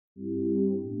I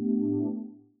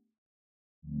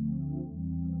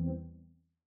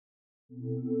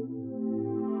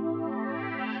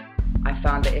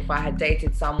found that if I had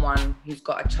dated someone who's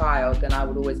got a child, then I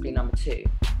would always be number two.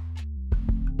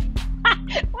 One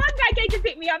guy came to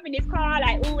pick me up in his car,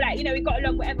 we got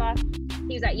along, whatever.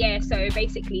 He was like, so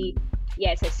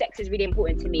sex is really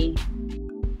important to me.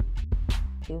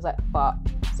 He was like,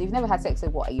 so you've never had sex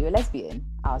with what? Are you a lesbian?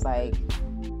 I was like,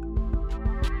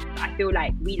 I feel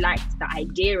like we liked the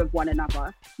idea of one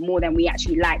another more than we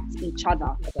actually liked each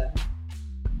other.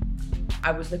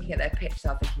 I was looking at their pictures,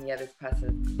 I was thinking, this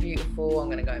person's beautiful, I'm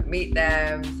gonna go and meet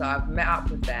them. So I've met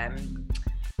up with them.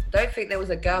 Don't think there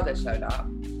was a girl that showed up.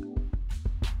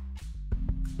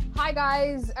 Hi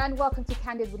guys, and welcome to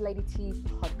Candid with Lady T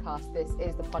podcast. This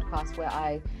is the podcast where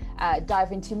I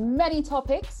dive into many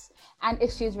topics and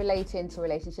issues relating to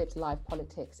relationships, life,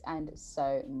 politics, and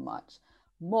so much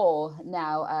more.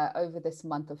 Now, over this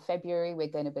month of February, we're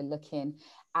going to be looking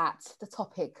at the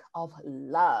topic of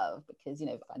love because,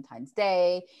 Valentine's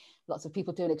Day, lots of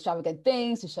people doing extravagant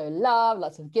things to show love,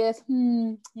 lots of gifts.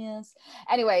 Yes.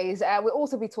 Anyways, we'll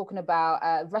also be talking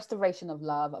about restoration of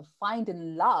love,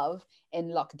 finding love in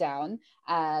lockdown,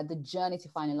 the journey to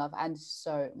finding love, and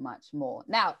so much more.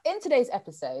 Now, in today's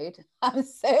episode, I'm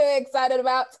so excited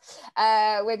about,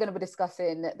 we're going to be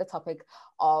discussing the topic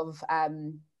of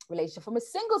relationship from a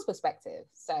singles perspective.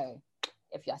 So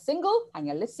if you're single and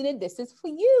you're listening, this is for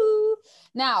you.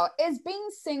 Now, is being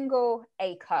single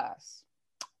a curse?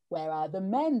 Where are the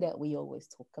men that we always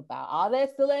talk about? Are there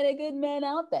still any good men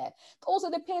out there? Also,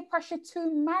 the peer pressure to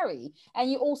marry.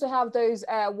 And you also have those,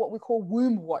 what we call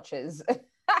womb watchers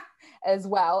as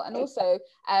well. And also,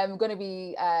 I'm going to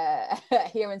be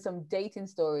hearing some dating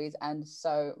stories and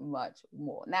so much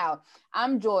more. Now,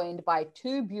 I'm joined by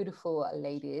two beautiful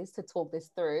ladies to talk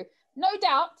this through. No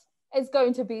doubt it's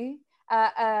going to be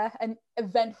an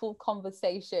eventful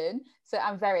conversation. So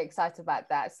I'm very excited about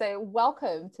that. So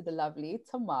welcome to the lovely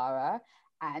Tamara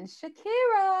and Shakira.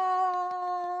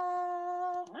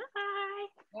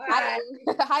 Hi.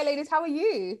 Hi, ladies. How are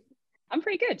you? I'm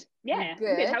pretty good. Yeah, good.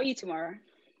 I'm good. How are you, Tamara?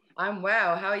 I'm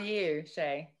well. How are you,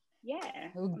 Shay? Yeah.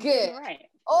 Good. All right.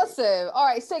 Awesome. All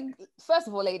right. So first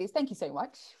of all, ladies, thank you so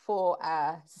much for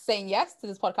saying yes to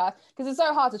this podcast, because it's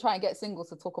so hard to try and get singles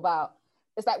to talk about.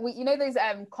 It's like those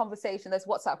conversations, those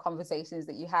WhatsApp conversations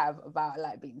that you have about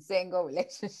like being single,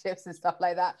 relationships and stuff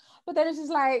like that. But then it's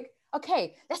just like,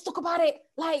 okay, let's talk about it,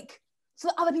 like, so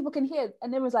that other people can hear.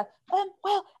 And then it was like, what?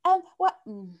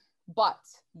 But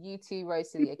you two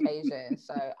rose to the occasion.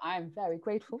 So I'm very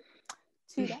grateful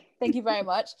to that. Thank you very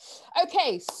much.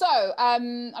 Okay, so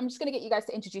I'm just gonna get you guys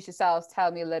to introduce yourselves,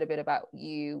 tell me a little bit about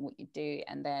you, what you do,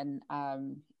 and then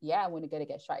I'm gonna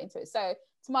get straight into it. So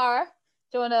Tamara,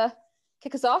 do you wanna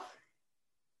kick us off?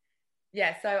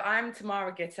 Yeah, so I'm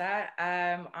Tamara Gitter.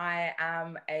 I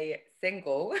am a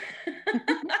single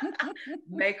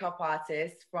makeup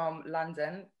artist from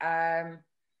London. So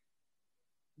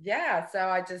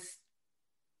I just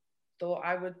thought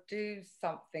I would do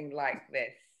something like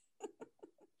this.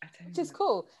 Which is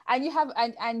cool. And you have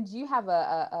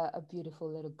a beautiful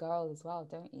little girl as well,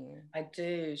 don't you? I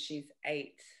do. She's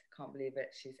 8. Can't believe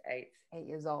it. She's 8. 8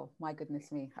 years old. My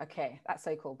goodness me. Okay, that's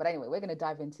so cool. But anyway, we're going to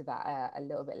dive into that a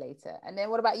little bit later. And then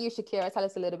what about you, Shakira? Tell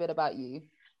us a little bit about you.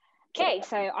 Okay,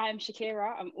 so I'm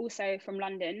Shakira. I'm also from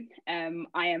London.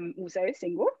 I am also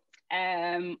single.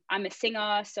 I'm a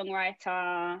singer,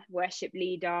 songwriter, worship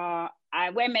leader.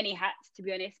 I wear many hats, to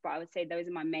be honest, but I would say those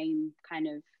are my main kind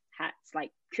of hats,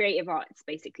 like creative arts.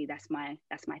 Basically, that's my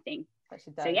thing.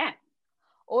 So yeah.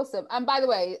 Awesome. And by the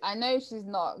way, I know she's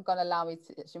not gonna allow me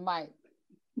to, she might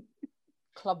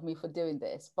club me for doing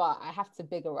this, but I have to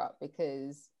big her up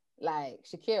because like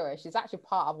Shakira, she's actually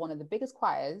part of one of the biggest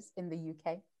choirs in the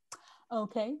UK.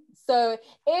 Okay. So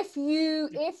if you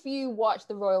watch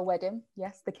the Royal Wedding,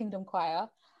 yes, the Kingdom Choir,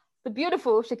 the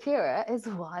beautiful Shakira is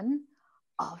one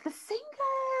of the singers.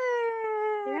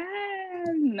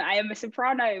 Yeah, I am a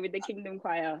soprano with the Kingdom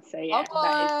Choir. So yeah,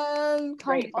 that is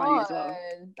great fun as well.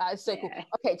 That is so cool.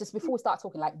 Okay, just before we start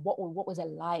talking, like what was it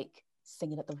like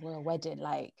singing at the Royal Wedding?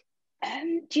 Like,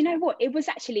 do you know what? It was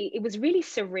really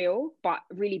surreal, but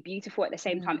really beautiful at the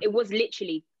same time. It was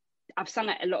literally, I've sung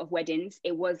at a lot of weddings.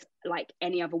 It was like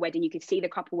any other wedding. You could see the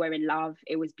couple were in love.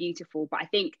 It was beautiful. But I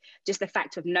think just the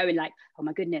fact of knowing like, oh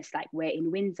my goodness, like we're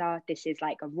in Windsor. This is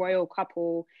like a royal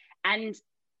couple. And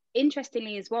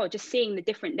interestingly as well, just seeing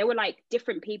there were like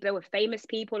different people. There were famous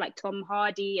people like Tom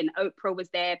Hardy and Oprah was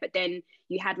there. But then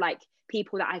you had like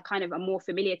people that I kind of are more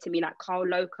familiar to me, like Carl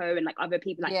Loco and like other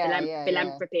people like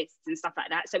philanthropists and stuff like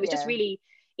that. So it was just really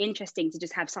interesting to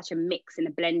just have such a mix and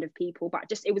a blend of people. But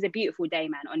just, it was a beautiful day,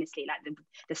 man, honestly. Like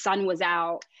the sun was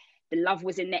out, the love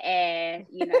was in the air,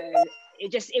 you know.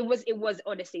 it was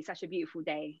honestly such a beautiful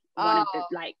day. One of the,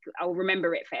 like, I'll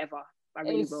remember it forever. I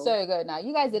really will. So good. Now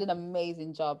you guys did an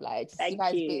amazing job, like just Thank you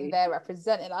guys you. being there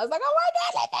representing. I was like, oh my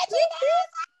god, look at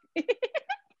you guys.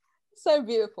 So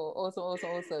beautiful.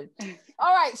 Awesome.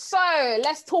 All right, so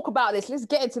let's talk about this. Let's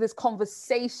get into this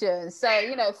conversation. So,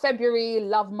 you know, February,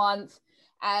 love month.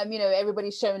 You know,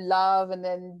 everybody's showing love, and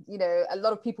then, you know, a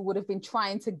lot of people would have been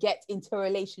trying to get into a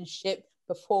relationship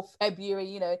before February,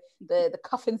 you know, the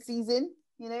cuffing season,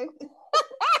 you know.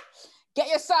 Get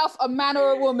yourself a man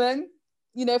or a woman,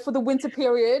 you know, for the winter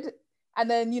period, and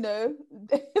then, you know,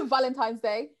 Valentine's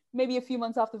Day, maybe a few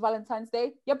months after Valentine's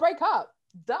Day, you break up,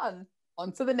 done,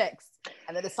 on to the next,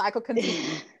 and then the cycle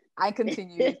continues and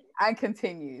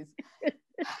continues.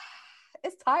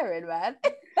 It's tiring, man.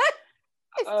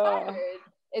 It's tiring.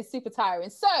 It's super tiring.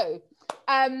 So,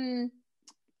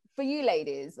 for you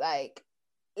ladies, like,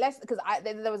 because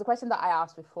there was a question that I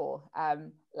asked before,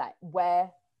 like,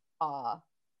 where are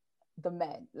the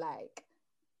men? Like,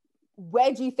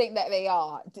 where do you think that they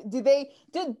are?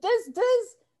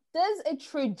 Does a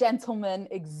true gentleman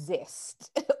exist?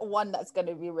 One that's going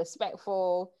to be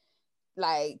respectful,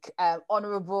 like,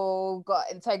 honorable,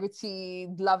 got integrity,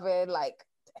 loving. Like,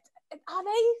 are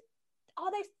they?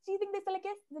 Do you think they still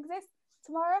exist,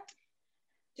 Tamara?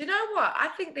 Do you know what? I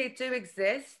think they do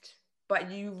exist,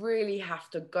 but you really have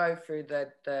to go through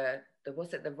the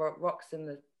what's it? The rocks in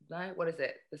the, no, what is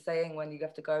it? The saying when you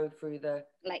have to go through the,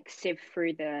 like, sift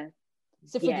through the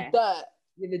dirt.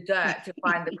 The dirt to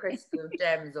find the crystal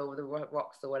gems or the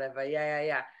rocks or whatever.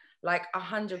 Yeah. Like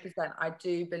 100%. I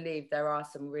do believe there are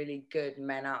some really good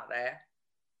men out there.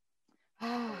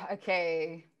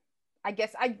 Okay. I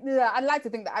guess I'd like to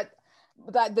think that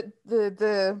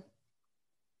the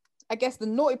I guess the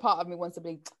naughty part of me wants to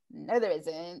be, no, there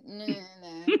isn't. No.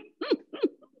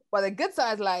 But the good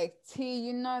side is like, T,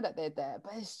 you know that they're there,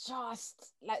 but it's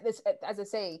just like this, as I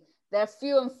say, they're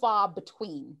few and far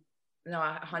between. No,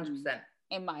 100%.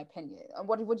 In my opinion. And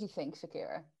what do you think,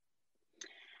 Shakira?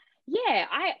 Yeah,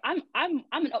 I'm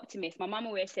an optimist. My mum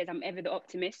always says I'm ever the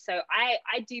optimist. So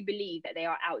I do believe that they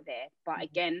are out there. But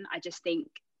again, I just think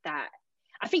that,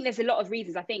 I think there's a lot of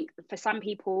reasons. I think for some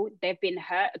people, they've been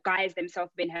hurt, guys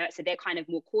themselves have been hurt, so they're kind of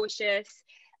more cautious.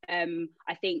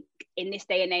 I think in this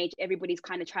day and age, everybody's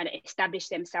kind of trying to establish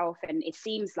themselves, and it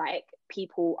seems like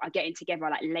people are getting together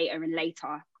like later and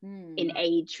later in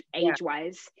age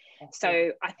wise.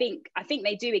 So I think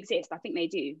they do exist. I think they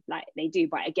do,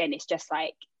 but again, it's just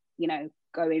like, you know,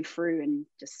 going through and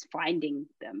just finding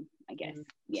them, I guess.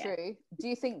 True. Do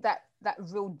you think that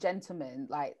real gentleman,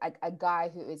 like a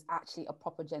guy who is actually a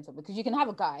proper gentleman, because you can have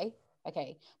a guy,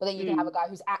 okay, but then you can have a guy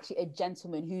who's actually a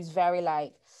gentleman, who's very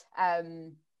like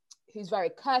who's very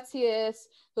courteous,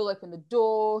 who'll open the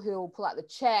door, who'll pull out the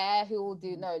chair, who'll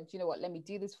do, no, do you know what, let me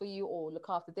do this for you, or look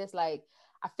after this. Like,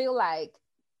 I feel like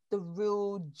the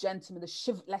real gentleman,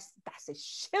 that's a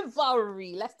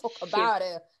chivalry. Let's talk about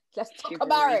it.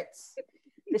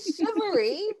 The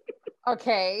chivalry,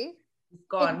 okay, it's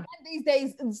gone these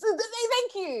days.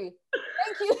 Thank you.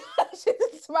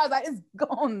 Like, it's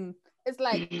gone. It's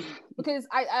like, because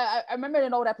I remember in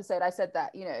an old episode I said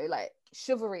that, you know, like,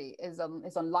 chivalry is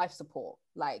on life support,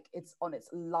 like it's on its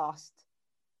last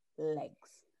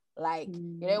legs. Like,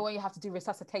 you know, when you have to do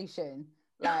resuscitation,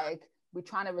 like, we're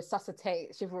trying to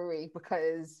resuscitate chivalry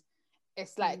because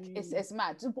it's like it's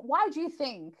mad. Why do you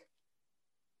think,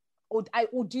 or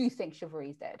do you think chivalry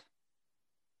is dead?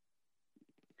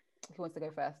 Who wants to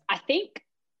go first? I think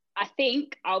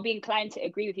I'll be inclined to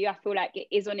agree with you. I feel like it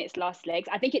is on its last legs.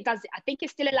 I think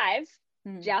it's still alive,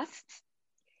 just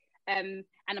and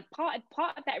a part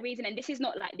of that reason, and this is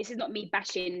not me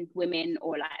bashing women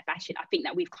or like bashing, I think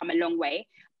that we've come a long way,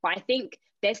 but I think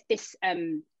there's this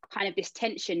kind of this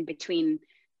tension between,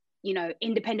 you know,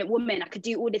 independent woman, I could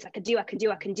do all this, I can do,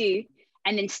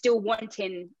 and then still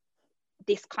wanting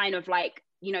this kind of like,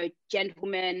 you know,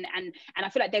 gentleman, and I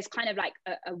feel like there's kind of like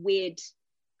a weird,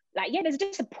 like, yeah, there's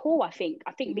just a pull, I think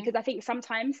because I think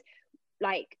sometimes,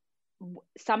 like,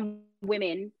 some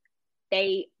women,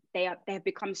 they have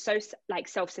become so like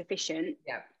self-sufficient,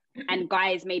 and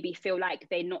guys maybe feel like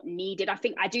they're not needed.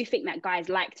 I do think that guys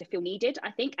like to feel needed,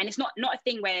 I think, and it's not a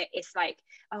thing where it's like,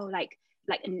 oh, like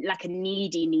a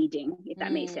needing, if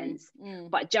that makes sense,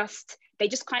 but just they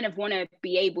just kind of want to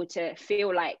be able to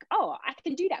feel like, oh, I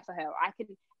can do that for her, I can,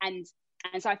 and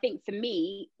so I think for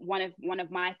me, one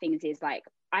of my things is like,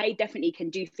 I definitely can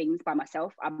do things by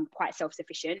myself. I'm quite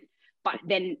self-sufficient, but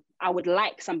then I would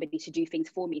like somebody to do things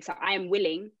for me. So I am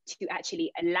willing to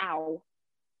actually allow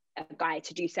a guy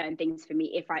to do certain things for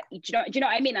me if do you know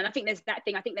what I mean? And I think there's that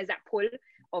pull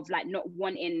of like not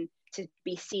wanting to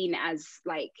be seen as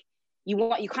like, you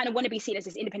kind of want to be seen as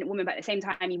this independent woman, but at the same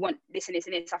time you want this and this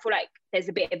and this. I feel like there's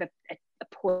a bit of a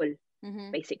pull,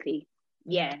 basically.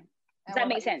 Yeah. Does that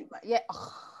make sense? Yeah.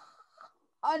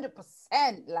 100%.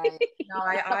 Like, no,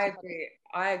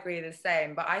 I agree the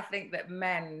same, but I think that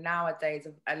men nowadays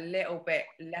are a little bit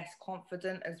less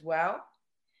confident as well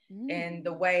in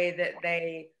the way that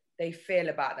they feel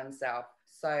about themselves.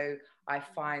 So I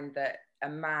find that a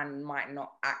man might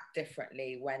not act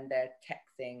differently when they're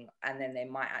texting, and then they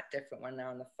might act different when they're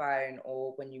on the phone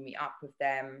or when you meet up with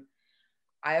them.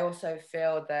 I also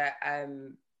feel that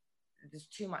there's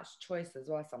too much choice as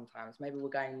well sometimes. Maybe we're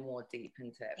going more deep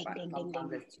into it, but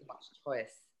sometimes there's too much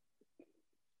choice.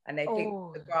 And they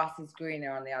think the grass is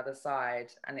greener on the other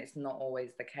side, and it's not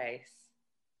always the case.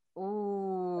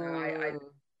 Ooh. So I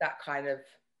that kind of...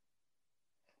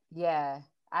 Yeah.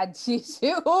 And Tamara's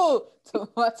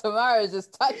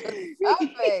just touched on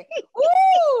something.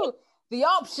 Woo! The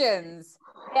options.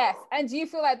 Yes. And do you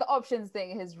feel like the options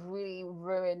thing has really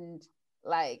ruined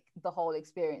like the whole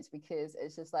experience, because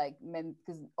it's just like men,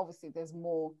 because obviously there's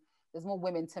more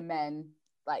women to men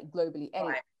like globally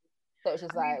anyway. Right. So it's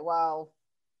just wow.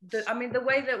 I mean, the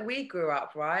way that we grew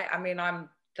up, right? I mean, I'm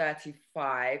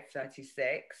 35,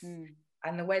 36.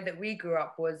 And the way that we grew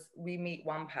up was we meet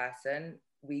one person,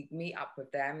 we meet up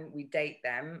with them, we date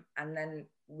them, and then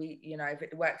we, you know, if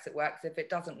it works, it works. If it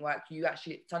doesn't work, you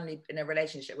actually suddenly in a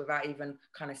relationship without even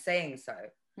kind of saying so.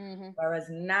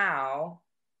 Whereas now,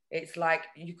 it's like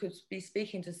you could be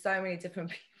speaking to so many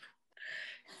different people,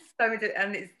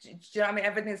 and it's, do you know what I mean?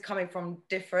 Everything's coming from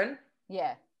different.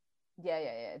 Yeah,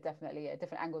 definitely. Yeah,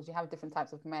 different angles. You have different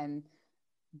types of men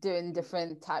doing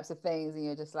different types of things, and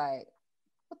you're just like,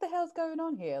 what the hell's going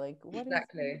on here? Like,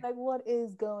 what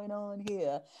is going on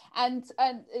here? And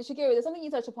Shakira, there's something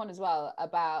you touched upon as well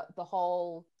about the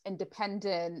whole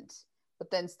independent, but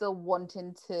then still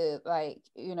wanting to, like,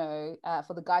 you know,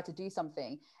 for the guy to do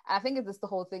something. And I think it's the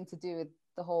whole thing to do with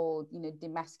the whole, you know,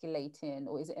 demasculating,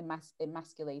 or is it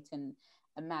emasculating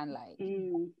a man? Like,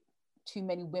 too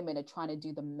many women are trying to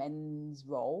do the men's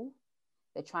role.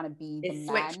 They're trying to be the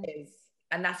man. Switches,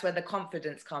 and that's where the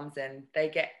confidence comes in. They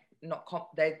get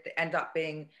they end up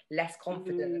being less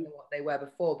confident than what they were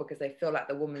before, because they feel like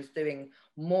the woman's doing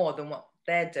more than what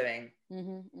they're doing.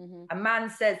 A man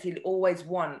says he'll always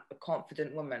want a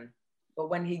confident woman,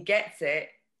 but when he gets it,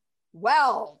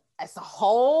 well, it's a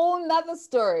whole nother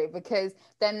story, because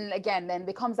then again, then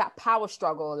becomes that power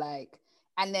struggle, like,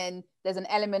 and then there's an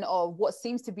element of what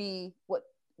seems to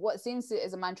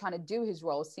as a man trying to do his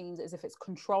role seems as if it's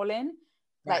controlling.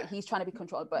 Like, he's trying to be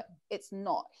controlled, but it's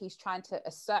not. He's trying to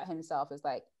assert himself as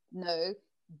like, no,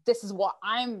 this is what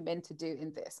I'm meant to do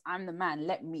in this. I'm the man.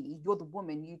 You're the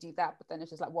woman. You do that. But then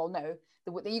it's just like, well, no.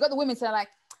 You got the women saying like,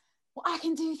 well, I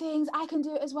can do things. I can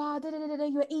do it as well.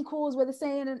 You're equals. We're the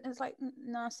same. And it's like,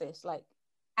 no, sis. Like,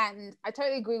 and I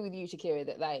totally agree with you, Shakira,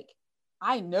 that like,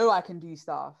 I know I can do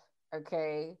stuff.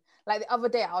 Okay. Like the other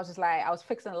day, I was just like, I was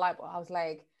fixing a light bulb. I was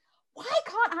like, why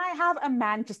can't I have a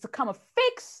man just to come and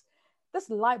fix this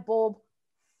light bulb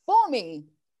for me?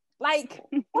 Like,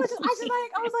 I just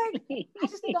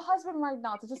need a husband right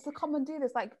now to come and do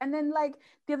this. Like, and then like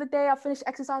the other day I finished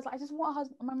exercise, like, I just want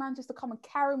my man just to come and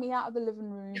carry me out of the living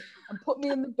room and put me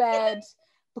in the bed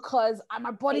because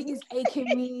my body is aching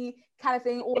me, kind of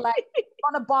thing. Or like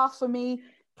run a bath for me,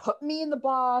 put me in the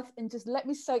bath and just let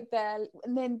me soak there.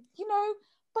 And then, you know,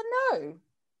 but no,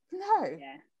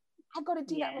 I got to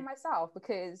do that for myself,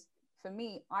 because for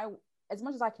me, as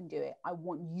much as I can do it, I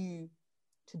want you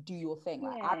to do your thing.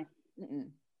 Like,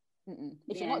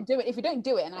 if you don't do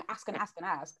it, and I ask,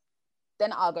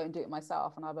 then I'll go and do it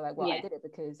myself, and I'll be like, well, I did it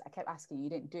because I kept asking, you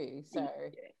didn't do. So,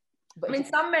 but I mean,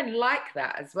 some men like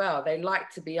that as well. They like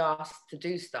to be asked to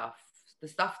do stuff, the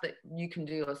stuff that you can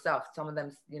do yourself. Some of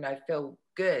them, you know, feel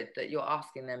good that you're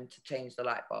asking them to change the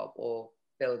light bulb or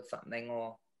build something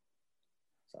or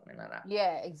something like that.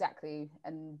 Yeah, exactly.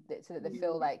 And so that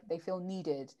they feel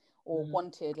needed or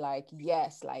wanted, like,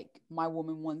 yes, like my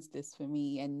woman wants this for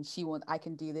me and I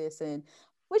can do this, and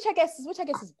which I guess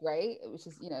is great, which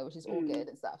is all good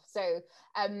and stuff. So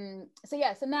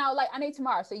so now, like, I know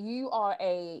Tamara, so you are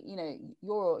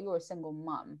you're a single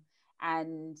mum,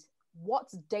 and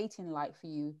what's dating like for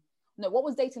you? No, what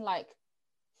was dating like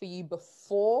for you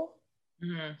before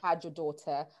you had your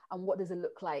daughter, and what does it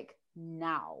look like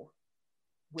now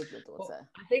with your daughter? Well,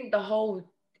 I think the whole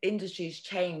industry's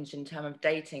changed in terms of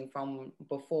dating from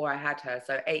before I had her.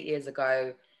 So 8 years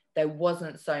ago, there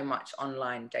wasn't so much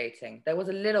online dating. There was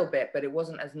a little bit, but it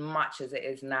wasn't as much as it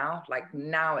is now. Like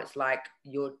now it's like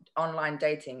you're online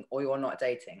dating or you're not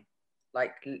dating.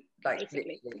 Like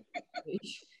literally.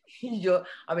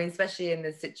 I mean, especially in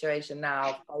this situation now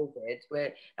of COVID,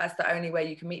 where that's the only way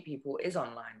you can meet people is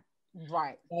online.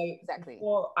 Right. So exactly.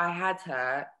 Before I had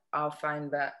her, I'll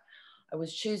find that I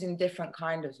was choosing different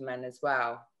kind of men as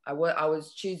well. I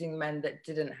was choosing men that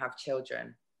didn't have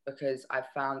children, because I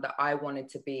found that I wanted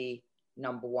to be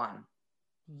number one.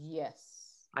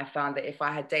 Yes. I found that if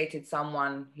I had dated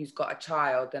someone who's got a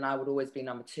child, then I would always be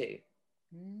number two.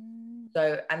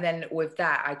 So, and then with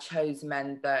that, I chose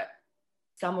men that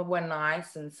some were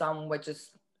nice and some were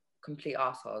just complete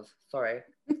assholes. Sorry.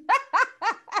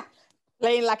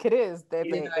 Plain like it is. They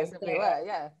simply were,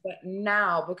 yeah. But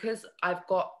now, because I've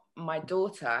got my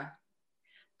daughter,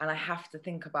 and I have to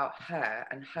think about her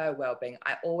and her well-being,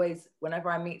 I always, whenever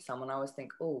I meet someone, I always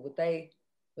think, oh, would they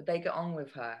get on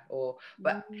with her? Or,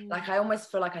 but like, I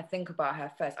almost feel like I think about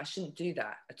her first. I shouldn't do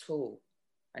that at all.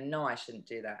 I know I shouldn't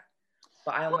do that.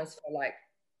 But I almost feel like,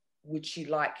 would she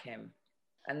like him?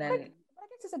 And then... I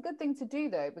guess it's a good thing to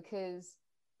do though, because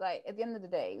like at the end of the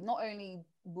day, not only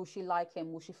will she like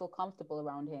him, will she feel comfortable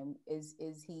around him? Is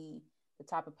he the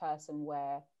type of person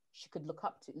where she could look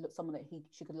up to, someone that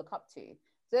she could look up to?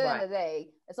 So at the end of the day,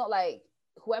 it's not like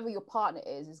whoever your partner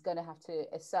is going to have to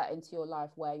assert into your life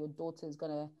where your daughter is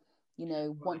going to, you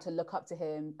know, want to look up to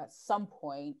him at some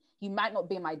point. You might not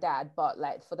be my dad, but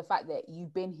like for the fact that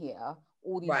you've been here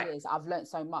all these years, I've learned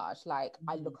so much, like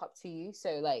I look up to you.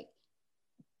 So like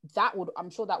I'm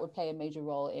sure that would play a major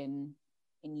role in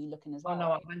you looking as well. Oh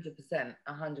no,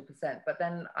 100%. But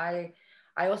then I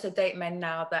also date men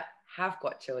now that have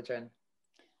got children.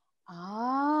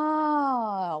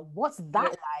 What's that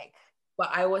like? But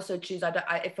I also choose,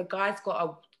 if a guy's got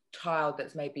a child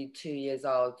that's maybe 2 years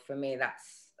old, for me,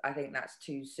 I think that's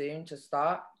too soon to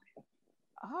start.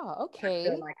 Oh, okay. I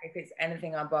feel like if it's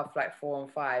anything above like 4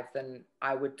 and 5, then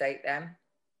I would date them.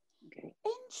 Okay.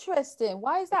 Interesting.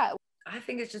 Why is that? I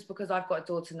think it's just because I've got a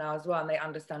daughter now as well, and they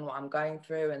understand what I'm going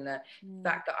through, and the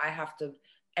fact that I have to,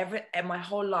 my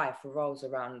whole life revolves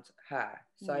around her.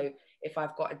 So if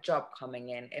I've got a job coming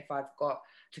in, if I've got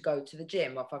to go to the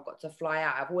gym, or if I've got to fly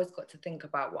out, I've always got to think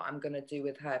about what I'm going to do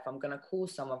with her. If I'm going to call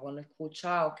someone, I'm going to call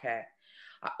childcare.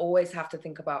 I always have to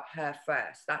think about her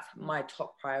first. That's my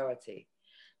top priority.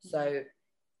 So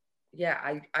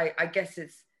yeah, I guess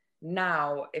it's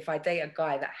now, if I date a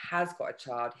guy that has got a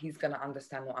child, he's going to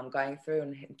understand what I'm going through,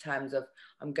 and in terms of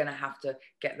I'm going to have to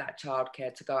get that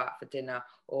childcare to go out for dinner,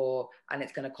 and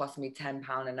it's going to cost me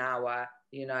 £10 an hour,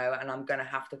 you know, and I'm going to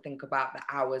have to think about the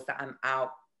hours that I'm out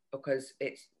because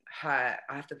it's her.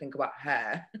 I have to think about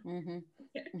her.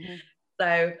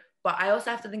 So, but I also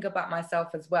have to think about myself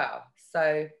as well.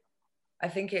 So I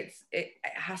think it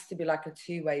has to be like a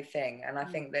two-way thing. And I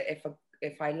think that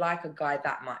if I like a guy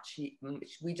that much,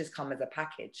 we just come as a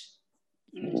package.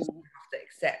 You just have to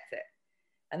accept it.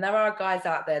 And there are guys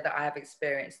out there that I have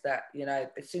experienced that, you know,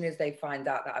 as soon as they find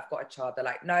out that I've got a child, they're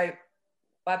like, no,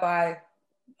 bye.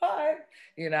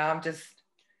 You know, I'm just...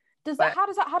 How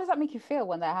does that make you feel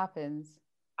when that happens?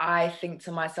 I think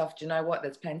to myself, do you know what?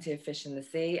 There's plenty of fish in the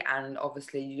sea. And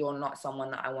obviously you're not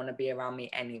someone that I want to be around me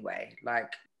anyway.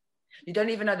 Like, you don't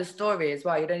even know the story as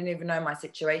well. You don't even know my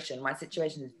situation. My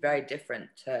situation is very different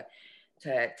to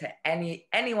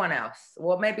anyone else.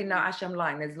 Well, maybe now, actually I'm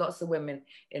lying. There's lots of women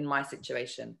in my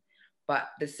situation, but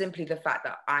there's simply the fact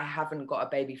that I haven't got a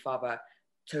baby father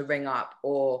to ring up,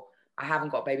 or I haven't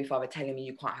got a baby father telling me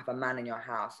you can't have a man in your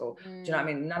house, or do you know what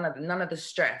I mean? None of the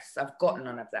stress. I've got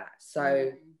none of that.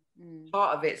 So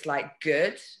part of it's like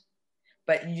good,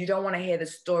 but you don't want to hear the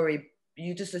story.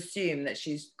 You just assume that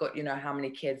she's got, you know, how many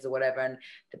kids or whatever, and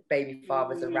the baby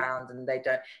father's around, and they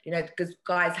don't, you know, because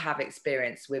guys have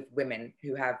experience with women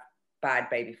who have bad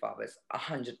baby fathers,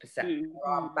 100%. There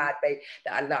are bad baby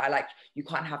that I like, you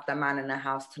can't have the man in the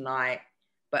house tonight,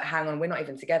 but hang on, we're not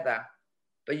even together.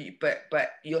 But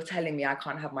you're telling me I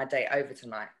can't have my date over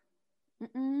tonight.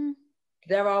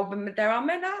 There are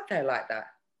men out there like that,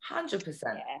 100%.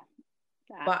 Yeah.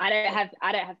 But I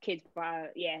don't have kids,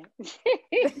 but yeah.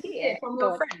 Yeah, from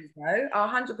your friends, no?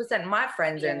 100%. My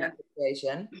friends are in that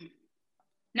situation.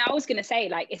 Now I was gonna say,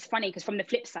 like, it's funny because from the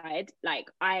flip side, like,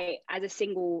 I, as a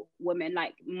single woman,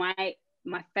 like, my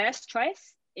first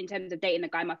choice in terms of dating a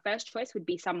guy, my first choice would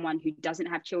be someone who doesn't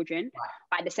have children.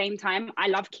 But at the same time, I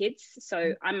love kids,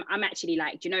 so I'm actually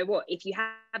like, do you know what? If you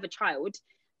have a child,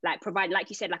 like, provide, like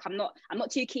you said, like, I'm not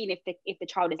too keen if the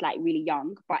child is like really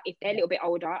young, but if they're a little bit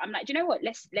older, I'm like, do you know what?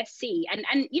 Let's see.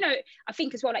 And you know, I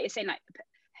think as well, like you're saying, like,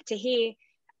 to hear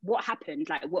what happened,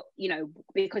 like what, you know,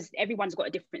 because everyone's got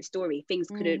a different story. Things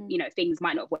could have, you know, things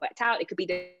might not have worked out. It could be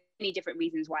many different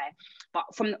reasons why. But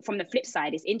from the flip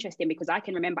side, it's interesting because I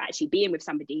can remember actually being with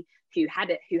somebody who had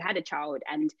a child,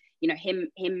 and you know, him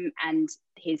and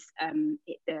his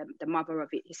the mother of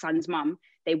his son's mum,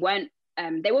 they were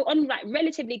on like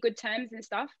relatively good terms and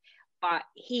stuff. But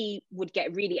he would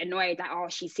get really annoyed, like, oh,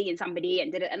 she's seeing somebody,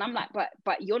 and I'm like,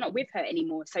 but you're not with her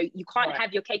anymore, so you can't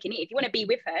have your cake and eat. If you want to be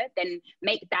with her, then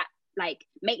make that,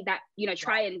 you know,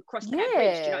 try and cross that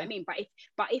bridge. Do you know what I mean?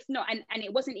 But if not, and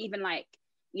it wasn't even like,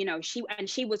 you know,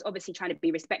 she was obviously trying to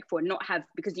be respectful and not have,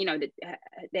 because you know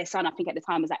their son, I think at the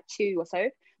time, was like 2 or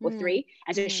so, or 3,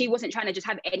 and so she wasn't trying to just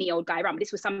have any old guy around. But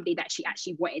this was somebody that she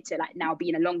actually wanted to like now be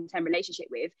in a long-term relationship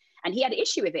with, and he had an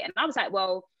issue with it. And I was like,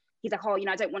 well, he's like, oh, you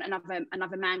know, I don't want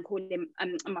another man calling him,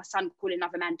 my son calling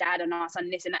another man dad, and our son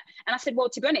this and that. And I said, well,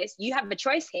 to be honest, you have a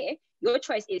choice here. Your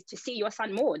choice is to see your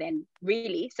son more, then,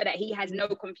 really, so that he has no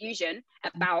confusion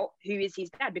about who is his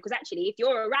dad. Because actually, if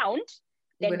you're around,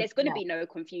 then there's going to be no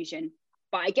confusion.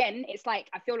 But again, it's like,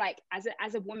 I feel like as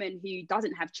a woman who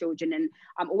doesn't have children, and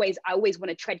I always want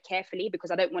to tread carefully, because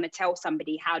I don't want to tell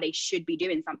somebody how they should be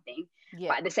doing something.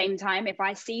 But at the same time, if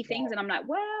I see things and I'm like,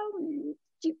 well,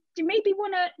 do you maybe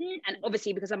want to, and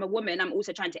obviously because I'm a woman, I'm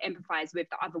also trying to empathize with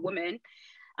the other woman.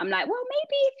 I'm like, well,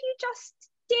 maybe if you just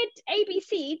did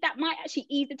ABC, that might actually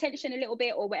ease the tension a little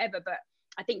bit or whatever. But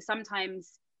I think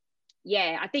sometimes,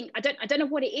 I don't know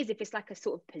what it is, if it's like a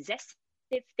sort of possessive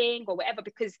thing or whatever,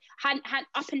 because hand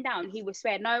up and down he would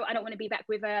swear, no, I don't want to be back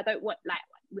with her, I don't want, like,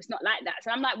 it's not like that.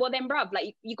 So I'm like, well then, bruv,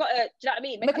 like, you gotta, do you know what I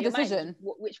mean, make a decision.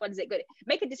 Which one is it good?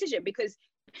 Make a decision, because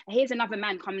here's another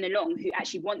man coming along who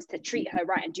actually wants to treat her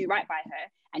right and do right by her,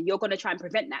 and you're going to try and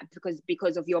prevent that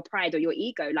because of your pride or your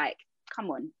ego. Like, come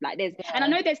on, like, there's and I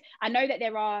know that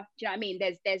there are, do you know what I mean,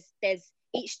 there's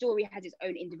each story has its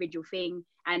own individual thing.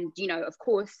 And you know, of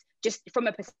course, just from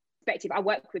a perspective, I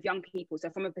work with young people, so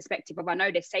from a perspective of, I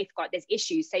know there's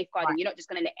issues safeguarding, right. You're not just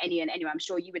going to let anyone, I'm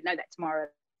sure you would know that tomorrow,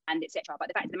 and etc. But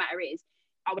the fact of the matter is,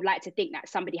 I would like to think that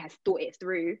somebody has thought it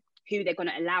through, who they're going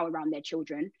to allow around their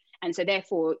children. And so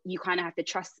therefore, you kind of have to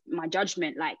trust my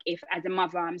judgment. Like, if as a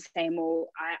mother, I'm saying, well,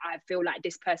 I feel like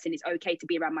this person is okay to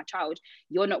be around my child,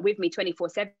 you're not with me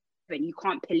 24/7. You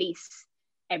can't police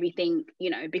everything, you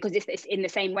know, because it's in the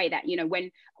same way that, you know,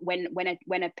 when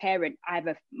a parent,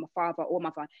 either my father or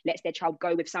mother, lets their child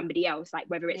go with somebody else, like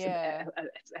whether it's a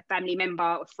family member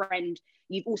or friend,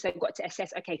 you've also got to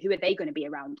assess, okay, who are they going to be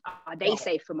around? Are they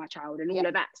safe for my child? And all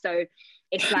of that. So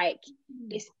it's like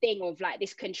this thing of like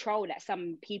this control that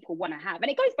some people want to have. And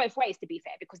it goes both ways, to be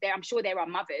fair, because I'm sure there are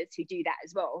mothers who do that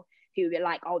as well, who are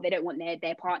like, oh, they don't want their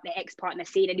ex-partner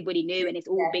seeing anybody new, and it's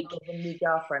all big. A new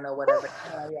girlfriend or whatever.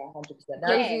 100%.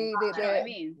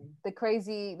 The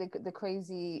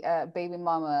crazy baby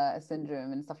mama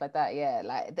syndrome and stuff like that. Yeah,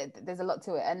 like there's a lot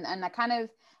to it, and I kind of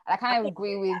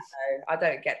agree with. I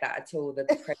don't get that at all.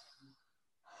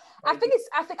 I think it's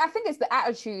the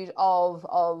attitude of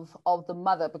the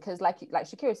mother, because like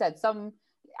Shakira said, some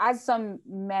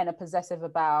men are possessive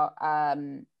about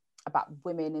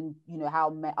women, and you know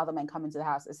how other men come into the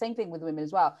house. The same thing with women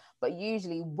as well, but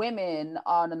usually women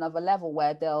are on another level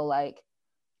where they'll like,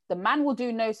 the man will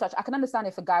do no such. I can understand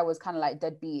if a guy was kind of like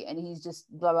deadbeat and he's just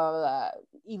blah, blah, blah,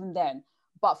 even then,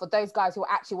 but for those guys who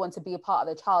actually want to be a part of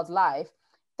their child's life,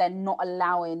 they're not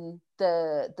allowing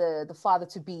the father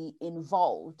to be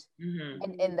involved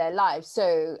in their life.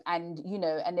 So, and you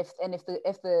know, and if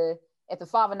the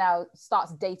father now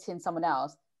starts dating someone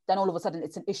else, then all of a sudden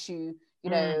it's an issue. You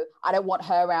know, I don't want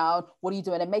her around. What are you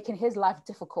doing? And making his life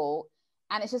difficult.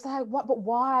 And it's just like, what? But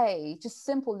why? Just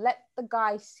simple. Let the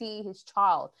guy see his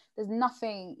child. There's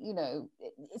nothing, you know,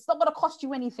 it's not going to cost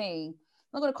you anything.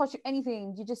 It's not going to cost you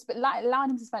anything. You just allowing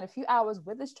him to spend a few hours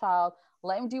with his child,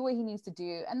 let him do what he needs to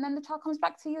do. And then the child comes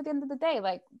back to you at the end of the day.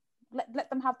 Like, let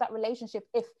them have that relationship.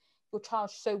 If your child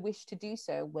so wish to do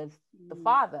so with the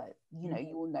father, you know,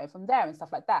 you will know from there and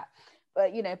stuff like that.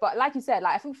 But, you know, but like you said,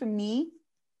 like, I think for me,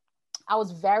 I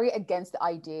was very against the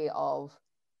idea of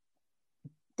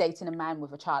dating a man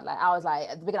with a child. Like, I was like,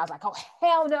 at the beginning, I was like, oh,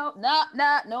 hell no,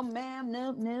 no, ma'am,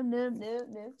 no.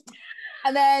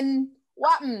 And then,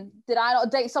 what did I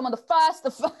not date someone the first?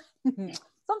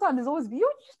 Sometimes there's always,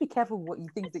 you just be careful what you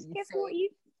think that you say.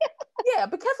 Yeah,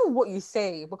 be careful what you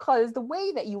say, because the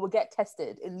way that you will get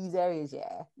tested in these areas,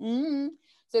 So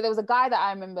there was a guy that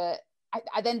I remember,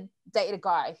 I then dated a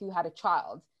guy who had a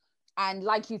child. And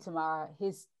like you, Tamara,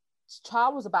 his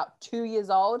child was about 2 years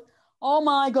old. Oh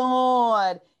my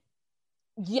God.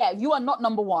 Yeah, you are not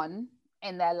number one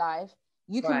in their life.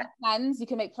 You can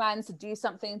make plans to do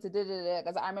something, to do.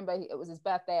 Because I remember it was his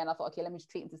birthday and I thought, okay, let me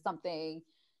just treat him to something.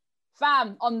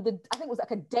 Fam, I think it was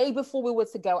like a day before we were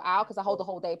to go out, because I hold the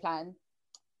whole day plan.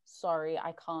 Sorry,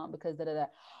 I can't because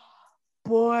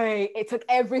boy, it took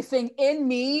everything in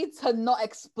me to not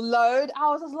explode. I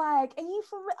was just like, are you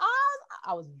for real?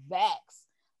 I was vexed.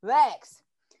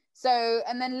 So,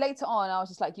 and then later on, I was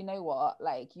just like, you know what?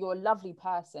 Like, you're a lovely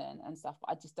person and stuff,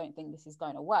 but I just don't think this is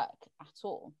going to work at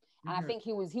all. And I think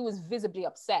he was visibly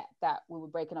upset that we were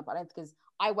breaking up. I don't, because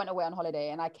I went away on holiday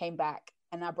and I came back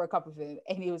and I broke up with him,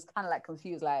 and he was kind of like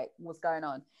confused, like, what's going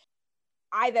on?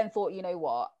 I then thought, you know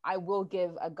what, I will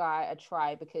give a guy a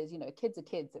try, because, you know, kids are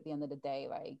kids at the end of the day.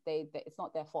 Like, they it's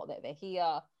not their fault that they're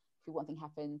here. If one thing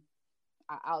happen,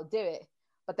 I'll do it.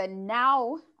 But then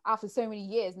now, after so many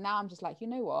years, now I'm just like, you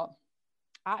know what,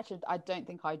 I don't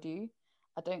think I do.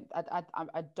 I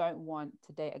don't want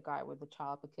to date a guy with a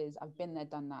child, because I've been there,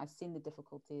 done that. I've seen the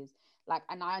difficulties, like,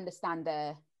 and I understand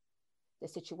the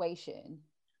situation,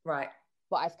 right?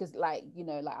 But because, like, you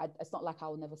know, like, it's not like I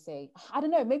will never say, I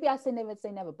don't know, maybe I say never,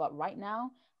 but right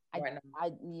now,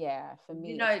 yeah, for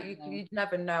me, you know, you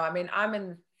never know. I mean, I'm in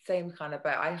the same kind of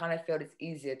boat. I kind of feel it's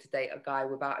easier to date a guy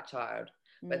without a child,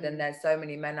 but then there's so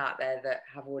many men out there that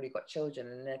have already got children,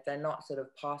 and if they're not sort of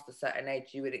past a certain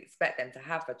age, you would expect them to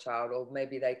have a child, or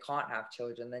maybe they can't have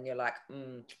children. Then you're like,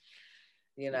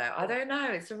 you know, I don't know.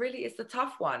 It's a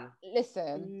tough one.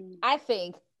 Listen, I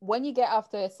think when you get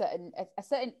after a certain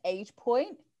age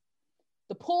point,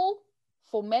 the pool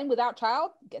for men without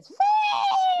child gets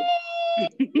It's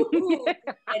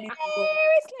like,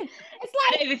 I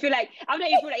don't even feel like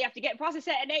you have to get past a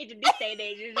certain age in this day and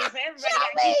age. It's just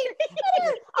everybody.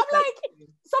 I'm like,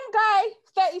 some guy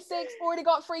 36 already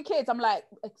got 3 kids. I'm like,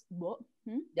 what?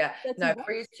 Yeah, no,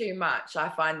 3 is too much. I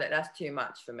find that that's too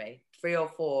much for me. 3 or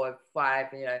 4 or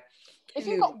 5, you know. If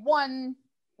you've got one,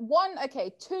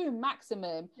 okay, 2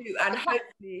 maximum. 2, and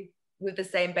hopefully with the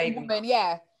same baby woman,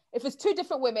 yeah. If it's 2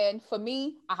 different women, for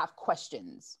me, I have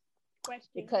questions.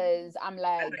 Because I'm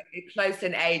like, close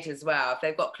in age as well. If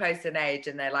they've got close in age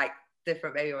and they're like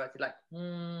different baby mothers, like,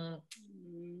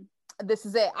 this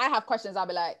is it. I have questions. I'll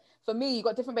be like, for me, you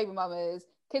got different baby mothers,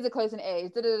 kids are close in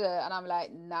age, and I'm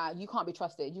like, nah, you can't be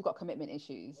trusted. You've got commitment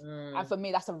issues. And for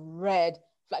me, that's a red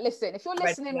flag. Listen, if you're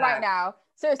listening right now,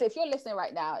 seriously, if you're listening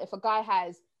right now, if a guy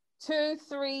has 2,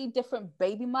 3 different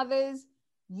baby mothers,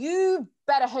 you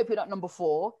better hope you're not number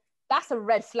 4. That's a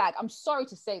red flag. I'm sorry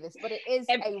to say this, but it is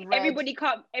a red.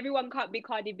 Everyone can't be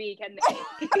Cardi B, can they?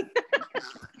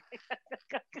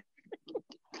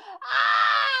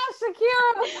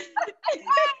 Shakira.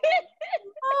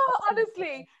 Oh,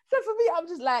 honestly. So for me, I'm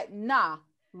just like, nah,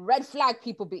 red flag,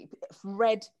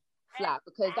 red flag,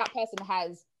 because that person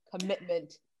has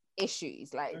commitment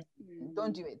issues. Like,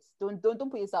 don't do it. Don't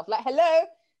put yourself like, hello,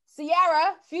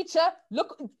 Sierra, Future,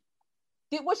 look.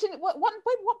 What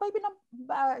baby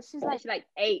number? She's like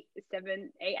 8,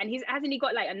 7, 8, and hasn't he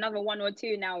got like another 1 or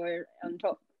 2 now on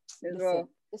top as well?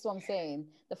 That's what I'm saying.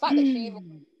 The fact that she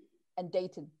even and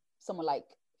dated someone like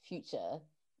Future,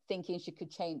 thinking she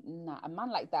could change. Nah, a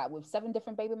man like that with 7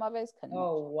 different baby mothers can.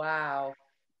 Oh wow.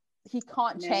 He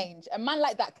can't change. A man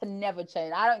like that can never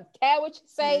change. I don't care what you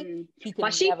say. He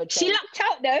can never change. She lucked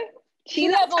out though. She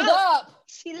leveled up.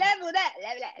 She leveled up.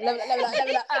 Level up.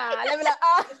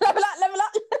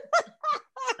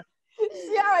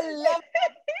 Sierra leveled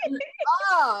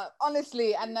up.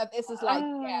 Honestly, and this is like,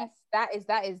 yes, that is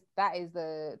the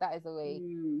way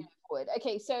forward.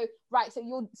 Okay, so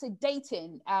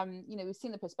dating. You know, we've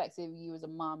seen the perspective. You as a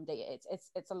mom,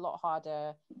 it's a lot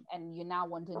harder, and you're now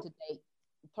wanting to date.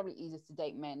 Probably easiest to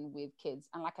date men with kids,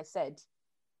 and like I said,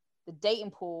 the dating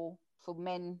pool for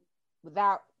men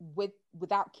without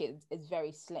kids is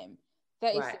very slim.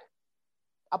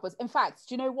 Upwards. In fact,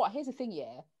 do you know what? Here's the thing,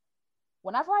 yeah.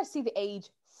 Whenever I see the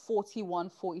age 41,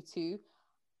 42,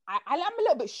 I'm a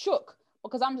little bit shook,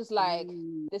 because I'm just like,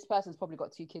 this person's probably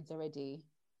got 2 kids already.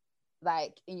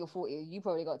 Like, in your 40s, you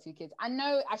probably got 2 kids. I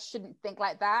know I shouldn't think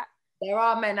like that. There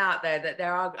are men out there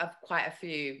there are quite a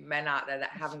few men out there that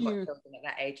haven't got children at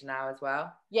that age now as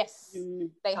well. Yes,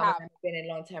 they have been in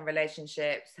long-term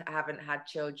relationships, haven't had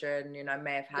children, you know,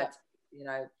 may have had, you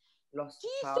know, lost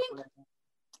child.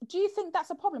 Do you think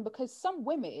that's a problem? Because some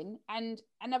women, and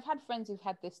I've had friends who've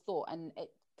had this thought, and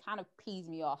it kind of pees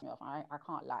me off. I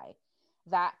can't lie,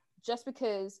 that just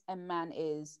because a man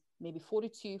is maybe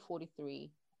 42,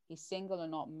 43, he's single or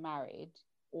not married,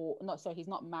 he's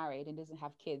not married and doesn't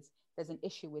have kids, there's an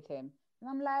issue with him. And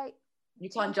I'm like, you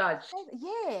can't judge.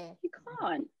 Yeah, you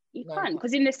can't,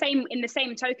 because in the same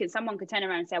token, someone could turn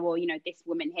around and say, well, you know, this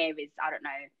woman here is, I don't know,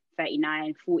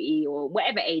 39, 40, or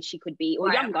whatever age she could be,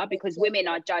 or younger, because women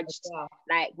are judged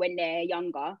like when they're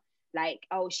younger. like,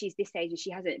 oh, she's this age and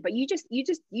she hasn't. But you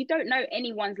don't know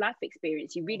anyone's life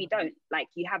experience. You really don't. Like,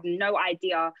 you have no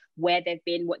idea where they've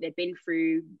been, what they've been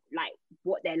through, like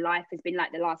what their life has been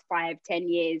like the last 5-10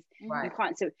 years. Right. You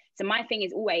can't. So my thing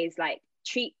is always like,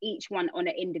 treat each one on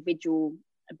an individual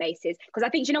basis. Because I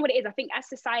think, you know what it is? I think as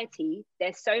society,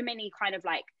 there's so many kind of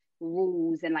like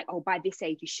rules and like, oh, by this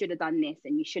age you should have done this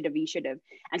and you should have.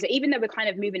 And so even though we're kind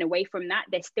of moving away from that,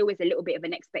 there still is a little bit of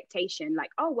an expectation, like,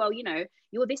 oh, well, you know,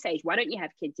 you're this age, why don't you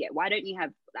have kids yet? Why don't you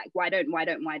have, like, why don't?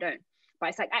 But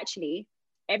it's like, actually,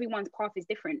 everyone's path is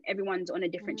different. Everyone's on a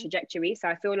different trajectory. So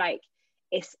I feel like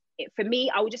for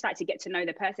me, I would just like to get to know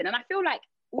the person. And I feel like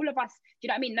all of us, do you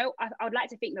know what I mean? No, I would like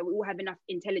to think that we all have enough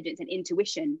intelligence and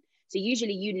intuition. So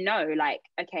usually, you know, like,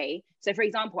 okay, so for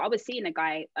example, I was seeing a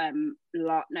guy,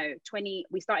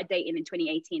 we started dating in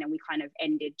 2018 and we kind of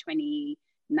ended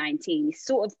 2019. We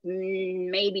sort of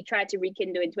maybe tried to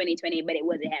rekindle in 2020, but it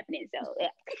wasn't happening. So, yeah,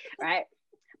 right.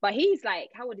 But he's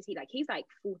like, how old is he? Like, he's like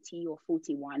 40 or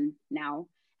 41 now,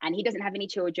 and he doesn't have any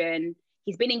children.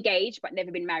 He's been engaged, but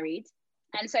never been married.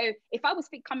 And so if I was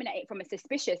coming at it from a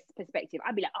suspicious perspective,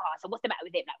 I'd be like, oh, so what's the matter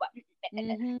with him?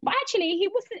 Like, but actually,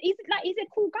 he's a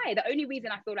cool guy. The only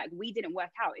reason I feel like we didn't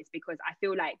work out is because I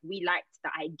feel like we liked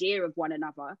the idea of one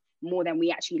another more than we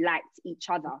actually liked each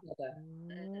other.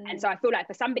 And so I feel like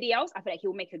for somebody else, I feel like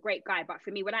he'll make a great guy. But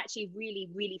for me, when I actually really,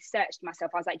 really searched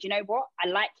myself, I was like, do you know what? I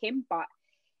like him, but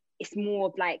it's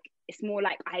more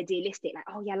like idealistic, like,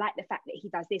 oh yeah, I like the fact that he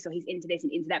does this or he's into this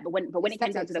and into that. But when it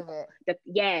came down to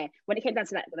when it came down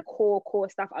to like the core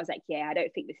stuff, I was like, yeah, I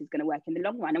don't think this is going to work in the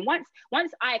long run. And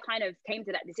once I kind of came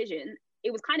to that decision,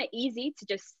 it was kind of easy to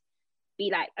just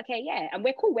be like, okay, yeah, and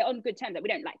we're cool, we're on good terms, like we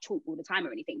don't like talk all the time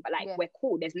or anything, but like we're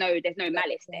cool. There's no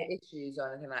malice there, issues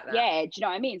or anything like that. Yeah, do you know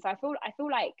what I mean? So I feel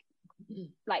like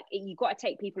you got to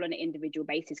take people on an individual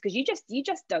basis, because you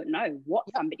just don't know what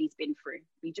somebody's been through.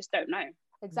 You just don't know.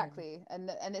 Exactly. And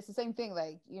it's the same thing,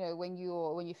 like, you know,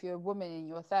 if you're a woman in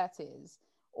your 30s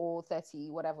or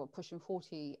 30 whatever, pushing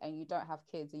 40, and you don't have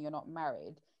kids and you're not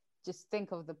married, just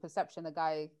think of the perception the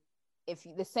guy, if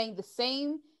you, the same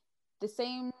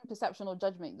perception or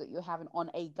judgment that you're having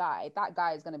on a guy, that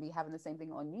guy is going to be having the same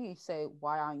thing on you. So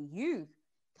why aren't you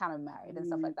kind of married and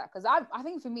stuff like that? Because I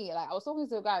think for me, like, I was talking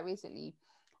to a guy recently,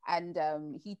 and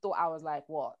he thought I was like,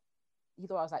 what? He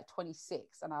thought I was like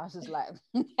 26, and I was just like,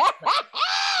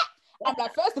 I'm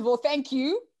like, first of all, thank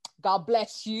you, God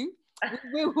bless you,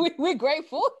 we're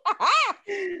grateful. I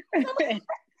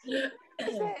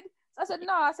said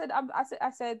no. I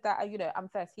said that, you know, I'm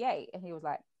 38, and he was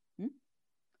like,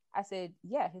 I said,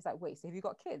 yeah. He's like, wait, so have you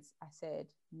got kids? I said,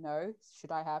 no.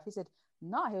 Should I have? He said,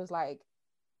 no. He was like,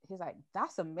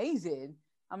 that's amazing.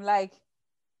 I'm like,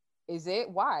 is it?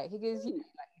 Why? He goes, you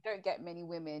don't get many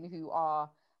women who are,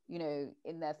 you know,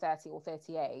 in their 30 or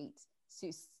 38,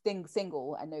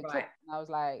 single and no kids. And I was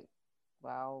like,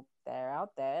 well, they're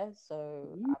out there,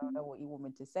 so I don't know what you want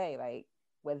me to say. Like,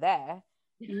 we're there.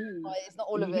 But it's not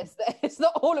all of us. It's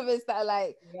not all of us that are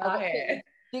like,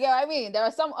 do you get what I mean? There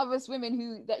are some of us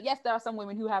women there are some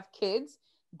women who have kids,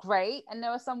 great, and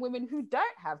there are some women who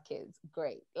don't have kids,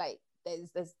 great. Like,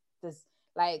 there's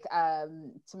like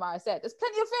Tamara said, there's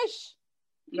plenty of fish.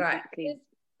 Exactly. There's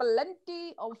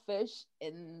plenty of fish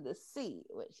in the sea,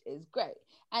 which is great.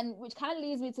 And which kind of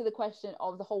leads me to the question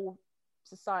of the whole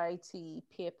society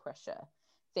peer pressure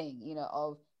thing, you know,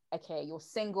 of, okay, you're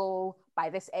single by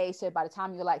this age, so by the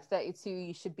time you're like 32,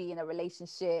 you should be in a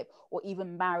relationship, or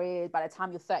even married. By the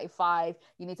time you're 35,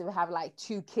 you need to have like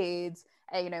 2 kids.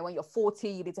 And, you know, when you're 40,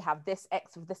 you need to have this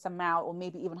X of this amount, or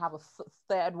maybe even have a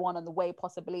third one on the way,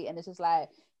 possibly. And it's just like,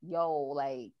 yo,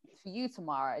 like, for you,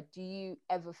 Tamara, do you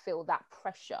ever feel that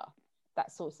pressure,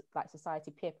 that sort of like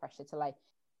society peer pressure to like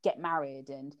get married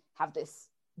and have this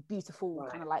beautiful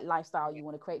kind of like lifestyle you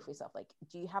want to create for yourself? Like,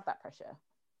 do you have that pressure?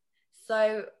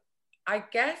 So I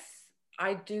guess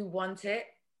I do want it,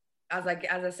 as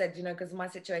I said, you know, because my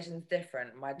situation is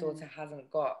different. My daughter hasn't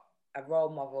got a role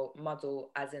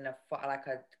model as in a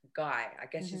guy. I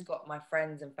guess she's got my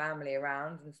friends and family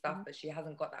around and stuff, but she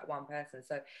hasn't got that one person.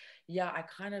 So yeah, I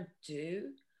kind of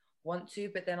do want to,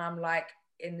 but then I'm like,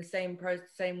 in the same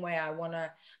way,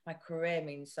 my career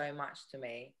means so much to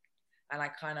me. And I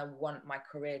kind of want my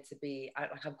career to be,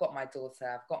 I've got my daughter,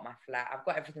 I've got my flat, I've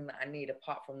got everything that I need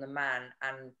apart from the man.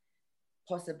 And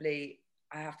possibly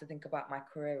I have to think about my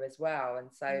career as well. And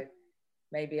so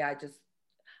maybe I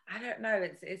don't know.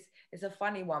 It's a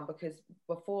funny one, because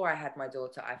before I had my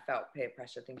daughter, I felt peer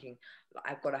pressure, thinking,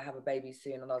 I've got to have a baby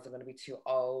soon, otherwise I'm going to be too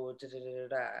old.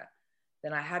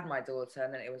 Then I had my daughter,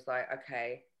 and then it was like,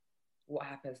 okay, what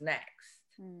happens next?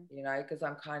 You know, because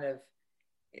I'm kind of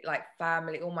like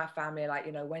family, all my family, like,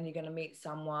 you know, when you're going to meet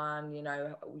someone,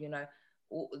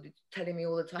 telling me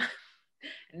all the time.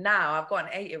 Now I've got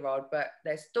an 8-year-old, but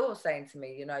they're still saying to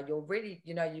me, you know, you're really,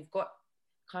 you know, you've got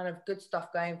kind of good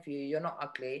stuff going for you. You're not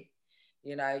ugly.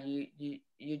 You know,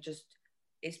 you just,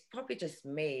 it's probably just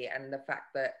me and the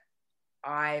fact that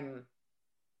I'm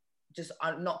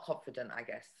not confident, I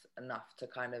guess, enough to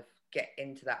kind of get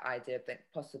into that idea of that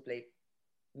possibly,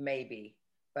 maybe,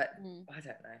 but I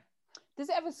don't know. Does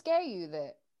it ever scare you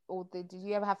that, or did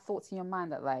you ever have thoughts in your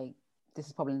mind that like, this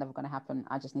is probably never going to happen,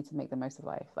 I just need to make the most of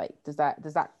life? Like, does that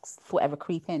thought ever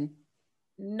creep in?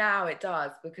 Now it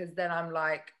does, because then I'm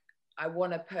like, I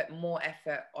want to put more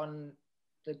effort on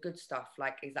the good stuff,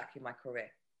 like exactly my career.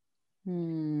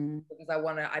 Because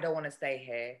I don't want to stay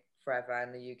here forever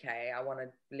in the UK. I want to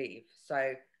leave.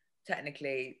 So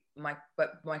technically my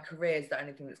career is the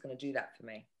only thing that's going to do that for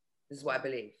me. This is what I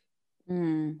believe.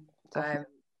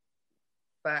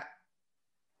 But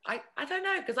I don't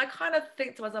know, because I kind of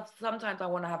think to myself, sometimes I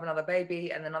want to have another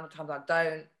baby and then other times I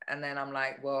don't, and then I'm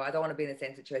like, well, I don't want to be in the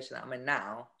same situation that I'm in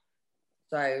now.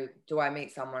 So do I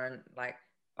meet someone, like,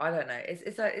 I don't know.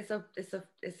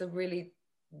 It's a really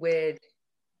weird.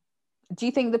 Do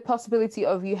you think the possibility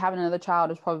of you having another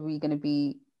child is probably going to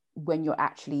be when you're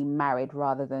actually married,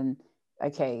 rather than,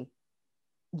 okay,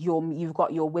 you're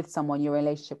with someone, you're in a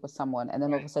relationship with someone, and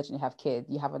then all of a sudden you have kids,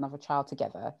 you have another child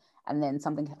together, and then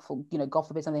something, you know, God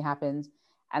forbid something happens,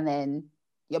 and then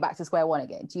you're back to square one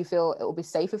again? Do you feel it will be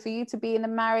safer for you to be in a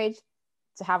marriage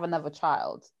to have another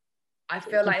child? I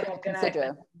feel like if I'm going to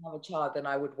have another child, then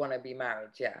I would want to be married.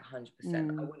 Yeah, 100%.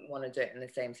 I wouldn't want to do it in the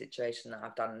same situation that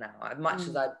I've done now. As much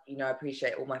as I, you know,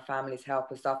 appreciate all my family's help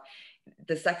and stuff,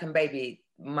 the second baby,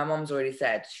 my mom's already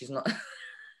said she's not.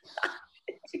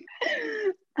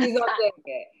 She's not doing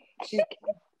it.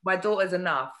 My daughter's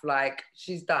enough. Like,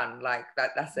 she's done. Like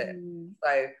that's it.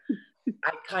 So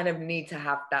I kind of need to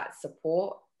have that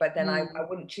support. But then I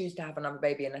wouldn't choose to have another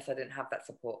baby unless I didn't have that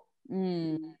support.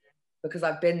 Because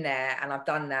I've been there and I've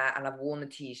done that and I've worn the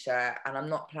t-shirt and I'm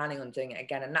not planning on doing it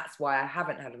again. And that's why I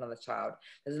haven't had another child.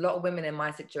 There's a lot of women in my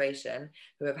situation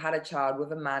who have had a child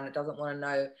with a man that doesn't want to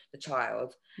know the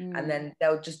child. And then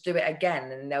they'll just do it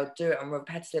again, and they'll do it on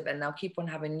repetitive, and they'll keep on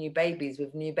having new babies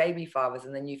with new baby fathers.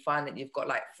 And then you find that you've got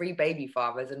like 3 baby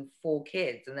fathers and 4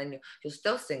 kids, and then you're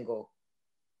still single.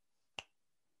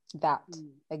 That,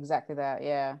 exactly that.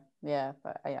 Yeah.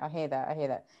 But I hear that.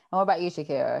 And what about you,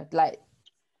 Shakira? Like,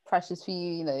 precious for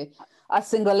you, you know, us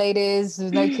single ladies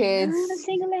with no kids.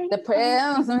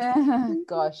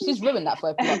 Gosh, she's ruined that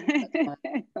for everyone.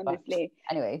 Honestly.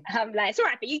 But anyway, I'm like, it's all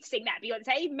right for you to sing that,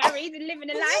 Beyonce, married and living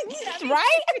a life,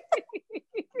 right?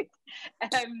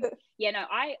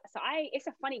 It's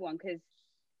a funny one, because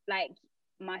like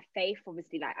my faith,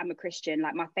 obviously, like I'm a Christian,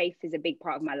 like my faith is a big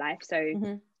part of my life.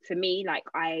 So for me, like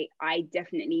I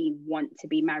definitely want to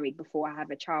be married before I have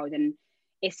a child. And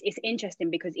it's interesting,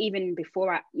 because even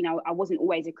before I wasn't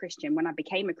always a Christian. When I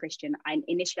became a Christian,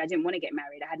 initially I didn't want to get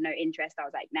married. I had no interest. I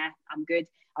was like, nah, I'm good.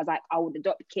 I was like, I would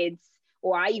adopt kids.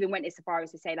 Or I even went as far as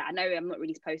to say that I know I'm not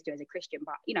really supposed to as a Christian,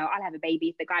 but you know, I'll have a baby.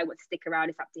 If the guy wants to stick around,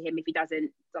 it's up to him. If he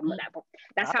doesn't, I'm not that.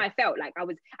 That's how I felt. Like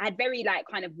I had very like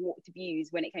kind of warped views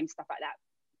when it came to stuff like that.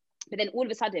 But then all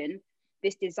of a sudden,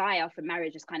 this desire for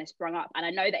marriage just kind of sprung up. And I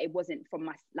know that it wasn't from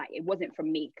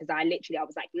me, because I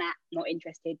was like, nah, not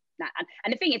interested. Nah.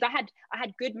 And the thing is, I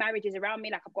had good marriages around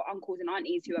me. Like, I've got uncles and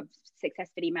aunties who have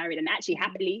successfully married, and actually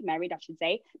happily married, I should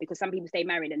say, because some people stay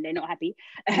married and they're not happy.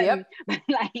 So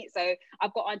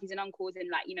I've got aunties and uncles and,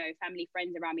 like, you know, family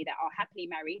friends around me that are happily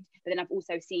married. But then I've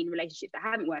also seen relationships that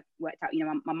haven't worked out. You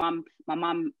know, my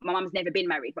mum's never been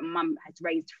married, but my mum has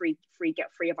raised three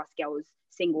of us girls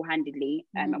single-handedly,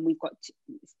 and we've got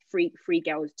three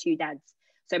girls, 2 dads.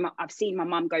 So I've seen my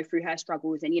mum go through her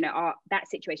struggles, and you know, that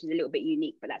situation is a little bit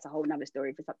unique, but that's a whole nother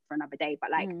story for another day.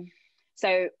 But like,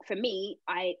 so for me,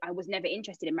 I was never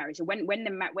interested in marriage. So when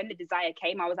the desire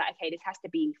came, I was like, okay, this has to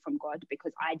be from God,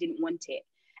 because I didn't want it.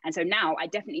 And so now I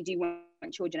definitely do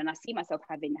want children, and I see myself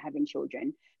having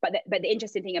children. But the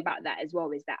interesting thing about that as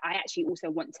well is that I actually also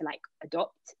want to like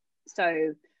adopt.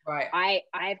 So right.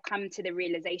 I've come to the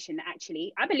realization that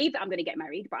actually I believe that I'm going to get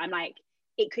married, but I'm like,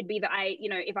 it could be that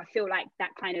if I feel like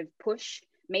that kind of push,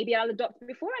 maybe I'll adopt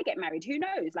before I get married. Who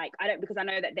knows? Like, I don't, because I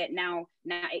know that now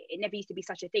it never used to be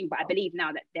such a thing, but I believe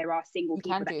now that there are single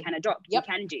people that can adopt. Yep.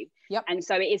 You can do. Yep. And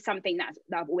so it is something that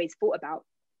I've always thought about.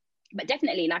 But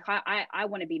definitely, like, I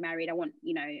want to be married. I want,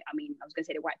 you know, I mean, I was going to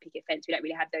say the white picket fence. We don't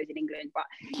really have those in England, but,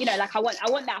 you know, like, I want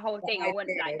that whole thing. I want,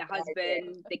 like, the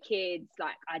husband, the kids,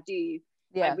 like, I do.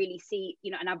 I really see,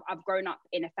 you know, and I've grown up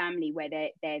in a family where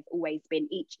there's always been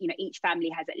each family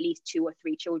has at least 2 or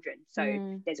 3 children.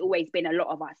 So there's always been a lot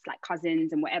of us, like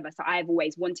cousins and whatever. So I've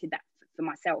always wanted that for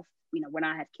myself, you know, when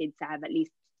I have kids, to have at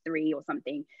least 3 or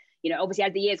something. You know, obviously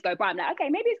as the years go by, I'm like, okay,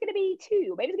 maybe it's going to be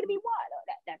 2, maybe it's going to be 1. Or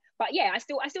that. But yeah, I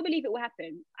still believe it will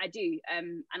happen. I do.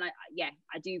 And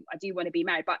I do want to be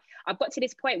married. But I've got to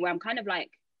this point where I'm kind of like,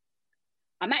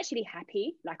 I'm actually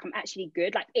happy. Like, I'm actually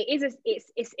good. Like,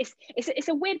 it's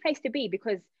a weird place to be,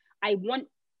 because I want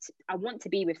to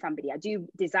be with somebody. I do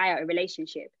desire a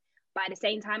relationship, but at the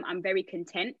same time, I'm very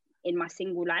content in my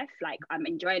single life. Like, I'm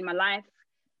enjoying my life.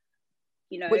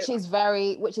 You know, which is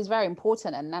very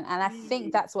important, and I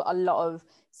think that's what a lot of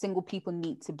single people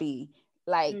need to be.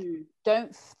 Like,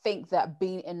 don't think that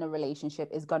being in a relationship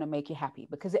is going to make you happy,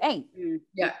 because it ain't.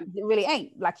 Yeah, it really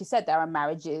ain't. Like you said, there are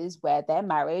marriages where they're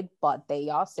married but they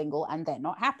are single and they're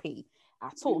not happy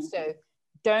at all. So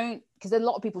don't, because a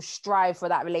lot of people strive for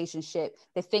that relationship.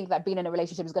 They think that being in a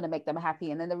relationship is going to make them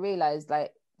happy, and then they realize,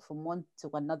 like, from one to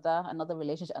another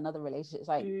relationship, it's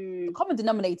like the common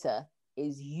denominator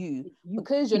is you,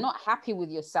 because you're not happy with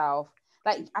yourself.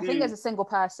 Like, I think as a single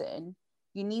person,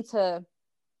 you need to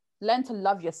learn to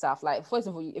love yourself. Like, first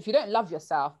of all, if you don't love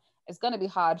yourself, it's going to be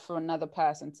hard for another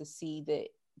person to see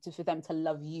for them to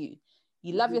love you.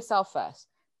 You love yourself first.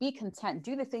 Be content.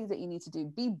 Do the things that you need to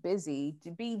do. Be busy.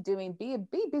 Be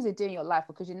busy doing your life,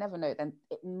 because you never know. Then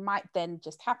it might then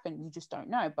just happen. You just don't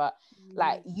know. But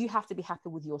like, you have to be happy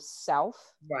with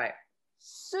yourself. Right.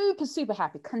 Super, super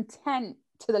happy. Content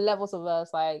to the levels of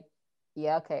us, like,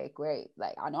 yeah, okay, great.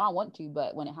 Like, I know I want to,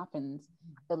 but when it happens,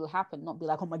 it'll happen. Not be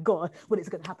like, oh my God, when is it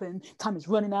going to happen? Time is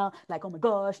running out. Like, oh my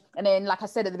gosh. And then, like I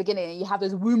said at the beginning, you have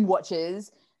those womb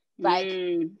watchers. Like,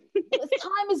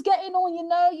 time is getting on, you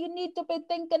know, you need to be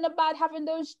thinking about having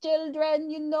those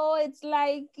children, you know, it's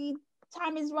like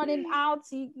time is running out.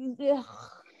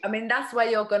 I mean, that's where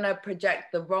you're going to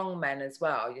project the wrong men as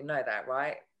well. You know that,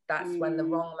 right? That's when the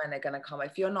wrong men are going to come.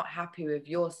 If you're not happy with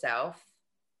yourself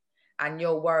and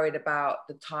you're worried about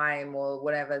the time or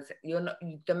whatever,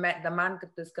 the man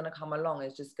that's going to come along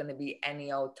is just going to be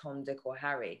any old Tom, Dick or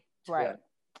Harry. Right.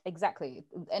 Exactly.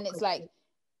 And it's like,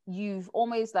 you've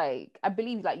almost, like, I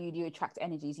believe, like, you attract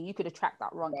energies, and you could attract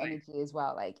that wrong energy as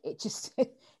well. Like, it just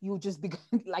you'll just be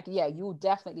like, yeah, you'll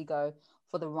definitely go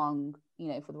for the wrong, you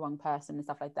know, for the wrong person and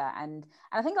stuff like that. And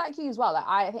I think, like you as well,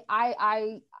 like,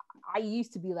 I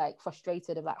used to be like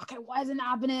frustrated of like, okay, why isn't it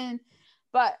happening?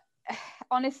 But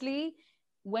honestly,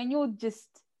 when you're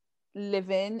just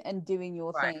living and doing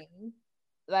your thing,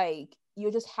 like,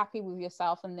 you're just happy with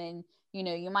yourself, and then, you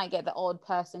know, you might get the odd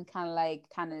person kind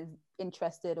of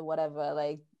interested or whatever.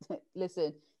 Like,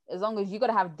 listen, as long as you got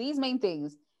to have these main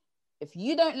things, if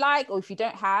you don't like, or if you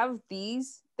don't have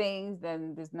these things,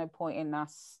 then there's no point in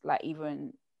us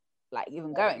even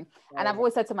going. And I've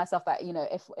always said to myself that, you know,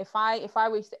 if I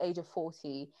reach the age of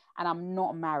 40 and I'm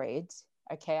not married,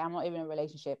 okay, I'm not even in a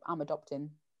relationship, I'm adopting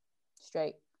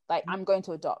straight. Like, I'm going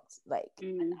to adopt. Like,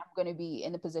 I'm going to be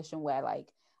in a position where, like,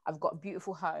 I've got a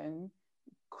beautiful home,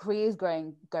 career's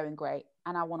going great,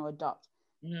 and I want to adopt.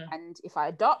 And if I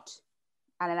adopt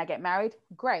and then I get married,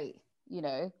 great, you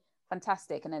know,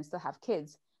 fantastic, and then still have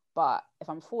kids. But if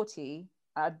I'm 40,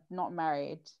 I'm not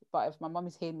married, but if my mum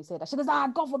is hearing me say that, she goes,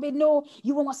 God forbid, no,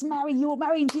 you want us married, you will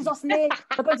marry in Jesus' name,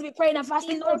 we're going to be praying and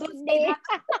fasting, no, don't say that.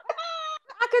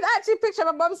 I could actually picture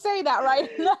my mum saying that right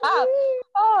now.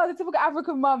 Oh, the typical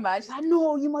African mum, man. She's like,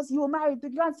 no, you will marry,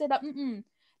 but you can't say that. You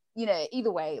know,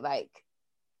 either way, like,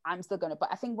 I'm still gonna, but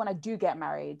I think when I do get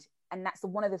married, and that's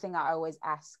one of the things I always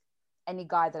ask any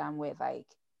guy that I'm with, like,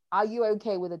 are you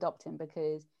okay with adopting?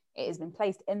 Because it has been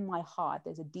placed in my heart,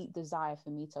 there's a deep desire for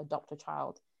me to adopt a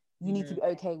child. You need to be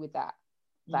okay with that.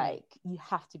 Like, you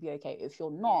have to be okay. If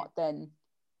you're not, then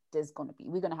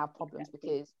we're gonna have problems.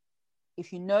 Because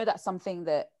if you know that's something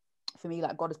that, for me,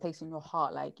 like, God has placed in your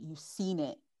heart, like, you've seen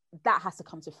it, that has to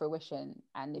come to fruition.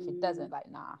 And if it doesn't,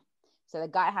 like, nah. So the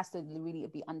guy has to really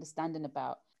be understanding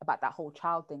about that whole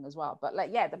child thing as well. But, like,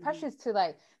 yeah, the pressures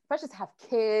to have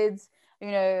kids,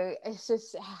 you know, it's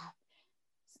just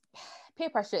peer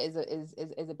pressure is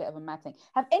a bit of a mad thing.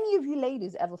 Have any of you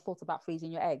ladies ever thought about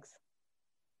freezing your eggs?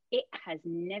 It has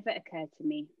never occurred to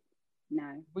me.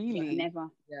 No. Really? Never.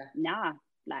 Yeah. Nah.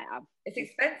 Like, it's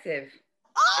expensive.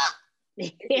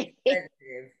 It's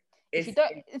expensive. If you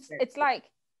don't, it's like,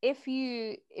 if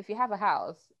you have a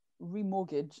house,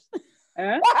 remortgage.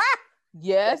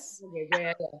 Yes.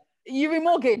 Yeah. You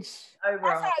remortgage. Over.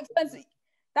 That's how expensive.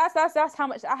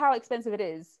 That's how expensive it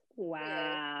is.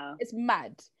 Wow. It's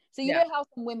mad. So you know how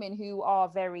some women who are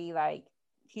very, like,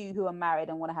 few who are married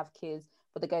and want to have kids,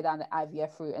 but they go down the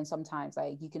IVF route, and sometimes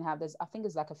like you can have I think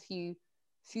there's like a few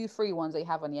free ones that you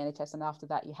have on the NHS, and after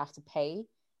that you have to pay.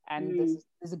 And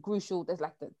there's a crucial, there's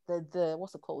like the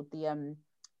what's it called,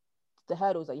 the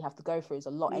hurdles that you have to go through is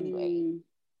a lot anyway.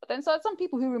 But then so some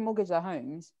people who remortgage their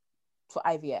homes for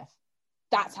IVF,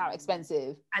 that's how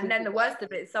expensive. And then the worst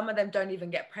of it, some of them don't even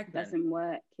get pregnant. Doesn't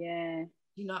work. Yeah.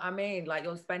 You know what I mean? Like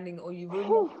you're spending, or you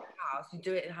remortgage the house, you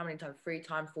do it how many times? 3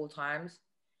 times, 4 times,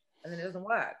 and then it doesn't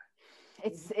work.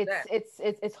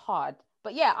 It's hard.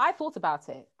 But yeah, I thought about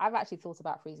it. I've actually thought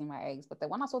about freezing my eggs, but then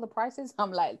when I saw the prices,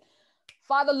 I'm like,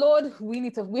 Father Lord, we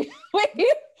need to we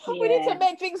need to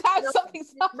make things have something.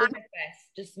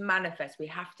 Just manifest. We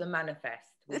have to manifest.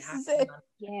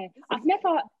 Yeah, I've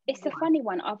never. It's a funny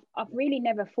one. I've really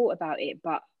never thought about it,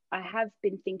 but I have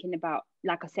been thinking about.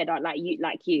 Like I said, like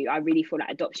you, I really feel like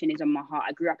adoption is on my heart.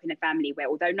 I grew up in a family where,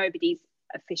 although nobody's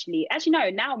officially, actually no,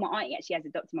 now my auntie actually has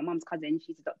adopted. My mum's cousin,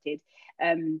 she's adopted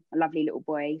a lovely little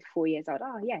boy, 4 years old.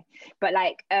 Oh yeah, but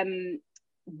like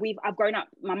I've grown up,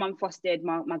 my mum fostered,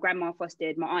 my grandma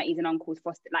fostered, my aunties and uncles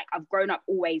fostered. Like I've grown up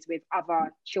always with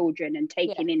other children and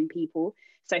taking in people.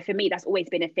 So for me, that's always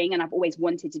been a thing, and I've always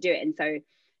wanted to do it. And so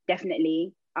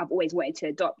definitely I've always wanted to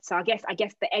adopt. So I guess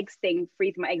the eggs thing,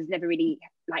 freezing my eggs, never really,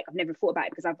 like, I've never thought about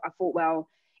it, because I thought, well,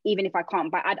 even if I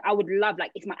can't, but I would love,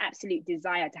 like, it's my absolute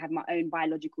desire to have my own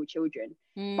biological children.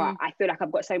 But I feel like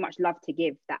I've got so much love to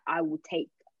give that I will take,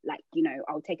 like, you know,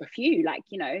 I'll take a few, like,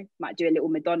 you know, might do a little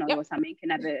Madonna or something,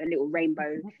 and have a little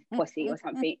rainbow posse or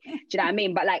something. Do you know what I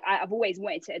mean? But like, I've always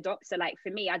wanted to adopt. So like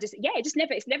for me,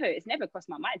 it's never crossed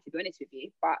my mind, to be honest with you.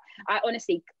 But I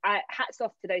honestly, hats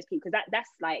off to those people, because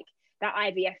that's like, that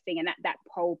IVF thing and that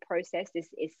whole process is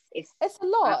it's a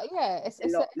lot. It's a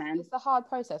lot, man. It's a hard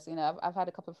process. You know, I've had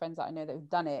a couple of friends that I know that have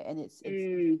done it, and it's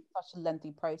such a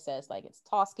lengthy process. Like, it's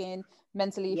tasking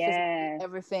mentally, physically,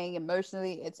 everything,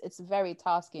 emotionally. It's very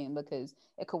tasking, because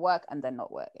it could work and then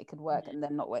not work. It could work and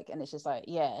then not work, and it's just like,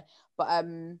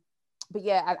 but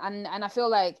yeah, and I feel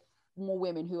like more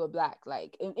women who are Black,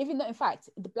 like, even though, in fact,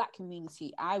 the Black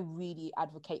community, I really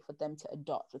advocate for them to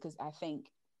adopt, because I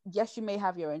think, yes, you may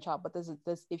have your own child, but there's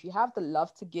if you have the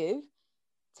love to give,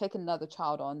 take another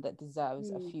child on that deserves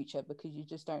a future, because you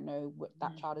just don't know what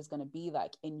that child is going to be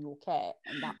like in your care,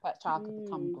 and that child could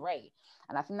become great.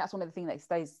 And I think that's one of the things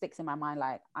that sticks in my mind.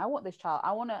 Like, I want this child,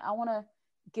 I want to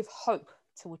give hope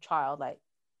to a child, like,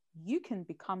 you can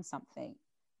become something,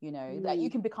 you know, that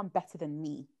you can become better than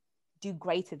me, do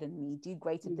greater than me, do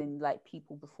greater than like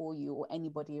people before you or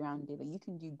anybody around you, that you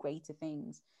can do greater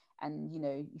things. And, you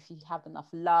know, if you have enough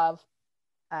love,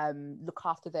 look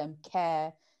after them,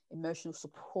 care, emotional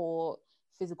support,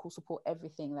 physical support,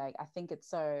 everything, like, I think it's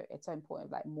so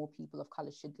important. Like, more people of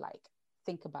color should like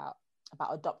think about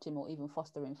adopting or even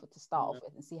fostering to start off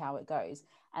with, and see how it goes,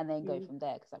 and then go from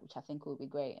there, because which I think will be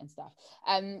great and stuff.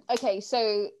 Okay,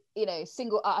 so, you know,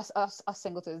 us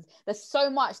singletons, there's so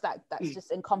much that's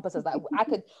just encompasses that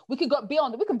we can be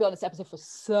on this episode for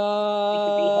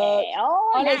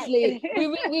honestly,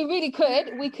 we really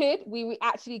could, we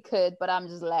actually could, but I'm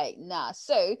just like, nah.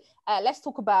 So let's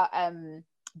talk about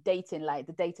dating, like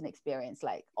the dating experience,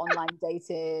 like online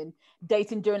dating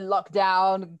during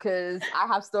lockdown, because I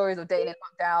have stories of dating in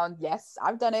lockdown. Yes,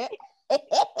 I've done it.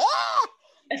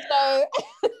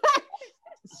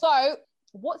 So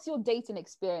what's your dating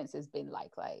experiences been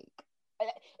like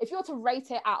if you were to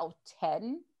rate it out of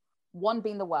 10, 1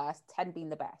 being the worst, 10 being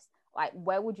the best, like,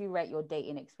 where would you rate your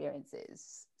dating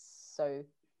experiences so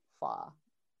far?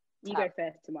 You go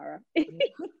first, Tamara.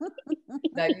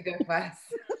 No, you go first.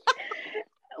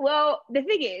 Well, the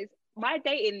thing is, my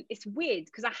dating, it's weird,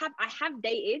 because I have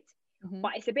dated,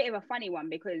 but it's a bit of a funny one,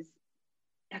 because,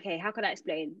 okay, how can I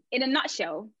explain? In a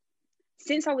nutshell,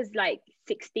 since I was like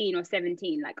 16 or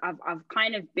 17, like I've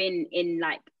kind of been in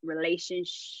like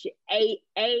relationship, a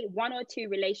 1 or 2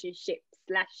 relationships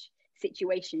 /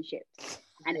 situationships,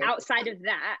 and outside of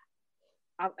that,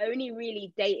 I've only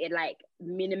really dated like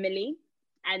minimally,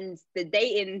 and the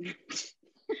dating.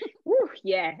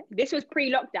 Yeah, this was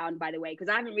pre-lockdown, by the way, because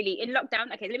I haven't really in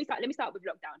lockdown. Okay, let me start with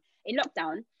lockdown. In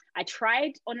lockdown, I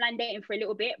tried online dating for a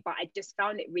little bit, but I just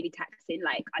found it really taxing.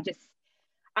 Like,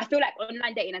 I feel like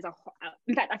online dating in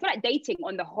fact, I feel like dating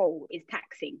on the whole is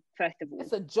taxing. First of all,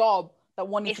 it's a job that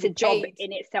one needs to be paid. It's a job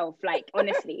in itself, like,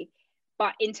 honestly.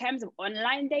 But in terms of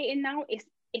online dating now, it's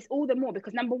all the more,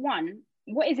 because number one,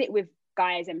 what is it with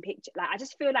guys and pictures? Like, I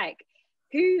just feel like,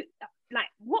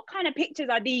 what kind of pictures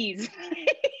are these?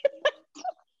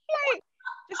 Like,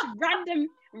 just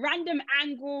random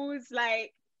angles,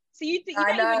 like, so you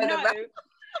don't even know.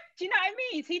 Do you know what I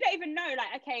mean? So you don't even know,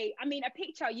 like, okay, I mean, a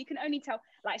picture, you can only tell,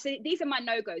 like, so these are my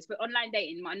no-goes for online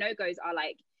dating. My no-goes are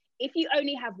like, if you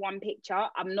only have one picture,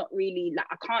 I'm not really, like,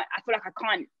 I feel like I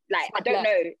can't, like, Swipe I don't left.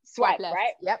 know, swipe left.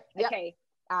 right? Yep. Okay.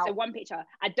 Ow. So one picture.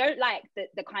 I don't like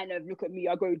the kind of, look at me,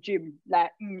 I go gym.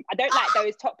 Like, I don't like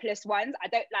those topless ones. I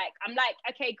don't like, I'm like,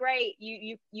 okay, great.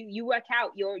 You work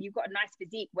out, you've got a nice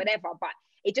physique, whatever, but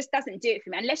it just doesn't do it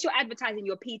for me. Unless you're advertising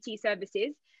your PT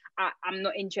services, I'm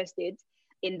not interested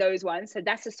in those ones. So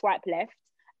that's a swipe left.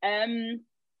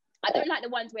 I don't like the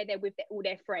ones where they're with all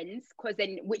their friends, because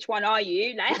then which one are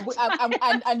you? Like,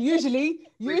 and usually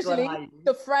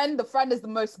the friend is the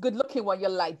most good looking one. You're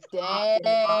like, damn.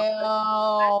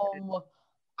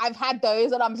 I've had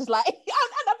those, and I'm just like, and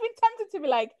I've been tempted to be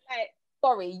like,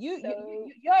 sorry, you're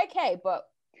okay, but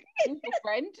who's your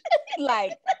friend?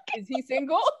 Like, is he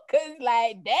single? Because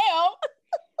like, damn.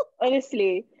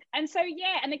 Honestly. And so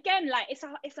yeah, and again, like, it's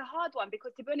a hard one,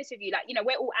 because to be honest with you, like, you know,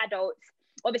 we're all adults.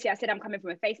 Obviously, I said I'm coming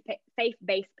from a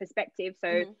faith-based perspective,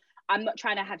 so I'm not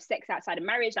trying to have sex outside of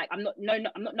marriage. Like, I'm not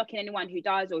knocking anyone who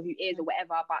does or who is or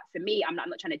whatever. But for me, I'm not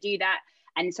trying to do that.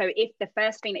 And so if the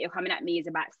first thing that you're coming at me is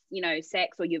about, you know,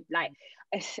 sex, or you like,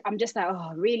 I'm just like,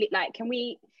 oh, really? Like, can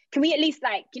we at least,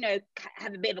 like, you know,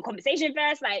 have a bit of a conversation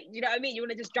first? Like, you know what I mean? You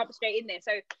want to just jump straight in there.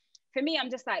 So for me,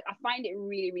 I'm just like, I find it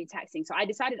really, really taxing. So I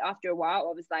decided after a while,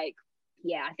 I was like,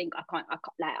 yeah, I think I can't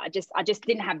like, I just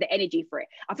didn't have the energy for it.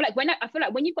 I feel like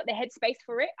when you've got the headspace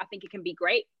for it, I think it can be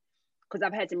great, because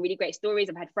I've heard some really great stories.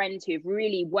 I've had friends who've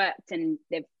really worked and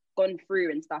they've gone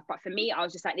through and stuff. But for me, I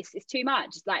was just like, this is too much.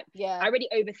 It's like, I already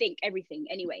overthink everything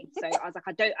anyway. So I was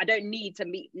like, I don't need to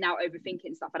be now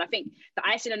overthinking stuff. And I think the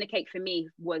icing on the cake for me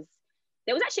was,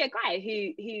 there was actually a guy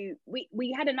who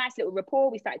we had a nice little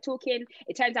rapport. We started talking.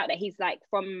 It turns out that he's like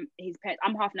from his parents.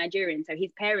 I'm half Nigerian, so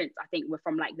his parents, I think, were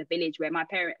from like the village where my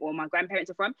grandparents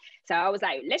are from. So I was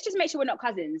like, let's just make sure we're not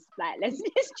cousins. Like, let's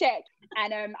just check.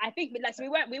 And I think, like, so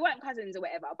we weren't cousins or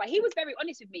whatever. But he was very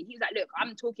honest with me. He was like, look,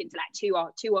 I'm talking to like two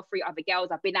or three other girls.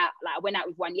 I've been out, like, I went out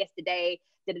with one yesterday.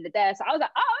 So I was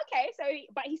like, oh, okay. So,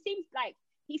 but he seems like,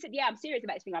 he said, yeah, I'm serious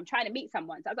about this thing. I'm trying to meet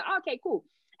someone. So I was like, oh, okay, cool.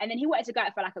 And then he wanted to go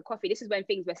out for like a coffee. This is when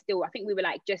things were still, I think we were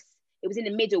like it was in the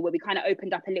middle where we kind of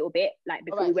opened up a little bit, like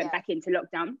before we went back into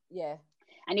lockdown. Yeah.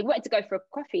 And he wanted to go for a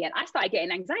coffee, and I started getting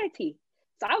anxiety.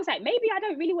 So I was like, maybe I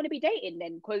don't really want to be dating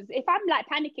then, because if I'm like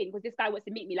panicking because this guy wants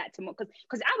to meet me like tomorrow,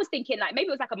 because I was thinking like maybe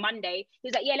it was like a Monday. He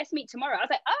was like, yeah, let's meet tomorrow. I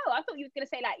was like, oh, I thought you was going to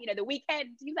say like, you know, the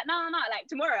weekend. He was like, no, like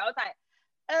tomorrow. I was like,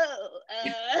 oh,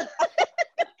 and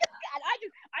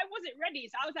I wasn't ready.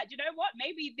 So I was like, you know what?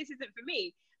 Maybe this isn't for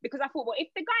me. Because I thought, well, if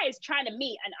the guy is trying to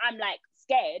meet and I'm like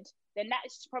scared, then that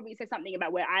probably says something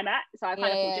about where I'm at. So I kind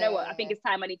of thought, you know what? I think it's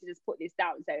time I need to just put this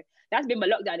down. So that's been my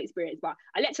lockdown experience. But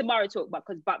I let Tamara talk, but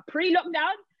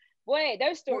pre-lockdown, boy,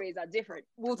 those stories are different.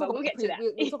 We'll talk about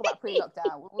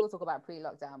pre-lockdown. We'll talk about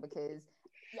pre-lockdown, because,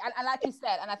 and like you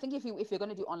said, and I think if you're going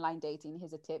to do online dating,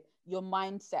 here's a tip: your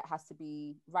mindset has to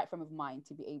be right frame of mind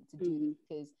to be able to do it,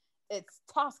 because it's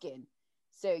tasking.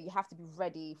 So you have to be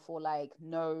ready for like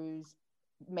no's,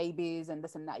 maybes, and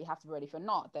this and that. You have to be ready. If you're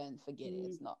not, then forget it.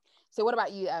 It's not. So what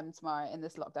about you, Tamara, in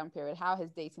this lockdown period? How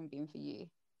has dating been for you?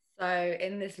 So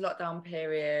in this lockdown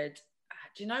period,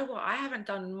 do you know what? I haven't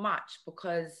done much,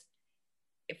 because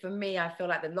for me, I feel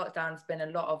like the lockdown's been a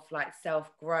lot of like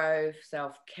self-growth,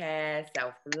 self-care,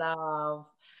 self-love,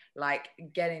 like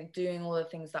doing all the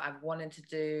things that I've wanted to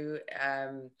do,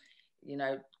 you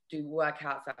know, do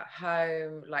workouts at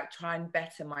home, like try and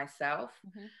better myself.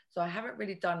 So I haven't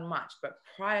really done much. But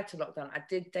prior to lockdown, I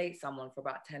did date someone for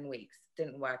about 10 weeks.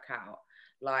 Didn't work out.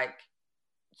 Like,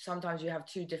 sometimes you have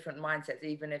two different mindsets.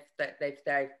 Even if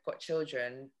they've got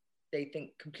children, they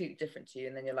think completely different to you.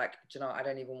 And then you're like, do you know, I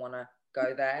don't even want to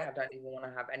go there. I don't even want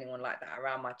to have anyone like that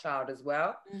around my child as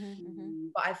well.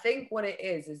 But I think what it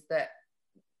is that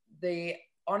the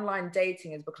online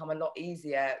dating has become a lot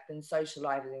easier than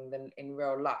socializing than in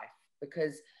real life,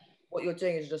 because what you're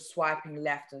doing is just swiping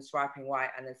left and swiping right,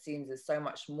 and it seems there's so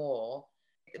much more.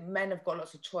 Men have got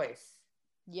lots of choice,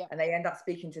 and they end up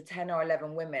speaking to 10 or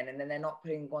 11 women, and then they're not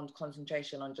putting on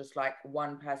concentration on just like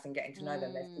one person getting to know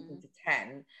them. They're speaking to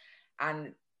 10,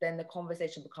 and then the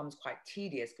conversation becomes quite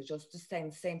tedious, because you're just saying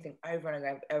the same thing over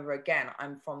and over again.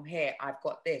 I'm from here, I've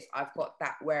got this, I've got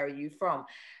that, where are you from?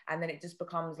 And then it just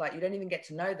becomes like, you don't even get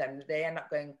to know them. They end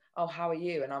up going, oh, how are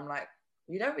you? And I'm like,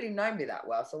 you don't really know me that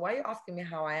well, so why are you asking me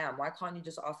how I am? Why can't you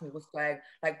just ask me what's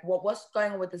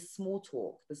going on with the small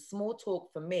talk? The small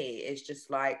talk for me is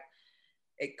just like,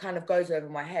 it kind of goes over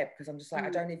my head, because I'm just like, I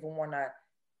don't even want to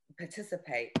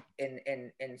participate in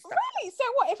stuff. Really? So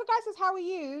what if a guy says, "How are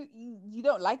you?" You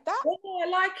don't like that? Well, I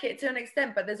like it to an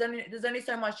extent, but there's only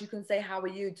so much you can say "How are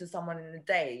you" to someone in a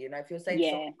day. You know, if you're saying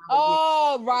someone,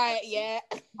 "Oh, right, yeah,"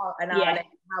 an hour later,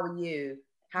 "How are you?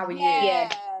 How are you?" Yeah,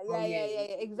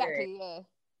 exactly. Yeah.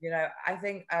 You know, I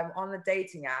think on the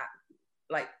dating app,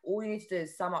 like all you need to do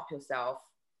is sum up yourself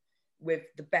with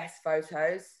the best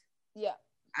photos. Yeah.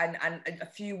 And a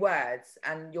few words,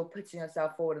 and you're putting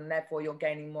yourself forward, and therefore you're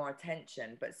gaining more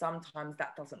attention. But sometimes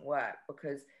that doesn't work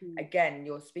because again,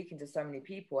 you're speaking to so many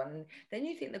people, and then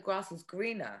you think the grass is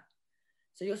greener.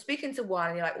 So you're speaking to one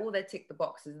and you're like, oh, they tick the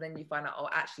boxes, and then you find out, oh,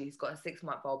 actually he's got a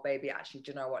 6-month-old baby. Actually,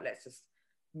 do you know what, let's just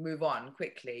move on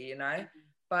quickly, you know.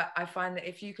 But I find that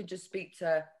if you could just speak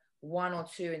to one or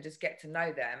two and just get to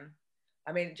know them,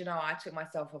 I mean, do you know, I took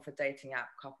myself off a dating app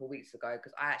a couple of weeks ago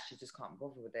because I actually just can't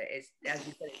bother with it. It's, as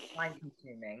you said, it's time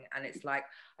consuming, and it's like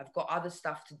I've got other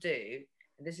stuff to do,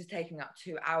 and this is taking up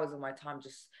 2 hours of my time.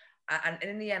 Just and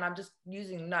in the end, I'm just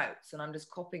using notes and I'm just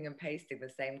copying and pasting the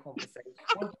same conversation.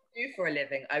 What do you do for a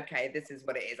living? Okay, this is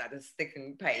what it is. I just stick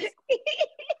and paste.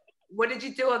 What did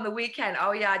you do on the weekend?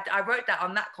 Oh yeah, I wrote that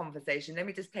on that conversation. Let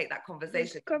me just take that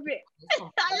conversation. I love it.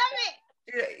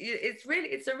 It's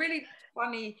a really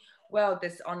funny world,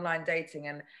 this online dating,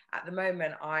 and at the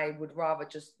moment I would rather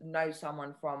just know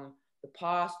someone from the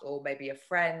past, or maybe a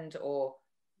friend, or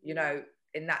you know,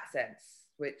 in that sense,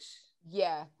 which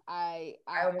I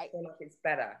almost feel like it's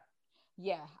better.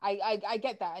 I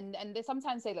get that, and they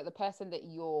sometimes say that the person that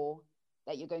you're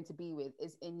going to be with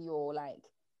is in your like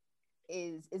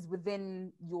is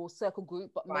within your circle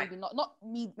group, but maybe not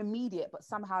immediate, but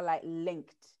somehow like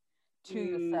linked to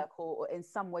your circle, or in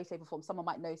some way, shape, or form. Someone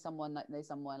might know someone like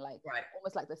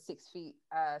almost like the 6 feet,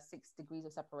 6 degrees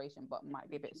of separation, but might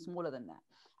be a bit smaller than that.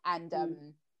 And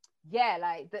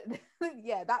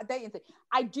that dating thing,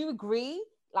 I do agree.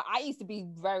 Like I used to be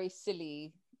very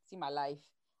silly. See my life.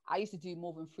 I used to do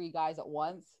more than 3 guys at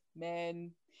once,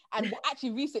 man. And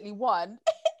actually recently one, and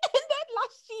then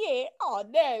last year, oh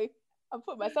no, I'm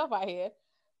putting myself out here.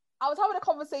 I was having a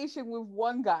conversation with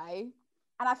one guy,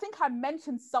 and I think I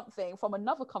mentioned something from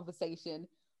another conversation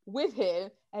with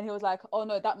him, and he was like, "Oh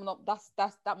no, that must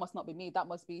not be me. That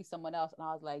must be someone else." And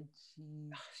I was like,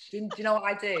 "Geez." Do you know what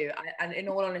I do? And in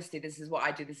all honesty, this is what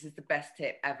I do. This is the best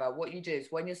tip ever. What you do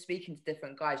is when you're speaking to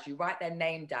different guys, you write their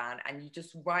name down, and you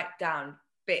just write down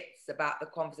bits about the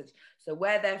conversation. So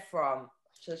where they're from.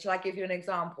 So shall I give you an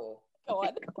example? Go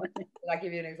on. Shall I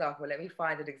give you an example? Let me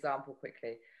find an example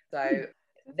quickly. So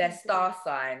their star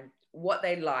sign, what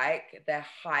they like, their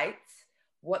height,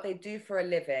 what they do for a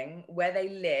living, where they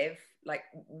live, like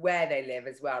where they live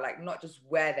as well, like not just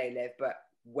where they live, but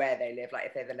where they live, like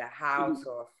if they live in a house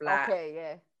or a flat. Okay,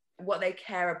 yeah. What they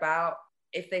care about,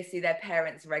 if they see their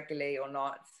parents regularly or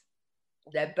not,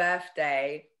 their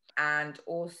birthday, and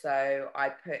also I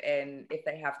put in if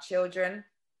they have children,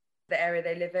 the area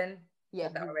they live in. Yeah.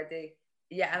 Said that already.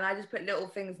 Yeah, and I just put little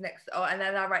things next. Oh, and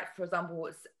then I write, for example,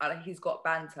 he's got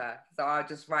banter, so I'll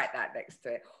just write that next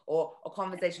to it. Or a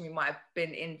conversation we might have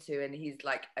been into, and he's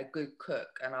like a good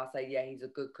cook, and I'll say, yeah, he's a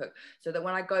good cook. So that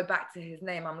when I go back to his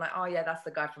name, I'm like, oh yeah, that's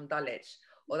the guy from Dulwich,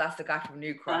 or that's the guy from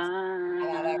New Cross. And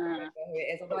I don't remember who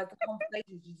it is. Otherwise, the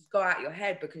conversations you just go out your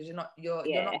head because you're not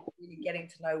really getting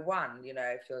to know one. You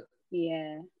know, if you're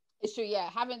It's true, yeah.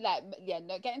 Having that,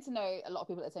 getting to know a lot of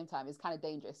people at the same time is kind of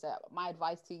dangerous. So my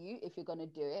advice to you, if you're gonna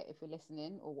do it, if you're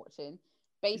listening or watching,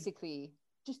 basically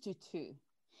just do 2.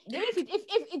 Even if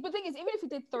the thing is, even if you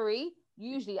did 3,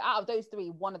 usually out of those 3,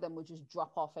 one of them would just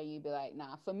drop off, and you'd be like,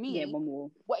 nah. For me, one more.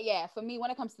 For me,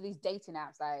 when it comes to these dating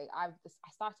apps, I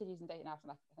started using dating apps in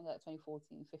I think like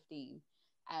 2014, 15.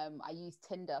 I used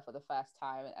Tinder for the first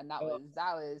time, and that was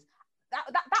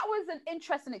an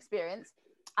interesting experience,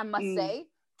 I must say.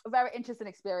 A very interesting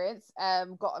experience.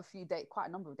 Got quite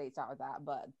a number of dates out of that,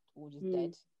 but all just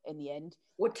dead in the end.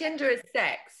 Well, Tinder is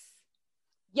sex.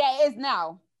 Yeah, it is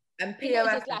now. And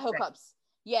POS is like hookups. Sex.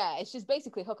 Yeah, it's just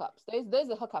basically hookups.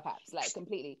 Those are hookup apps, like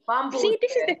completely. Bumble. See,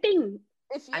 this is the thing.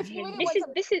 If you really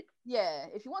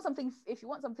if you want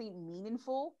something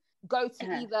meaningful, go to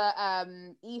either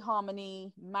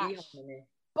eHarmony, Match,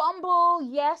 Bumble.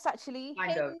 Yes, actually.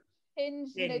 Hinge,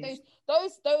 you know,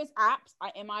 those apps,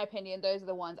 in my opinion, those are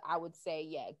the ones I would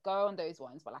say, go on those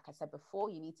ones. But like I said before,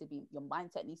 your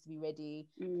mindset needs to be ready,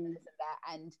 this and that.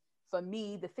 And for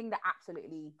me, the thing that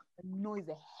absolutely annoys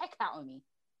the heck out of me,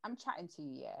 I'm chatting to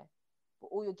you, but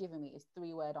all you're giving me is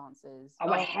 3-word answers. Oh,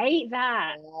 I hate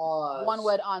that.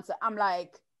 1-word answer. I'm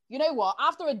like, you know what?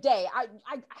 After a day,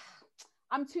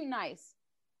 I'm too nice.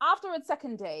 After a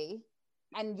second day,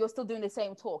 and you're still doing the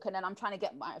same talk, and then I'm trying to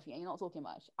get out of you, and you're not talking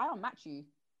much, I don't match you.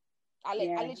 I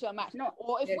literally unmatched. Not,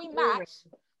 or if we boring. match,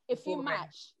 if you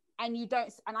match and you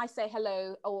don't, and I say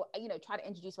hello, or try to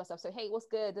introduce myself, so hey, what's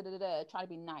good, try to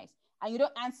be nice, and you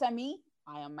don't answer me,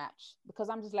 I unmatch, because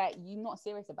I'm just like, you're not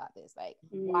serious about this. Like,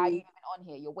 why are you even on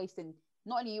here? You're wasting,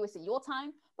 not only you wasting your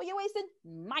time, but you're wasting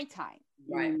my time,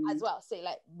 right, as well. So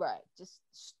like, bro, just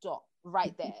stop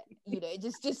right there.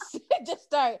 Just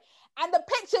don't. And the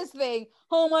pictures thing,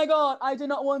 oh my god, I do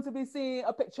not want to be seeing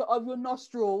a picture of your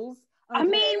nostrils. Okay? I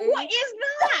mean, what is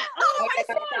that? Oh my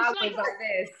gosh, like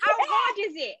this. How hard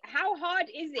is it? How hard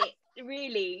is it,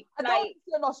 really? I don't want to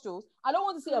see your nostrils. I don't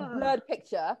want to see a blurred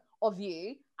picture of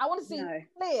you. I want to see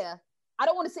clear. I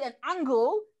don't want to see an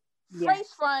angle,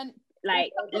 face front.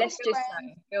 Like, let's just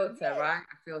filter, right?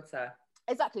 A filter.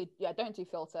 Exactly. Yeah, don't do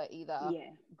filter either. Yeah,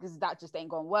 because that just ain't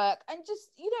gonna work. And just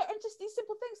and just these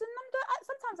simple things. And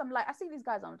sometimes I'm like, I see these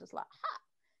guys, I'm just like,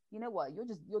 you know what?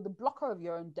 You're the blocker of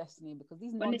your own destiny, because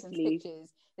these nonsense pictures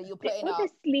that you're putting up.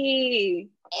 Honestly,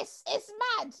 it's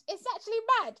mad. It's actually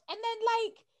mad. And then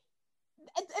like,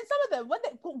 and some of them,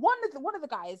 one of the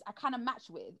guys I kind of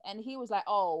matched with, and he was like,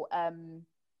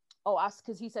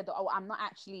 because he said, I'm not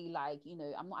actually like,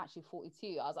 I'm not actually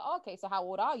 42. I was like, okay, so how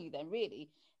old are you then, really?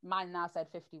 Mine now said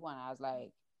 51. I was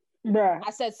like, bruh.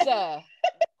 I said, sir,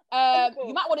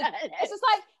 you might want to. It's just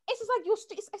like it's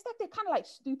like they're kind of like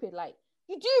stupid. Like,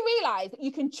 you do realize that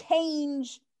you can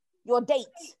change your date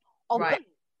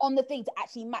on the thing to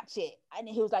actually match it. And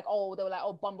he was like, they were like,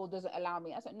 Bumble doesn't allow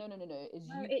me. I said, no,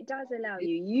 it does allow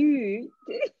you. You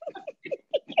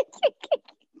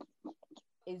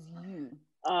is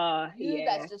you.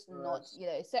 That's just not,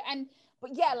 so.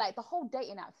 But yeah, like the whole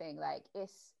dating app thing, like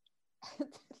it's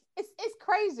it's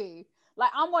crazy.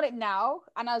 Like, I'm on it now,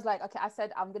 and I was like, okay, I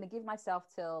said I'm gonna give myself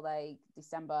till like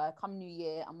December. Come New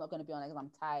Year, I'm not gonna be on it because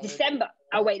I'm tired. December.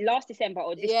 Oh wait, last December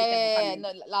or this December? Yeah,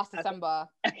 no, last December.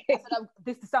 Okay. I said,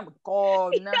 this December.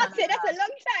 God, no. That's a long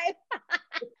time.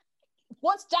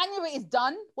 Once January is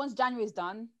done,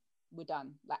 we're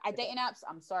done. Like, dating apps,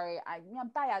 I'm sorry,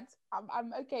 I'm tired.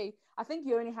 I'm okay. I think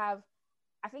I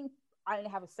only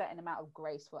have a certain amount of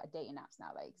grace for dating apps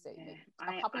now. Like, so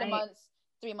a couple of months,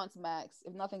 3 months max.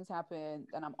 If nothing's happened,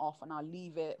 then I'm off, and I'll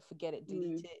leave it, forget it,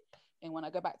 delete it. And when I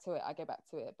go back to it, I go back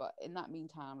to it. But in that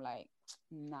meantime, like,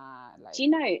 nah. Like, do you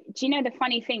know the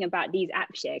funny thing about these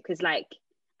apps? Yeah, because like,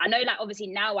 I know, like, obviously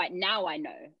now I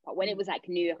know, but when it was like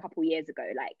new a couple years ago,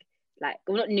 like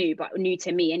well, not new, but new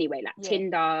to me anyway, like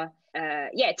Tinder,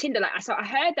 Tinder, like, so I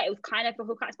heard that it was kind of for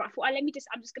hookups, but I thought, I'm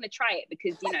just gonna try it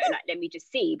because like, let me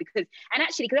just see, because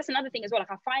that's another thing as well.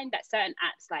 Like, I find that certain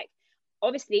apps, like,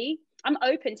 obviously I'm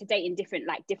open to dating different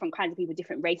kinds of people,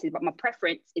 different races, but my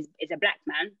preference is a black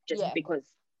man, just because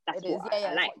that's what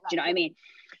I like. Do you know what I mean?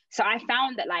 So I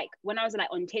found that, like, when I was like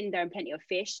on Tinder and Plenty of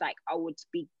Fish, like, I would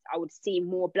see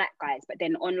more black guys, but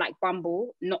then on like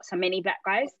Bumble, not so many black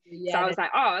guys. So I was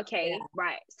like, okay,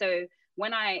 right. So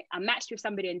when I matched with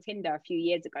somebody on Tinder a few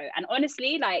years ago, and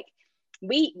honestly, like,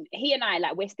 he and I,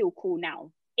 like, we're still cool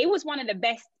now. It was one of the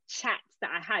best chats that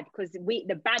I had, because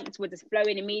the banks were just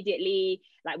flowing immediately.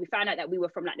 Like, we found out that we were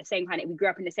from like the same we grew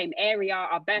up in the same area.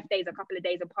 Our birthdays a couple of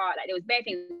days apart. Like, there was bare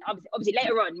things. Obviously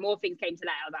later on, more things came to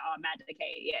light. I was like, oh man,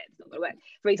 okay, yeah, it's not gonna work.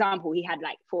 For example, he had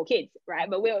like 4 kids, right?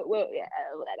 But we'll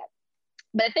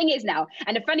But the thing is now,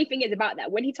 and the funny thing is about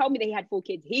that, when he told me that he had 4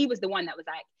 kids, he was the one that was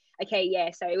like, okay, yeah,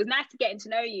 so it was nice to getting to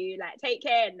know you, like, take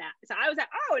care and that. So I was like,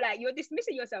 oh, like, you're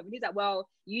dismissing yourself. And he's like, well,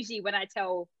 usually when I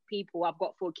tell people I've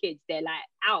got 4 kids, they're like,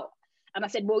 out. And I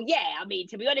said, well, yeah, I mean,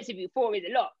 to be honest with you, 4 is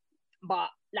a lot. But,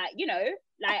 like,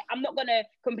 like, I'm not going to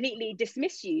completely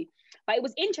dismiss you. But it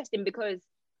was interesting because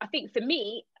I think for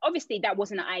me, obviously that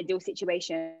wasn't an ideal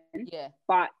situation. Yeah.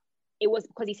 But it was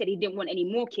because he said he didn't want any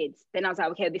more kids. Then I was like,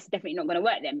 okay, this is definitely not going to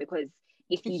work then, because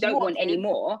if you don't want any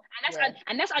more,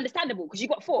 and that's understandable, because you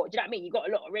got 4, do you know what I mean? You got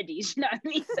a lot already, you know what I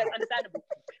mean? So it's understandable.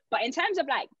 But in terms of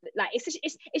like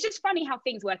it's just funny how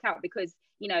things work out, because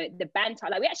the banter,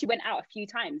 like, we actually went out a few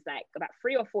times, like about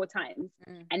 3 or 4 times,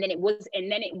 and then it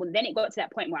got to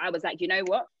that point where I was like, you know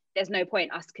what? There's no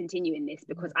point us continuing this,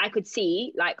 because I could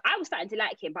see, like, I was starting to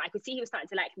like him, but I could see he was starting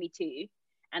to like me too,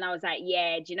 and I was like,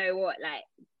 yeah, do you know what? Like,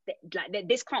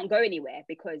 this can't go anywhere,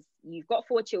 because you've got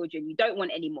 4 children, you don't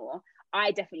want any more.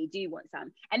 I definitely do want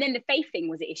some. And then the faith thing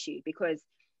was an issue, because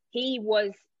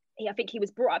I think he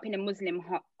was brought up in a Muslim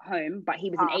home, but he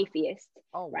was an atheist,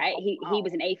 right? He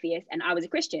was an atheist, and I was a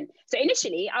Christian. So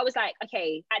initially I was like,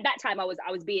 okay, at that time I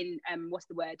was being,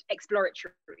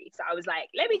 exploratory. So I was like,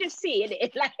 let me just see,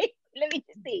 innit? Like, let me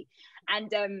just see.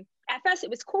 And at first it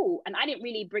was cool, and I didn't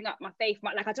really bring up my faith.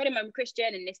 Like, I told him I'm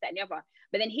Christian and this, that, and the other.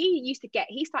 But then he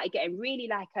started getting really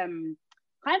like,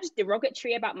 kind of just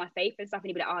derogatory about my faith and stuff, and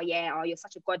he'd be like, oh yeah, oh you're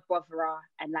such a god botherer,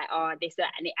 and like, oh this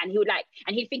that, and he would like,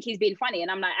 and he'd think he's being funny, and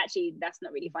I'm like, actually that's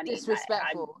not really funny,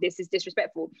 Disrespectful. like, this is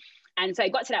disrespectful. And so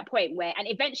it got to that point where, and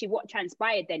eventually what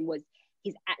transpired then was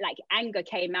his like anger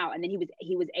came out, and then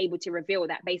he was able to reveal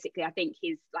that basically I think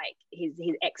his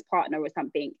ex-partner or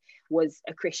something was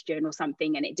a Christian or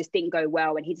something, and it just didn't go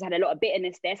well, and he just had a lot of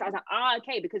bitterness there. So I was like,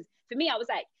 okay, because for me I was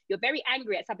like, you're very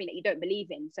angry at something that you don't believe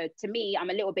in. So to me, I'm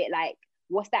a little bit like,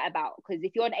 what's that about? Because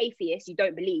if you're an atheist, you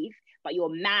don't believe, but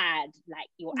you're mad, like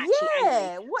you're actually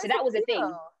angry. So that was a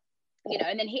thing, you know.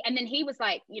 And then he was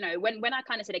like, you know, when I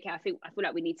kind of said, okay, I feel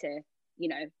like we need to, you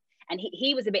know, and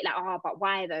he was a bit like, oh, but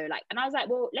why though? Like, and I was like,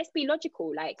 well, let's be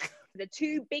logical. Like, the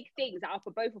two big things that are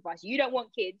for both of us, you don't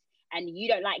want kids and you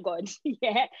don't like God.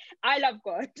 Yeah, I love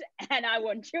God and I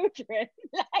want children.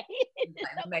 Like,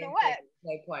 it's not gonna work.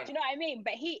 No point. Do you know what I mean?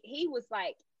 But he was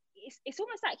like, it's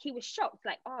almost like he was shocked,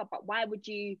 like, oh, but why would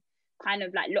you kind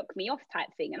of like lock me off type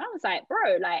thing? And I was like,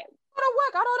 bro, like, gonna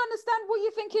work. I don't understand what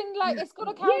you're thinking. Like, it's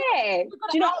gonna carry on.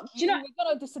 Do you know, we're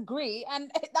gonna disagree,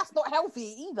 and that's not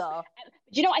healthy either.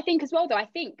 Do you know what I think as well, though? I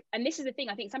think, and this is the thing,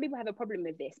 I think some people have a problem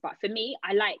with this, but for me,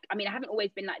 I haven't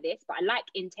always been like this, but I like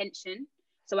intention.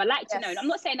 So I like to know, and I'm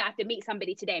not saying that I have to meet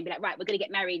somebody today and be like, right, we're gonna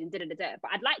get married and da-da-da-da,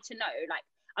 but I'd like to know, like,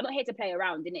 I'm not here to play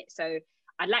around in it. So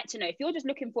I'd like to know if you're just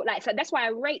looking for, like, so that's why I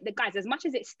rate the guys, as much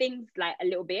as it stings like a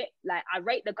little bit, like I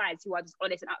rate the guys who are just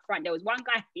honest and upfront. There was one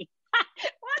guy,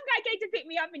 one guy came to pick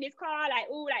me up in his car, like,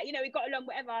 oh, like, you know, we got along,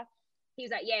 whatever. He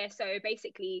was like, yeah, so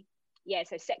basically, yeah,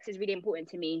 so sex is really important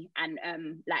to me. And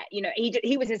like, you know,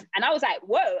 he was just, and I was like,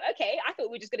 whoa, okay, I thought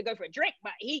we were just gonna go for a drink,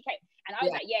 but he came, and I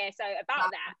was like, yeah, so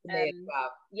about that,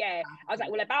 yeah, I was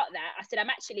like, well, about that, I said, I'm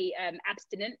actually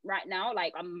abstinent right now,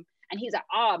 like and he was like,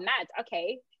 oh, mad,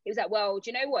 okay. He was like, well,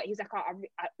 do you know what? He was like,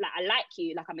 I like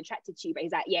you, like I'm attracted to you, but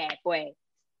he's like, yeah, boy,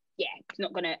 yeah, it's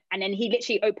not gonna. And then he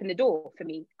literally opened the door for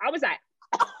me. I was like,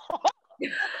 I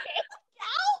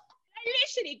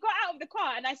literally got out of the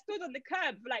car and I stood on the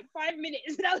curb for like 5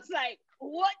 minutes, and I was like,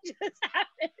 what just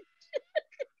happened?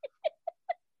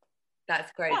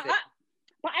 That's crazy.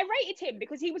 But I rated him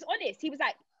because he was honest. He was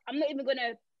like, I'm not even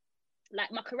gonna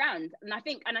like muck around. And I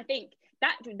think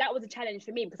that was a challenge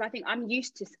for me, because I think I'm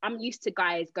used to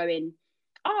guys going,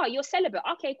 oh, you're celibate,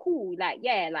 okay, cool, like,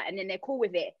 yeah, like, and then they're cool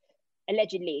with it,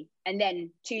 allegedly, and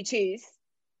then 2 twos.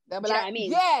 They'll be like, I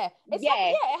mean? Yeah, it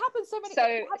happens so many.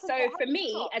 So for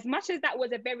me, as much as that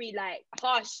was a very like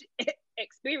harsh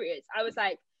experience, I was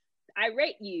like, I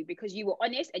rate you because you were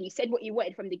honest and you said what you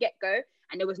wanted from the get-go,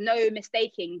 and there was no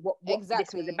mistaking what exactly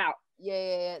this was about.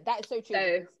 Yeah, that's so true.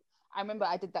 So, I remember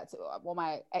I did that to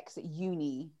my ex at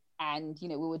uni, and you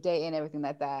know, we were dating and everything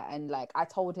like that, and like I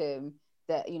told him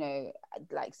that, you know,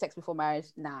 like sex before marriage,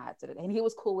 nah, and he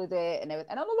was cool with it and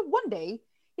everything. And all of one day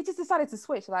he just decided to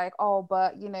switch, like, oh,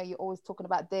 but you know, you're always talking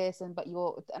about this, and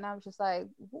I was just like,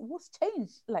 what's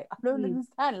changed? Like, I don't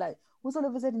understand, like, what's all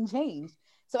of a sudden changed?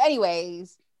 So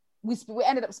anyways, we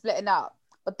ended up splitting up.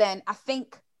 But then I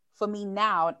think for me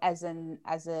now, as an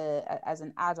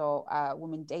adult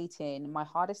woman dating, my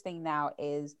hardest thing now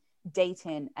is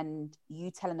dating and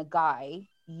you telling a guy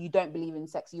you don't believe in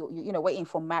sex. You're waiting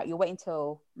for you're waiting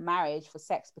till marriage for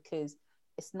sex, because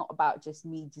it's not about just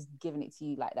me just giving it to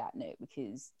you like that. No,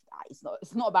 because it's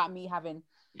not about me having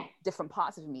different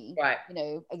parts of me. Right. You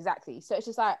know, exactly. So it's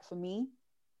just like, for me,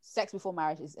 sex before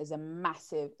marriage is a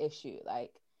massive issue.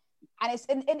 Like, and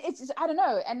it's just, I don't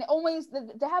know. And always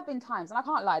there have been times, and I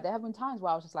can't lie, there have been times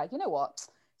where I was just like, you know what?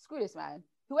 Screw this, man.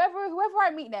 Whoever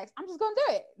I meet next, I'm just gonna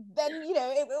do it. Then, you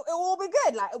know, it will all be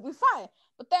good. Like, it'll be fine.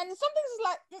 But then some things is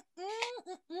like,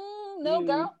 no,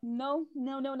 girl, no.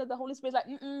 The Holy Spirit's like,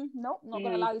 nope, not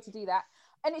gonna allow you to do that.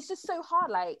 And it's just so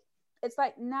hard. Like, it's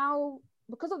like now,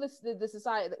 because of the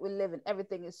society that we live in,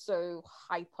 everything is so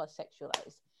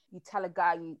hypersexualized. You tell a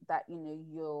guy that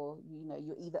you're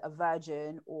either a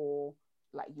virgin or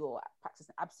like you're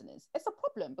practicing abstinence. It's a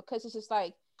problem, because it's just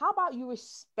like, how about you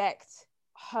respect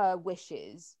her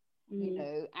wishes, you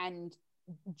know, and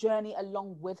journey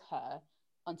along with her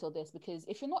until this? Because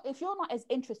if you're not as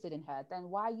interested in her, then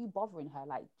why are you bothering her?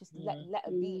 Like, just let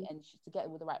her be, and to get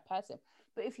with the right person.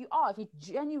 But if you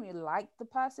genuinely like the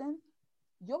person,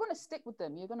 you're going to stick with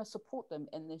them, you're going to support them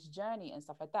in this journey and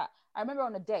stuff like that. I remember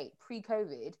on a date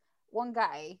pre-COVID, one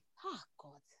guy,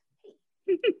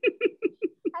 and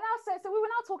I said, so we were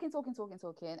now talking,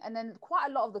 and then quite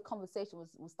a lot of the conversation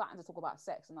was starting to talk about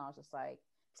sex, and I was just like,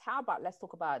 how about let's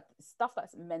talk about stuff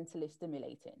that's mentally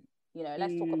stimulating, you know,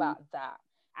 let's talk about that.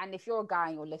 And if you're a guy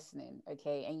and you're listening,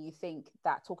 okay, and you think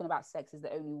that talking about sex is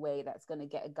the only way that's going to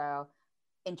get a girl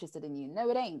interested in you. No,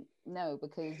 it ain't. No,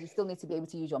 because you still need to be able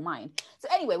to use your mind. So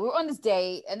anyway, we were on this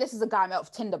date, and this is a guy I met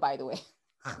off Tinder, by the way.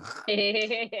 So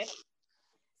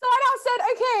I said,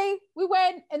 okay, we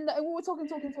went and we were talking.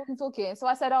 So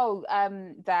I said,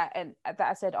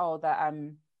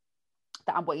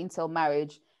 that I'm waiting till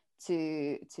marriage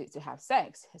to have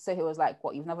sex. So he was like,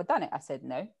 what, you've never done it? I said,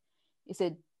 no. He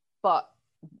said, but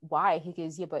why? He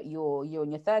goes, yeah, but you're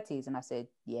in your 30s. And I said,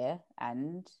 yeah.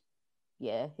 And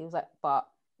yeah, he was like, but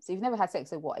so you've never had sex,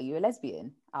 so what, are you a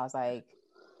lesbian? I was like,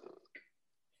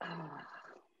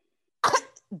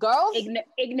 girls,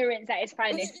 ignorance at its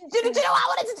finest. Do you know what I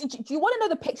wanted to do? You want to know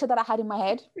the picture that I had in my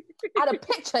head? I had a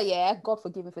picture, yeah, God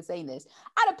forgive me for saying this,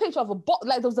 I had a picture of a bottle,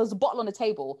 like there was a bottle on the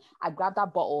table. I grabbed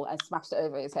that bottle and smashed it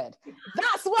over his head.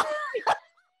 That's what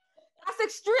that's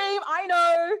extreme, I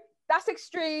know, that's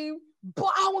extreme,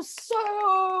 but I was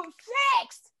so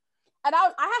vexed. And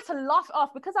I had to laugh it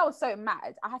off because I was so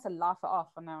mad. I had to laugh it off,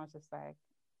 and I was just like,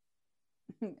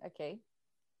 okay,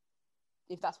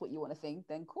 if that's what you want to think,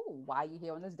 then cool. Why are you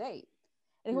here on this date?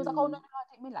 And he was like, oh, no, I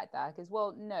didn't mean like that. Because,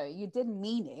 well, no, you didn't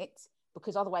mean it,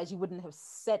 because otherwise you wouldn't have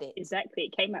said it. Exactly,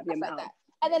 it came out of your mouth. That.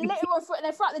 And then later on,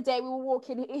 throughout the day, we were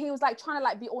walking. He was like trying to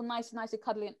like be all nice and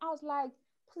cuddly, and I was like,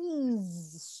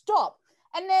 please stop.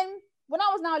 And then when I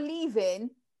was now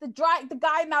leaving, the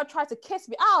guy now tried to kiss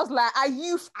me. I was like, I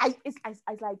was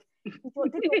like,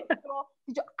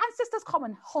 did your ancestors come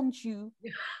and hunt you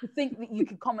to think that you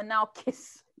could come and now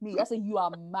kiss me? I said, you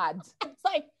are mad. It's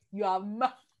like, you are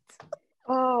mad.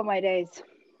 Oh my days.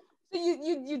 So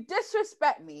you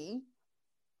disrespect me,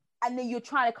 and then you're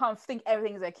trying to come think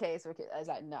everything's okay. So I was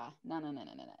like, no.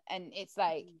 And it's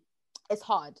like, it's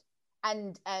hard.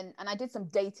 And I did some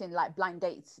dating, like blind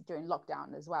dates during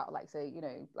lockdown as well. Like, so, you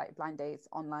know, like blind dates,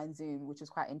 online Zoom, which was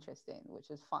quite interesting, which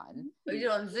was fun. Oh, you did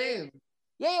on Zoom?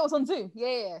 Yeah, it was on Zoom.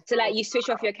 Yeah. So like you switch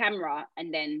off your camera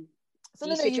and then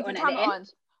you switch it on at the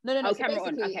end? No. Oh, so camera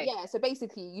on, okay. Yeah, so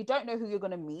basically you don't know who you're going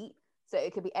to meet. So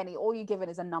it could be all you're given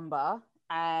is a number,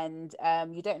 and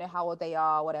you don't know how old they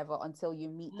are, whatever, until you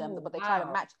meet them. But they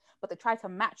try to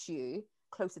match you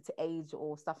closer to age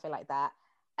or stuff like that.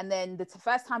 And then the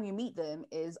first time you meet them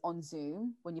is on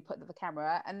Zoom when you put the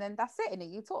camera, and then that's it, and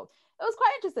then you talk. It was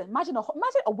quite interesting. Imagine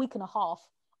a week and a half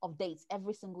of dates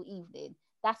every single evening.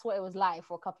 That's what it was like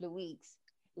for a couple of weeks.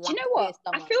 Do you know what?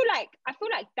 I feel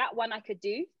like that one I could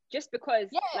do, just because,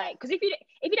 like, because if you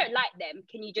don't like them,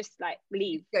 can you just like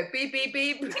leave? Go beep beep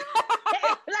beep.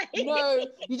 No,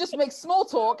 you just make small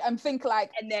talk and think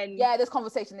like, and then this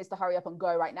conversation needs to hurry up and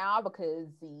go right now, because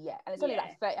and it's only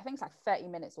like 30, I think it's like 30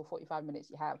 minutes or 45 minutes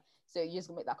you have, so you just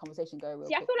gonna make that conversation go real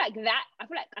quick. I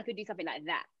feel like I could do something like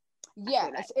that.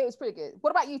 It was pretty good.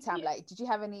 What about you, Tam? Like, did you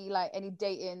have any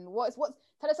dating, what's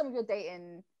tell us some of your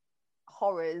dating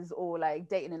horrors, or like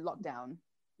dating in lockdown?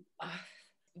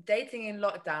 Dating in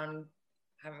lockdown,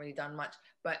 haven't really done much,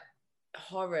 but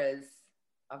horrors,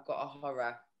 I've got a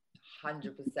horror,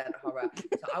 100% horror.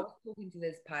 So I was talking to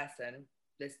this person,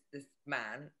 this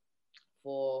man,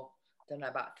 for I don't know,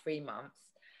 about 3 months,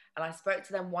 and I spoke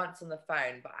to them once on the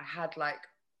phone, but I had like,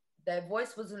 their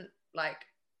voice wasn't like,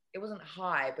 it wasn't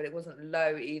high, but it wasn't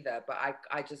low either. But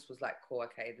I just was like, cool,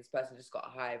 okay, this person just got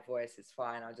a high voice, it's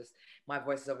fine. My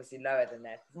voice is obviously lower than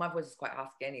theirs. My voice is quite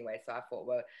husky anyway. So I thought,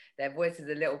 well, their voice is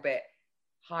a little bit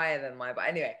higher than mine. But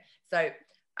anyway, so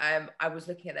I was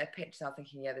looking at their pictures. I was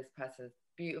thinking, yeah, this person's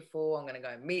beautiful. I'm going to go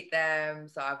and meet them.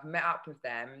 So I've met up with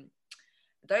them.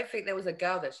 I don't think there was a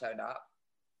girl that showed up.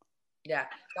 Yeah.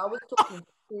 So I was talking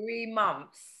 3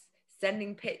 months,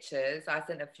 sending pictures. I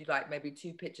sent a few, like maybe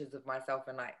 2 pictures of myself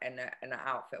in like in an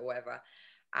outfit or whatever.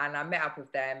 And I met up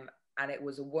with them, and it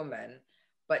was a woman,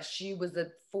 but she was a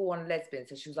full-on lesbian.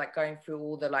 So she was like going through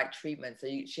all the like treatments. So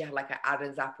she had like an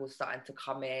Adam's apple starting to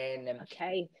come in. And,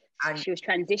 okay. And she was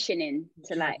transitioning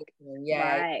to like,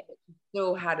 right. She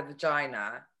still had a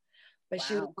vagina. But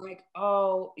she was like,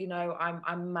 oh, you know, I'm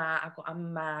a man. I'm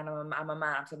a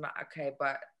man. I'm so mad. Okay,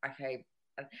 but okay.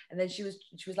 And then she was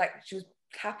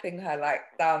tapping her like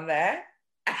down there.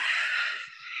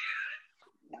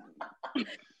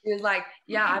 She was like,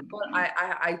 yeah,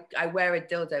 I wear a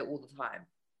dildo all the time.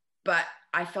 But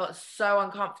I felt so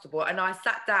uncomfortable, and I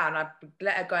sat down. I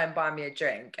let her go and buy me a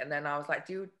drink, and then I was like,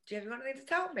 do you have anything to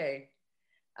tell me?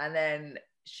 And then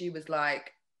she was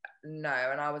like, no.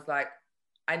 And I was like,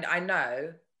 I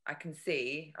know, I can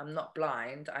see, I'm not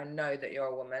blind. I know that you're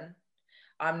a woman.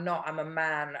 I'm a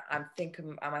man. I'm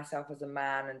thinking of myself as a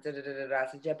man, and I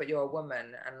said, yeah, but you're a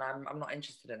woman, and I'm not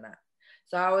interested in that.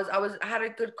 So I had a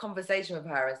good conversation with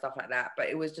her and stuff like that, but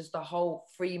it was just the whole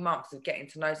 3 months of getting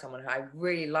to know someone who I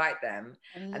really liked them,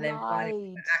 and then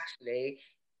finding actually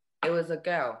it was a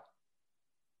girl.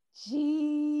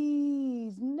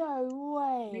 Jeez, no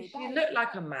way. She looked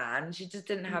like a man. She just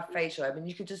didn't have facial. I mean,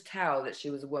 you could just tell that she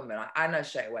was a woman. I know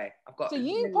straight away. I've got. So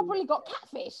you probably got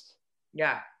catfished.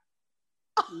 Yeah.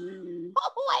 Oh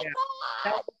my God.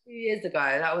 That was 2 years ago.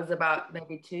 That was about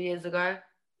maybe 2 years ago.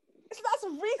 So that's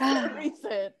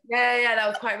recent. Yeah, that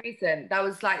was quite recent. That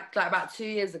was like about 2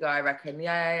 years ago, I reckon.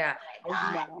 Yeah. I was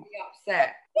really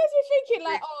upset. Yes, you're thinking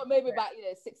like, oh, maybe about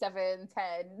 6, 7,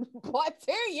 10, but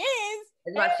 2 years.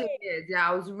 It's about 2 years. Yeah,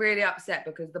 I was really upset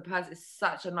because the person is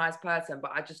such a nice person,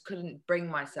 but I just couldn't bring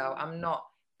myself. I'm not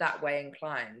that way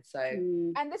inclined. So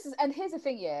and here's the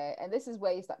thing, yeah, and this is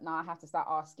where you start. Now I have to start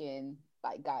asking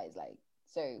like guys, like,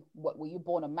 so what, were you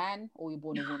born a man or were you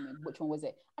born a woman? Which one was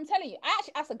it? I'm telling you, I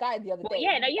actually asked a guy the other day.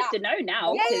 Yeah, no, you have to know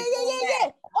now.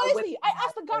 Yeah. Honestly, I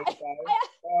asked the guy.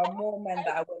 There are more men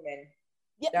that are women.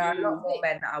 Yeah, there are a lot more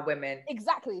men that are women.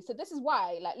 Exactly. So this is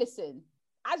why, like, listen,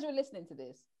 as you're listening to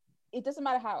this, it doesn't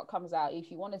matter how it comes out.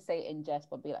 If you want to say it in jest,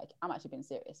 but be like, I'm actually being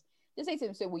serious. Just say to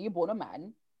him, so were you born a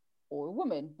man or a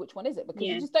woman? Which one is it? Because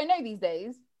you just don't know these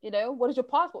days. You know, what does your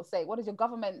passport say? What does your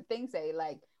government thing say?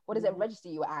 Like, what does it register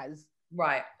you as?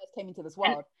 Right. Just came into this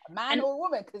world, a man or a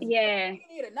woman? Because you need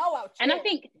to know out. And I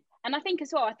think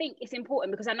as well, I think it's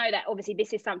important because I know that obviously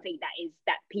this is something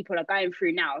that people are going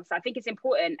through now. So I think it's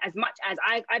important, as much as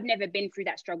I've never been through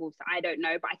that struggle, so I don't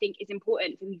know, but I think it's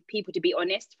important for people to be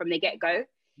honest from the get-go.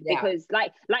 Because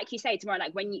like you say, Tamara,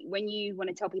 like when you want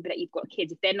to tell people that you've got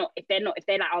kids, if they're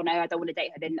like, oh no, I don't want to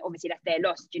date her, then obviously that's their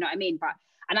loss. Do you know what I mean? But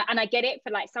and I get it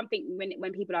for like something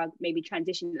when people are maybe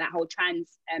transitioning, that whole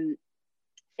trans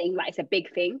thing, like it's a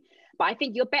big thing. But I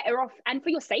think you're better off, and for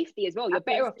your safety as well, you're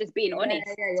better off just being honest.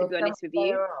 To be honest with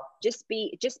you, just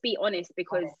be honest,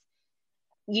 because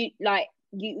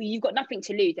you've got nothing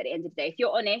to lose at the end of the day. If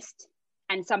you're honest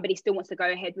and somebody still wants to go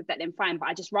ahead with that, then fine. But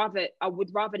I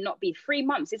would rather not be. 3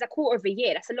 months. It's a quarter of a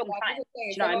year. That's a long time. Do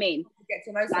you know what I mean? Get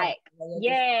to know like,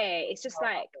 it's just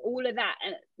like all of that,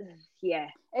 and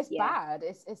it's bad.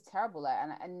 It's terrible,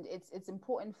 and it's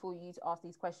important for you to ask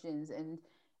these questions, and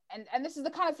this is the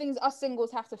kind of things us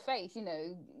singles have to face. You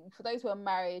know, for those who are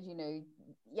married, you know,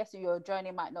 yes, your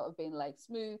journey might not have been like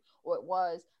smooth, or it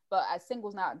was, but as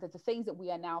singles now, the things that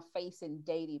we are now facing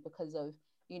daily because of,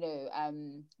 you know,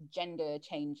 gender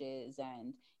changes,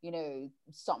 and, you know,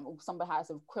 somebody has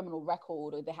a criminal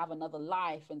record, or they have another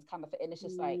life, and kind of, and it's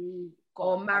just like, God,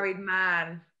 or married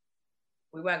man.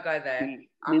 We won't go there.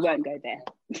 We won't go there.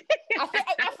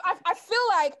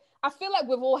 I feel like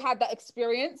we've all had that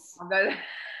experience.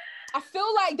 I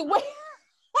feel like the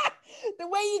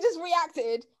way you just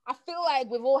reacted, I feel like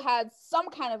we've all had some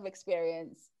kind of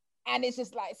experience, and it's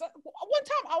just like, so one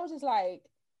time I was just like,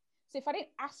 so if I didn't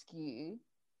ask you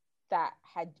that,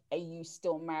 are you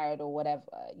still married or whatever,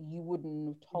 you wouldn't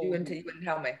have told me. You wouldn't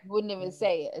tell me. You wouldn't even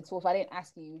say it at all. If I didn't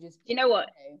ask you, you just... Do you know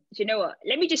what?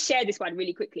 Let me just share this one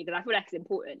really quickly, because I feel like it's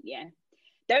important, yeah?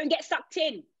 Don't get sucked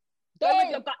in. Go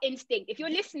with your gut instinct. If you're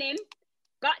listening,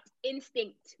 gut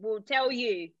instinct will tell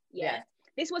you,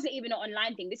 this wasn't even an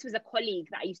online thing. This was a colleague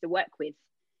that I used to work with.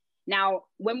 Now,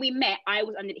 when we met,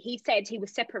 he said he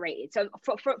was separated. So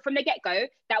from the get-go,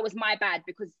 that was my bad,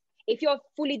 because if you're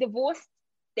fully divorced,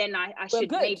 then I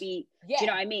should maybe, do you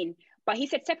know what I mean? But he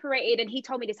said separated, and he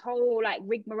told me this whole like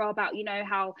rigmarole about, you know,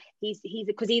 how he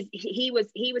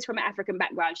was from an African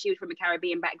background, she was from a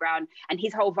Caribbean background, and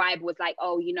his whole vibe was like,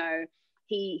 oh, you know,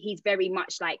 he's very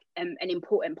much like an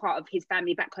important part of his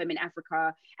family back home in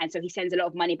Africa, and so he sends a lot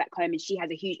of money back home, and she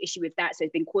has a huge issue with that, so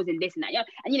it's been causing this and that, you know?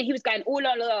 And, you know, he was going all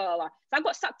la la la la. So I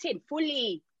got sucked in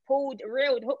fully, pulled,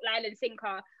 reeled, hook, line and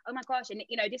sinker. Oh my gosh. And,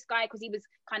 you know, this guy, because he was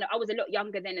kind of, I was a lot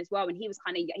younger then as well, and he was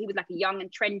like a young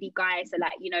and trendy guy, so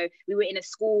like, you know, we were in a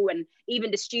school, and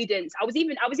even the students, I was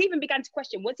even began to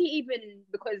question, was he even,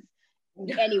 because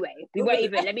anyway, we weren't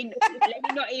even, let me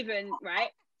not even, right?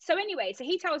 So anyway, so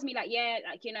he tells me like, yeah,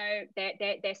 like, you know,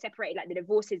 they're separated, like the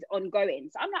divorce is ongoing.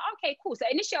 So I'm like, okay, cool. So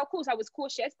initially, of course, I was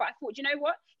cautious, but I thought, you know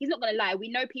what? He's not going to lie. We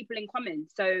know people in common.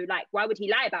 So like, why would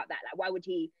he lie about that? Like, why would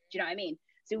he, do you know what I mean?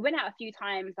 So we went out a few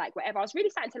times, like whatever. I was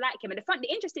really starting to like him. And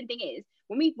the interesting thing is,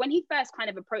 when he first kind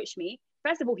of approached me,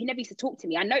 first of all, he never used to talk to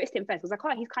me. I noticed him first. I was like,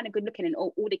 oh, he's kind of good looking. And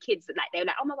all the kids, like, they were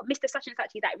like, oh my God, Mr. Such and Such,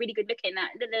 he's like really good looking,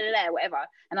 whatever.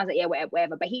 And I was like, yeah,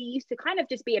 whatever. But he used to kind of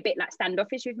just be a bit like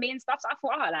standoffish with me and stuff. So I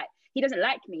thought, oh, like, he doesn't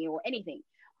like me or anything.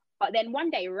 But then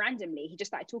one day, randomly, he just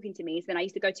started talking to me. So then I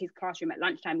used to go to his classroom at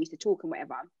lunchtime, we used to talk and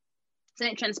whatever. So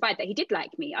then it transpired that he did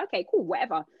like me. Okay, cool,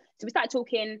 whatever. So we started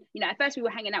talking. You know, at first we were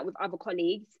hanging out with other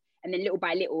colleagues. And then little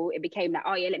by little, it became like,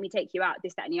 oh yeah, let me take you out,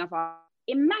 this, that, and the other.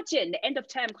 Imagine the end of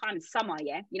term comes, summer,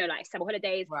 yeah? You know, like summer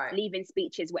holidays, leaving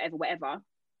speeches, whatever.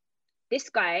 This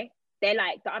guy they're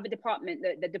like, the other department,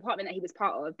 the department that he was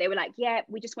part of, they were like, yeah,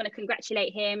 we just want to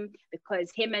congratulate him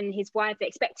because him and his wife they're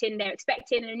expecting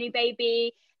a new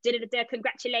baby.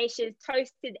 Congratulations,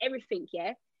 toasted, everything.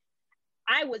 Yeah,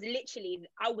 I was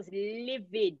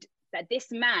livid that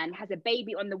this man has a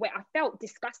baby on the way. I felt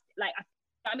disgusted. Like,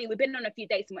 I mean, we've been on a few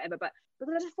dates and whatever, but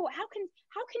because I just thought, how can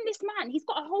this man? He's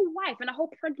got a whole wife and a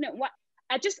whole pregnant wife.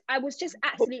 I was just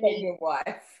absolutely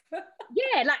wife.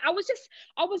 yeah, like I was just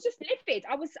livid.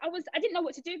 I didn't know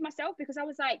what to do with myself because I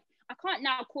was like, I can't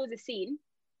now cause a scene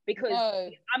because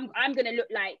I'm gonna look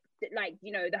like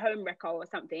you know, the home wrecker or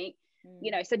something.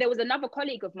 You know, so there was another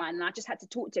colleague of mine and I just had to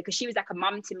talk to her because she was like a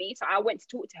mum to me. So I went to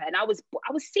talk to her and I was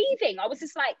seething. I was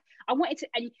just like, I wanted to,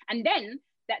 and then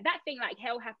that thing, like,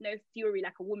 hell hath no fury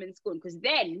like a woman scorned, because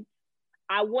then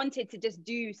I wanted to just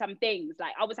do some things.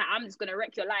 Like, I was like, I'm just gonna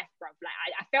wreck your life, bruv.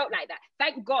 Like, I felt like that.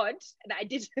 Thank God that I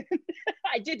didn't.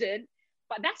 I didn't.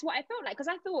 But that's what I felt like, because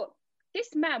I thought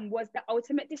this man was the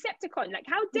ultimate Decepticon. Like,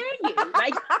 how dare you?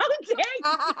 Like, how dare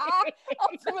you?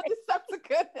 Ultimate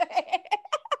Decepticon.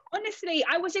 Honestly,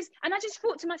 I just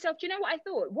thought to myself, do you know what I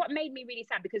thought? What made me really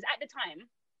sad? Because at the time,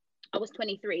 I was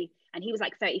 23 and he was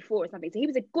like 34 or something. So he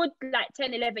was a good like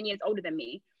 10, 11 years older than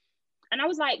me. And I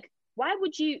was like, why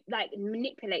would you like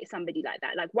manipulate somebody like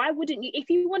that? Like, why wouldn't you, if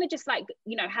you want to just like,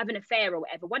 you know, have an affair or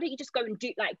whatever, why don't you just go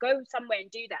somewhere and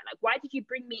do that? Like, why did you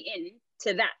bring me in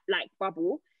to that like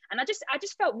bubble? And I just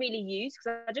felt really used,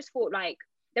 because I just thought like,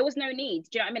 there was no need.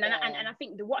 Do you know what I mean? Yeah. And I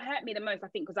think what hurt me the most, I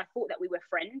think, because I thought that we were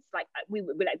friends, like we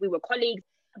were colleagues.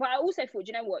 But I also thought,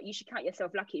 you know what, you should count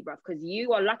yourself lucky, bruv, because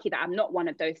you are lucky that I'm not one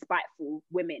of those spiteful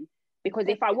women. Because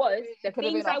if I was, the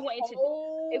things I wanted to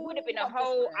do, it would have been a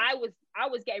whole. I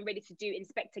was getting ready to do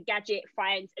Inspector Gadget,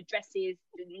 finds, addresses,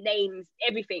 names,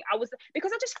 everything.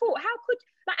 Because I just thought, how could,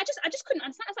 like, I just couldn't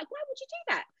understand. I was like, why would you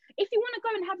do that? If you want to go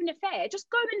and have an affair, just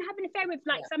go and have an affair with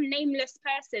like some nameless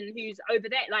person who's over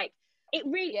there, like. It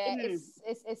really,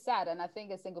 it's sad. And I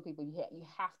think as single people, you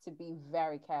have to be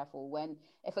very careful when,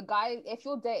 if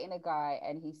you're dating a guy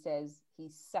and he says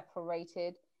he's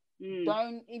separated,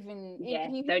 don't even,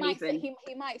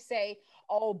 he might say,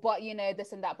 oh, but you know,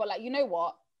 this and that, but like, you know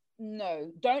what, no,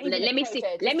 don't even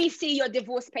let me see your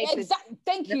divorce papers. Exactly.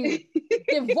 Thank you.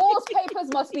 Divorce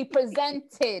papers must be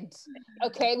presented,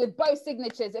 okay, with both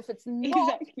signatures. If it's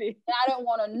not, then I don't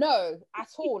want to know at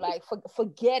all. Like,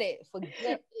 forget it.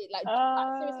 Like,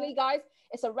 seriously, guys,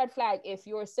 it's a red flag if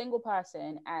you're a single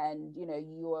person and you know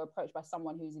you're approached by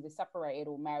someone who's either separated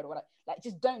or married or whatever. Like,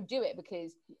 just don't do it,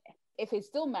 because if he's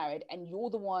still married and you're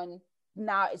the one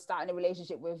now is starting a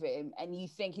relationship with him and you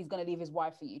think he's going to leave his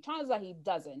wife for you, chances are he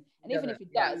doesn't. And even if he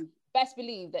does, best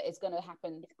believe that it's going to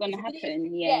happen. It's going to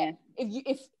happen.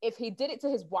 If he did it to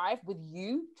his wife with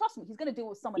you, trust me, he's going to do it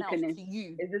with someone else to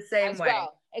you. It's the same way.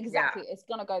 Well. Exactly. It's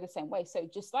going to go the same way. So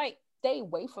just like stay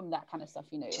away from that kind of stuff,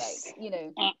 you know, like, you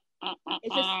know,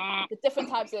 it's just the different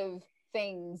types of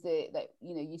things that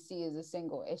you know, you see as a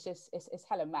single. It's just, it's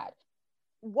hella mad.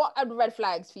 What are the red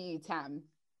flags for you, Tam?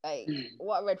 Like,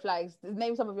 what red flags?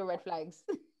 Name some of your red flags.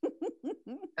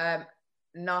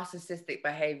 Narcissistic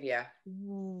behavior.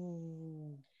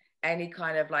 Any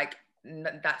kind of like,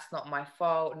 that's not my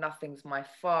fault, nothing's my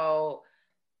fault.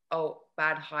 Oh,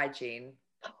 bad hygiene.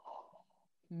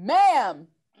 Ma'am.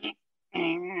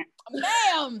 Mm-hmm.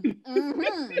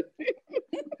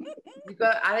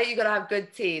 I think you gotta have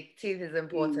good teeth. Teeth is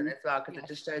important as well, because it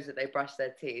just shows that they brush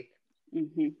their teeth.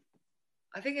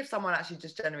 I think if someone actually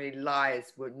just generally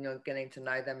lies when you're getting to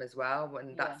know them as well,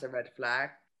 when that's a red flag.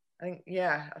 I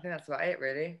think that's about it,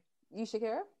 really. You,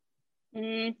 Shakira?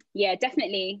 Yeah,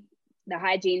 definitely the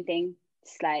hygiene thing.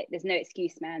 It's like, there's no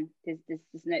excuse, man. There's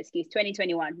no excuse.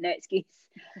 2021, no excuse.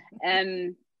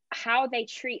 How they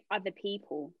treat other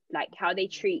people, like how they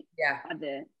treat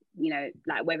other, you know,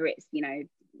 like whether it's, you know,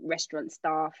 restaurant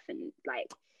staff and like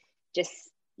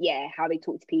just, how they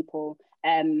talk to people.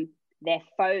 That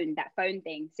phone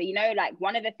thing. So, you know, like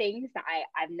one of the things that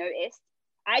I've noticed,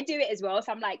 I do it as well.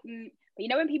 So I'm like, but you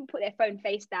know, when people put their phone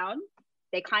face down,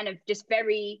 they're kind of just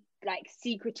very like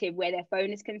secretive where their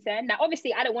phone is concerned. Now,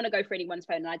 obviously, I don't want to go for anyone's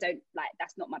phone, and I don't like,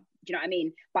 that's not my, do you know what I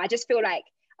mean? But I just feel like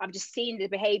I've just seen the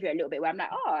behavior a little bit where I'm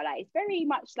like, oh, like it's very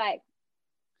much like,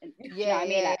 you know what I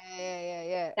mean? Like,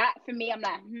 yeah. That for me, I'm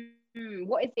like,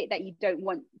 what is it that you don't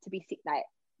want to be sick? Like,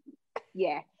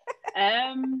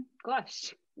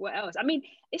 gosh. What else? I mean,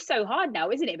 it's so hard now,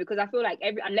 isn't it? Because I feel like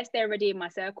unless they're already in my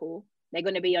circle, they're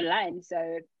going to be online.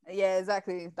 So yeah,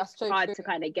 exactly. That's true. Hard to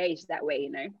kind of gauge that way,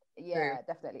 you know. Yeah,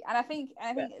 definitely. And I think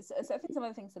some of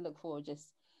the things to look for, just,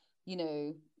 you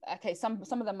know, okay, some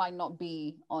of them might not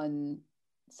be on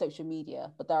social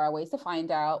media, but there are ways to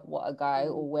find out what a guy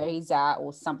or where he's at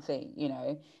or something,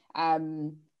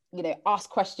 ask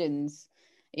questions.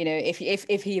 If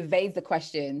he evades the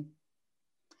question,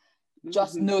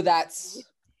 just know that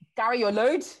carry your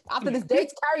load after this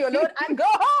date, carry your load and go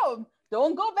home.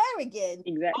 Don't go there again.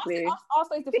 Exactly. Ask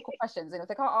those difficult questions, and if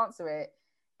they can't answer it,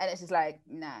 and it's just like,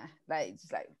 nah, like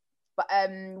just like. But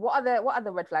what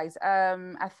other red flags?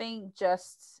 I think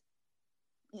just,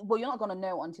 well, you're not gonna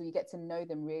know until you get to know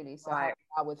them really. So how they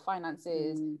are with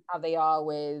finances, how they are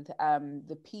with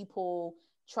the people,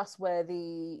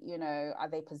 trustworthy, are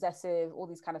they possessive, all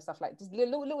these kind of stuff, like just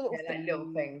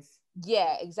little things.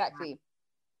 Yeah, exactly.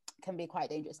 Can be quite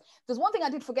dangerous. There's one thing I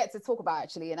did forget to talk about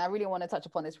actually, and I really want to touch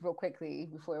upon this real quickly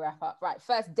before we wrap up. Right,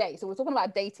 first date. So we're talking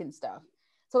about dating stuff.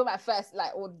 Talking about first,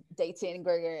 like, all dating,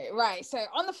 right? So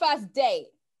on the first date,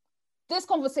 this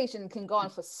conversation can go on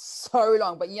for so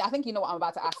long, but I think you know what I'm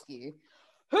about to ask you.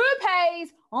 Who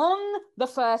pays on the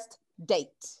first date?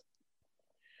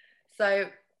 So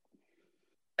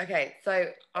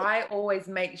I always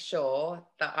make sure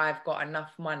that I've got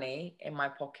enough money in my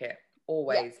pocket,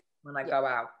 always, when I go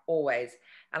out, always.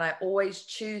 And I always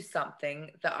choose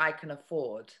something that I can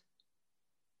afford.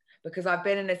 Because I've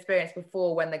been in an experience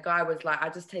before when the guy was like,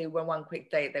 I'll just tell you one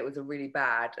quick date that was a really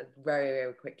bad, very,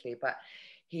 very quickly. But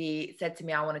he said to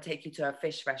me, I want to take you to a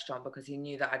fish restaurant, because he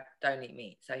knew that I don't eat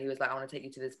meat. So he was like, I want to take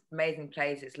you to this amazing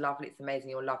place. It's lovely. It's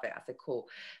amazing. You'll love it. I said, cool.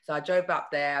 So I drove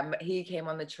up there. He came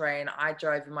on the train. I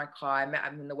drove in my car. I met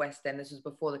him in the West End. This was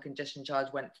before the congestion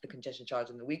charge went to the congestion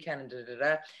charge on the weekend.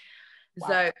 And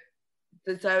Wow.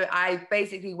 So I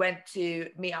basically went to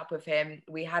meet up with him.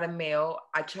 We had a meal.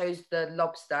 I chose the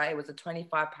lobster. It was a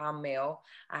 £25 meal.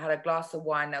 I had a glass of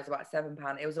wine. That was about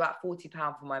 £7. It was about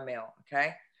 £40 for my meal.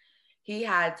 Okay. He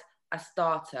had a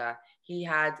starter. He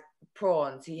had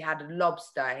prawns. He had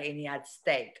lobster, and he had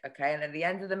steak. Okay. And at the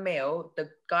end of the meal, the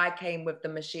guy came with the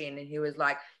machine, and he was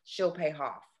like, she'll pay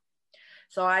half.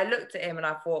 So I looked at him and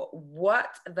I thought,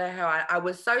 what the hell? I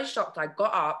was so shocked. I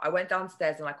got up, I went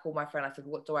downstairs and I called my friend. I said,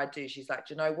 what do I do? She's like,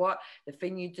 do you know what? The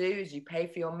thing you do is you pay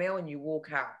for your meal and you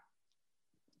walk out.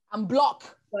 And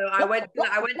block. So I went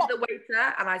to the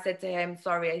waiter and I said to him,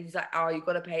 sorry. He's like, oh, you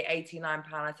got to pay £89.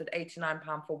 I said,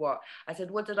 £89 for what? I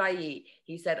said, what did I eat?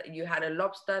 He said, you had a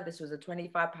lobster. This was a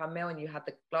 £25 meal, and you had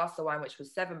the glass of wine, which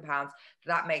was £7.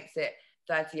 That makes it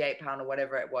 £38 or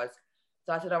whatever it was.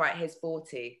 So I said, all right, here's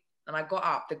 40. And I got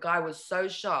up. The guy was so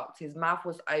shocked. His mouth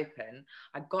was open.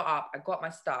 I got up. I got my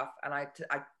stuff, and I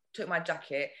took my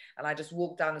jacket, and I just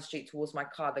walked down the street towards my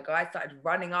car. The guy started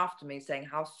running after me, saying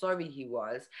how sorry he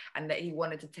was and that he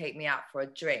wanted to take me out for a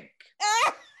drink.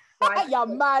 So you're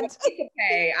mad.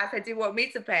 I said, do you want me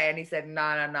to pay? And he said, no,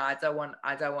 I don't want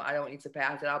you to pay.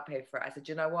 I said, I'll pay for it. I said,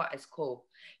 you know what? It's cool.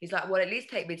 He's like, well, at least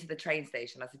take me to the train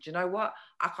station. I said, you know what?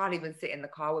 I can't even sit in the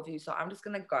car with you. So I'm just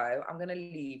going to go. I'm going to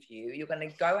leave you. You're going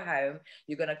to go home.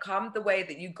 You're going to come the way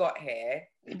that you got here.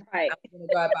 Right. I'm going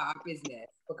to go about our business,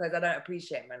 because I don't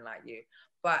appreciate men like you.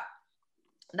 But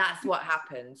that's what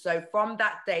happened. So from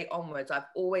that day onwards, I've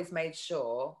always made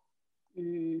sure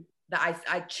that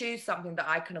I choose something that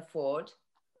I can afford,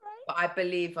 but I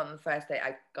believe on the first date,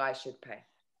 guys should pay.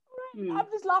 I'm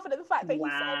just laughing at the fact that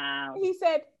he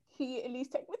said he at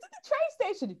least take me to the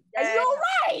train station. Yeah. And you're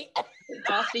right.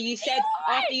 After you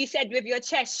said with your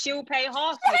chest, she'll pay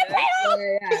half. She'll pay half.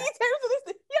 Yeah. Can you tell me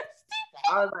this? You're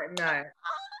stupid. I was like, no.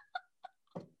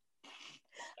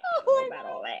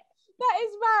 That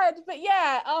is mad. But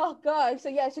yeah, oh god. So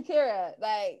yeah, Shakira,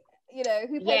 like,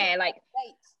 who pays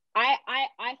dates?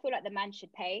 I feel like the man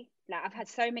should pay. Like, I've had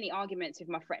so many arguments with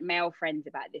my male friends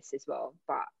about this as well,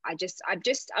 but I'm just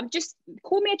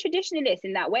call me a traditionalist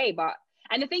in that way. But,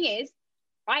 and the thing is,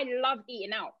 I love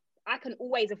eating out. I can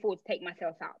always afford to take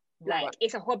myself out. Like,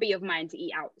 it's a hobby of mine to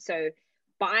eat out. So,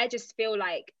 but I just feel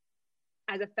like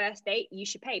as a first date, you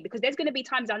should pay, because there's going to be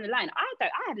times down the line. I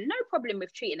have no problem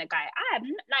with treating a guy. I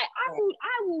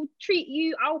will treat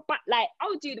you. I'll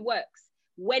do the works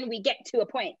when we get to a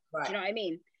point. Right. Do you know what I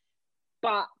mean?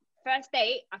 But first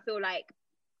date, I feel like,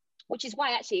 which is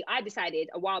why actually I decided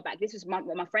a while back, this was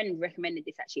my friend recommended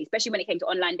this actually, especially when it came to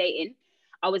online dating.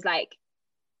 I was like,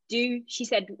 she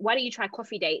said, why don't you try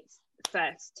coffee dates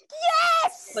first?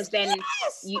 Yes! Because then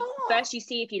first you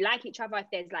see if you like each other, if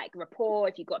there's like rapport,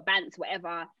 if you've got bants,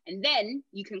 whatever. And then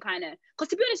you can kind of, because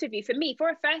to be honest with you, for me, for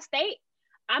a first date,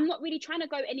 I'm not really trying to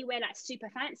go anywhere like super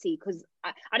fancy, because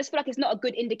I just feel like it's not a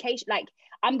good indication. Like,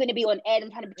 I'm going to be on air and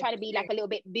trying to be like a little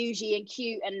bit bougie and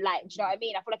cute and like, do you know what I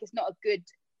mean? I feel like it's not a good,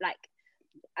 like,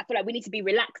 I feel like we need to be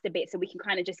relaxed a bit so we can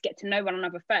kind of just get to know one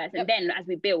another first. And then as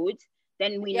we build,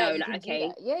 then we know, like,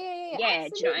 okay. Yeah.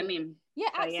 Do you know what I mean? Yeah,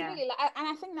 absolutely. Like, and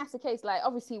I think that's the case. Like,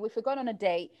 obviously, if you're going on a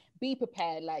date, be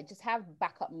prepared. Like, just have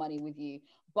backup money with you.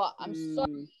 But I'm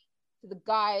sorry to the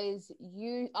guys,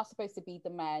 you are supposed to be the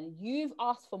man. You've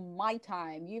asked for my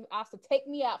time. You've asked to take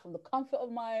me out from the comfort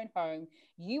of my own home.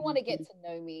 You want to get to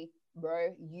know me,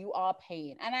 bro. You are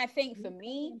paying. And I think for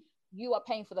me, you are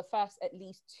paying for the first at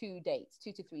least 2 dates,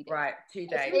 2 to 3 days. Right, 2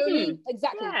 days.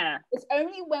 Exactly. Yeah. It's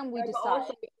only when we decide.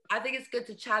 Also, I think it's good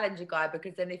to challenge a guy,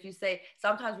 because then if you say,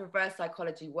 sometimes reverse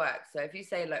psychology works. So if you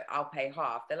say, look, I'll pay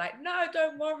half, they're like, no,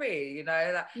 don't worry. You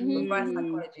know, like reverse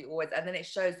psychology always, and then it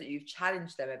shows that you've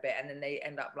challenged them a bit, and then they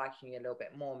end up liking you a little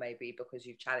bit more, maybe because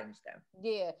you've challenged them.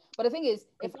 Yeah, but the thing is,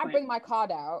 if I bring my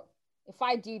card out, if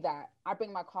I do that, I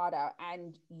bring my card out,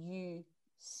 and you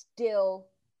still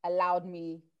allowed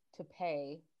me to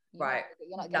pay, you're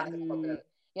not getting a problem.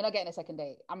 You're not getting a second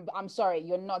date. I'm sorry,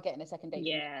 you're not getting a second date.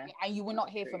 Yeah. And you will not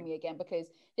hear from me again, because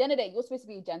at the end of the day, you're supposed to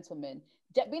be a gentleman.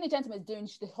 Being a gentleman is doing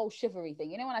the whole chivalry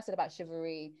thing. You know, when I said about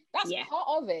chivalry, that's part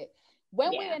of it.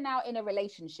 When we are now in a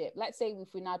relationship, let's say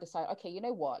if we now decide, okay, you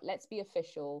know what, let's be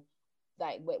official,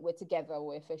 like we're together,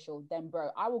 we're official, then bro,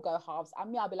 I will go halves.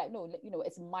 I'll be like, no, you know,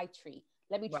 it's my treat.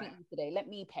 Let me treat you today. Let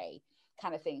me pay,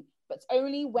 kind of thing. But it's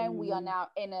only when we are now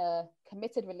in a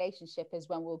committed relationship is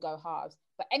when we'll go halves.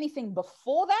 But anything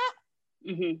before that,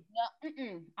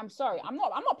 no, I'm sorry, I'm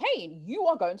not paying. You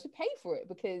are going to pay for it,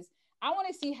 because I want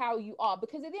to see how you are.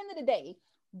 Because at the end of the day,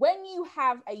 when you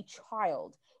have a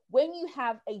child, when you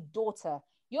have a daughter,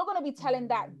 you're going to be telling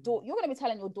you're going to be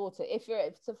telling your daughter, if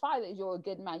the father is, you're a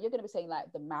good man, you're going to be saying,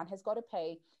 like, the man has got to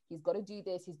pay, he's got to do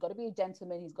this, he's got to be a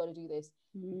gentleman, he's got to do this.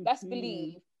 Best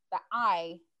believe that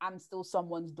I am still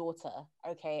someone's daughter,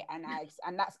 okay? And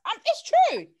that's it's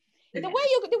true. The way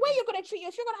you're going to treat you,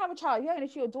 if you're going to have a child, you're going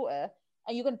to treat your daughter,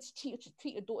 and you're going to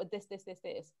treat your daughter this,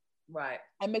 right,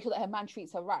 and make sure that her man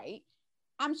treats her right.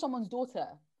 I'm someone's daughter,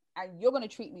 and you're going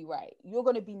to treat me right. You're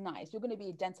going to be nice. You're going to be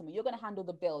a gentleman. You're going to handle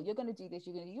the bill. You're going to do this.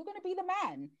 You're going to be the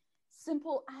man.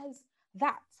 Simple as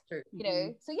that. True. You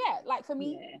know. So yeah, like for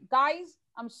me, guys,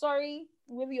 I'm sorry,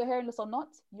 whether you're hearing this or not,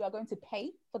 you are going to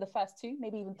pay for the first 2,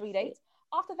 maybe even 3 dates.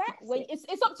 After that,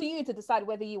 it's up to you to decide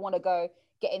whether you want to go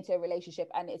get into a relationship,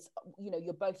 and it's, you know,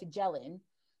 you're both gelling,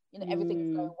 you know, everything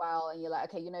is going well, and you're like,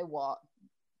 okay, you know what,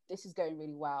 this is going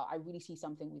really well. I really see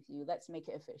something with you. Let's make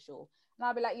it official. And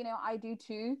I'll be like, you know, I do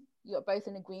too. You're both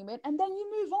in agreement, and then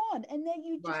you move on, and then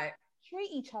you just treat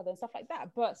each other and stuff like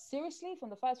that. But seriously,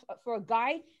 for a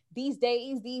guy these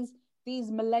days,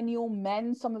 these millennial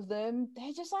men, some of them,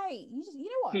 they're just like, you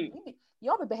know what,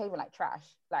 y'all be behaving like trash.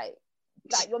 Like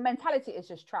your mentality is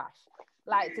just trash.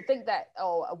 Like, to think that,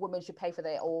 oh, a woman should pay for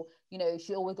that, or, you know,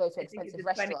 she always goes to an expensive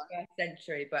restaurant. 21st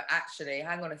century, but actually,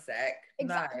 hang on a sec.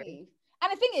 Exactly. No.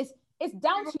 And the thing is, it's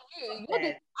down to you.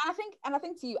 I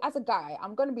think to you, as a guy,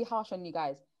 I'm going to be harsh on you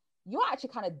guys. You're actually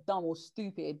kind of dumb or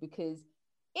stupid, because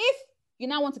if you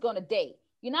now want to go on a date,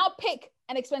 you now pick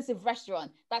an expensive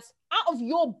restaurant that's out of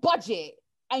your budget,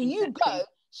 and you go,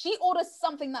 she orders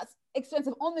something that's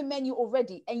expensive on the menu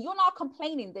already, and you're now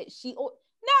complaining that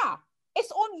nah,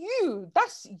 it's on you.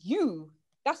 That's you.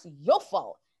 That's your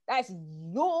fault. That's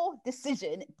your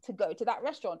decision to go to that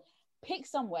restaurant. Pick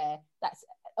somewhere that's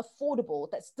affordable,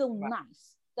 that's still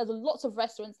nice. There's lots of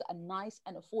restaurants that are nice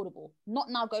and affordable. Not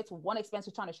now go to one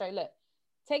expensive, trying to show, look,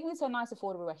 take me to a nice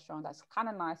affordable restaurant that's kind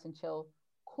of nice and chill.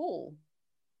 Cool.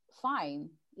 Fine.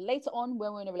 Later on,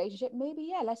 when we're in a relationship,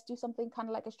 maybe, let's do something kind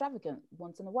of like extravagant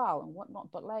once in a while and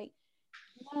whatnot. But like,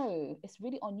 no, it's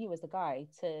really on you as the guy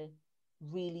to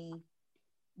really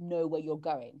know where you're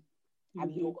going.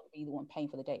 And you're going to be the one paying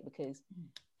for the date. Because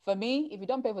for me, if you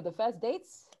don't pay for the first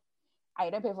dates, and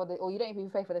you don't pay for you don't even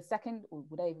pay for the second, or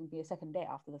would there even be a second date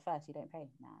after the first? You don't pay.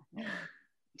 Nah.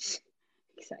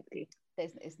 Exactly.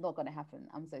 It's not going to happen.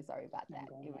 I'm so sorry about that.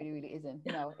 It really, really isn't.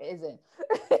 No, it isn't.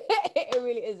 It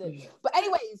really isn't. But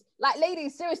anyways, like,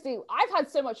 ladies, seriously, I've had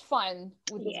so much fun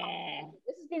with this.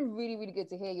 This has been really, really good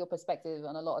to hear your perspective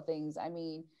on a lot of things. I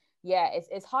mean,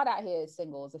 it's hard out here as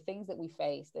singles. The things that we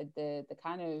face, the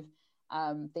kind of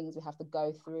things we have to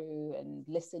go through and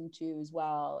listen to as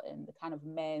well, and the kind of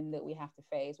men that we have to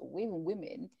face, or even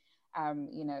women,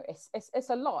 you know, it's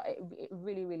a lot. It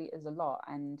really, really is a lot.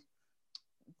 And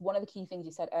one of the key things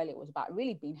you said earlier was about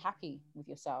really being happy with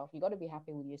yourself. You got to be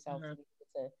happy with yourself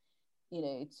to, you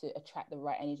know, to attract the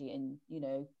right energy. And, you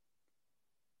know,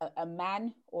 a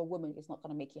man or a woman is not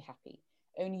going to make you happy.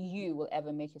 Only you will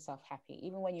ever make yourself happy.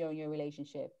 Even when you're in your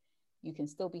relationship, you can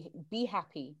still be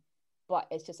happy, but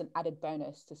it's just an added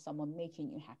bonus to someone making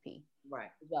you happy,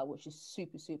 as well, which is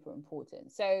super, super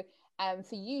important. So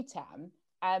for you, Tam,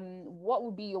 what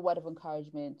would be your word of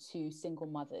encouragement to single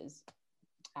mothers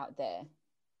out there?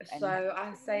 So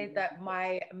I say that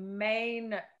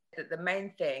the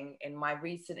main thing in my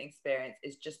recent experience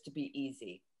is just to be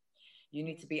easy. You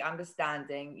need to be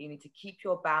understanding. You need to keep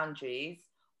your boundaries,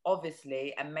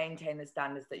 obviously, and maintain the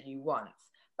standards that you want.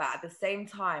 But at the same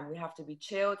time, we have to be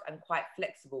chilled and quite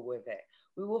flexible with it.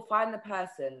 We will find the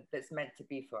person that's meant to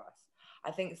be for us.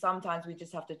 I think sometimes we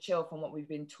just have to chill from what we've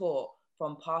been taught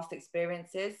from past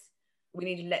experiences. We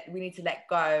need to let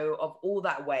go of all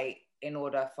that weight in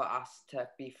order for us to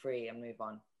be free and move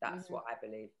on. That's what I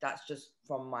believe. That's just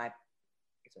from my.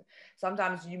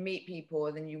 Sometimes you meet people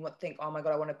and then you think, oh my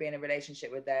God, I want to be in a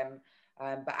relationship with them.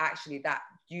 But actually that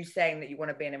you saying that you want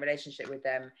to be in a relationship with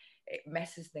them, it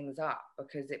messes things up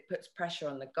because it puts pressure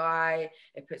on the guy.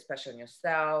 It puts pressure on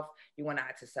yourself. You want to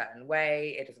act a certain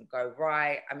way. It doesn't go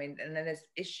right. I mean, and then there's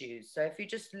issues. So if you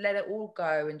just let it all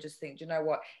go and just think, you know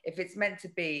what, if it's meant to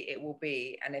be, it will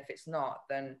be. And if it's not,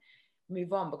 then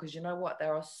move on, because you know what,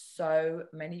 there are so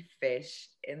many fish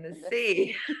in the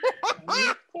sea.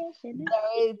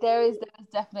 there is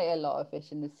definitely a lot of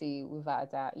fish in the sea, without a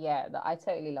doubt. Yeah, I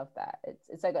totally love that.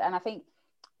 It's so good. And I think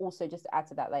also, just to add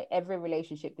to that, like every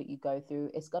relationship that you go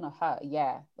through, it's gonna hurt.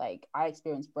 Yeah, like I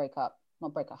experienced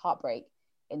heartbreak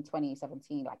in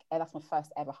 2017. Like that's my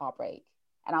first ever heartbreak,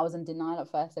 and I was in denial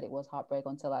at first that it was heartbreak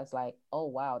until I was like, oh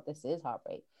wow, this is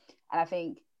heartbreak. And I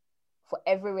think for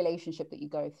every relationship that you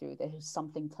go through, there's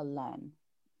something to learn.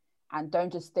 And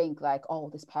don't just think like, oh,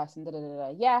 this person, da, da, da,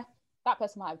 da. Yeah, that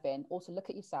person might have been. Also look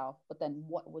at yourself, but then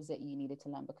what was it you needed to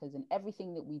learn? Because in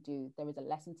everything that we do, there is a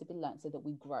lesson to be learned so that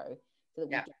we grow, so that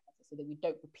we get better, so that we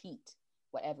don't repeat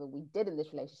whatever we did in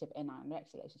this relationship in our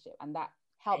next relationship. And that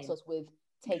helps us with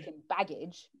taking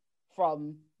baggage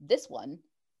from this one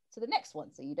to the next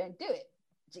one, so you don't do it.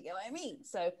 Do you get what I mean?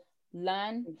 So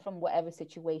learn from whatever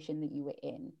situation that you were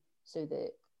in, so that,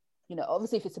 you know,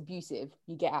 obviously if it's abusive,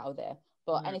 you get out of there.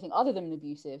 But anything other than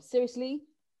abusive, seriously,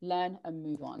 learn and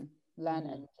move on.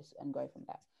 Learn and go from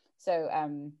that. So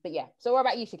but yeah, so what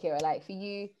about you, Shakira? Like for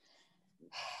you,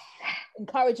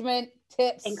 encouragement,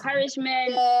 tips? My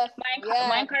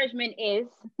encouragement is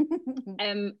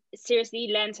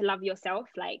seriously, learn to love yourself.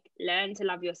 Like learn to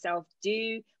love yourself.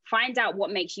 Find out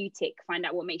what makes you tick, find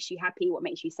out what makes you happy, what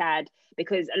makes you sad,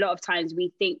 because a lot of times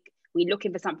we think we're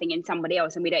looking for something in somebody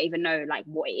else and we don't even know like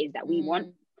what it is that we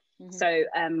want. So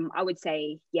I would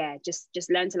say, yeah, just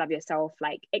learn to love yourself,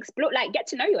 like explore, like get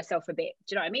to know yourself a bit.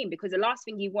 Do you know what I mean? Because the last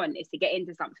thing you want is to get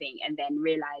into something and then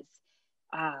realize,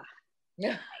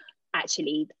 like,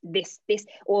 actually this,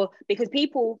 or because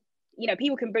people, you know,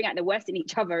 people can bring out the worst in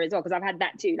each other as well. Because I've had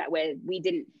that too, like where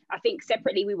I think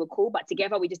separately we were cool, but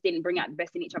together we just didn't bring out the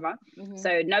best in each other.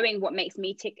 So knowing what makes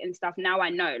me tick and stuff, now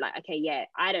I know like, okay, yeah,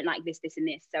 I don't like this, this and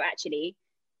this. So actually,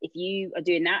 if you are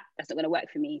doing that, that's not going to work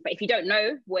for me. But if you don't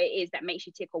know what it is that makes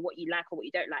you tick or what you like or what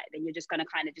you don't like, then you're just going to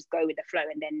kind of just go with the flow,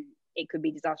 and then it could be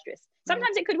disastrous.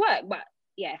 Sometimes it could work, but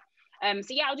yeah. So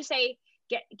yeah, I'll just say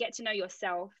get to know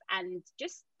yourself, and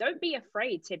just don't be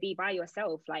afraid to be by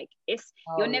yourself. Like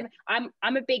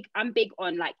I'm big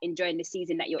on like enjoying the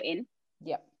season that you're in.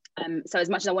 Yep. So as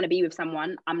much as I want to be with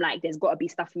someone, I'm like, there's got to be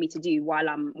stuff for me to do while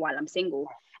I'm single.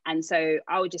 And so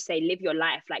I would just say, live your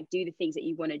life, like do the things that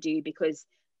you want to do, because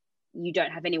you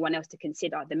don't have anyone else to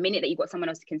consider. The minute that you've got someone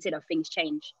else to consider, things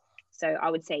change. So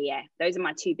I would say, yeah, those are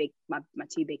my two big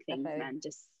things, man.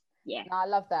 Just, yeah. No, I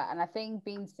love that. And I think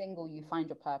being single, you find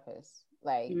your purpose.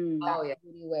 Like that's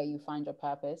really where you find your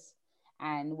purpose.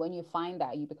 And when you find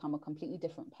that, you become a completely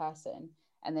different person.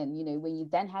 And then, you know, when you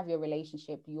then have your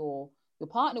relationship, your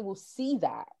partner will see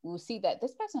that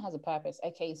this person has a purpose.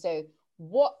 Okay, so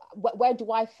where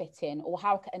do I fit in, or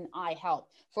how can I help?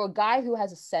 For a guy who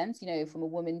has a sense, you know, from a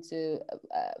woman to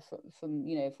from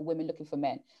you know, for women looking for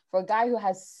men, for a guy who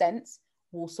has sense,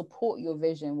 will support your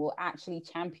vision, will actually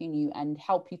champion you and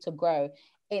help you to grow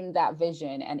in that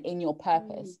vision and in your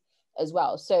purpose as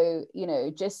well. So, you know,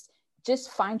 just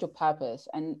find your purpose,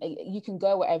 and you can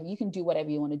go wherever, you can do whatever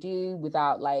you want to do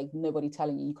without like nobody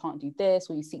telling you can't do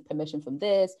this, or you seek permission from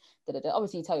this.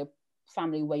 Obviously you tell your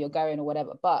family where you're going or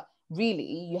whatever, but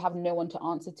really you have no one to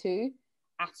answer to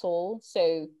at all.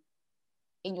 So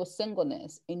in your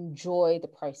singleness, enjoy the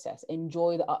process,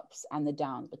 enjoy the ups and the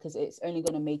downs, because it's only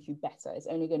going to make you better, it's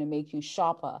only going to make you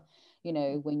sharper, you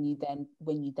know, when you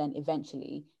then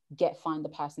eventually find the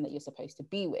person that you're supposed to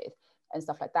be with and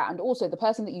stuff like that. And also the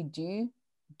person that you do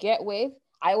get with,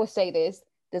 I always say this,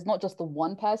 there's not just the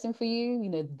one person for you, you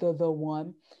know, the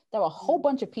one. There are a whole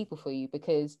bunch of people for you,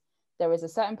 because there is a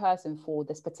certain person for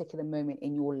this particular moment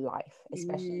in your life,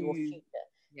 especially your future.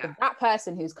 But that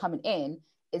person who's coming in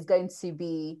is going to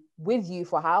be with you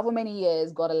for however many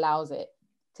years God allows it,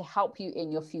 to help you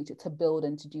in your future, to build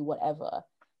and to do whatever.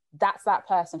 that's that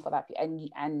person for that.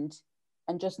 And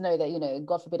just know that, you know,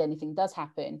 God forbid anything does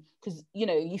happen, because, you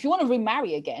know, if you want to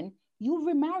remarry again, you'll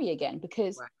remarry again,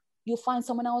 because you'll find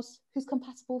someone else who's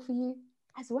compatible for you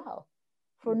as well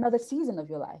for another season of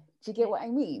your life. Do you get what I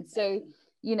mean? So,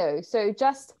 you know, so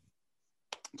just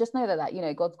know that, you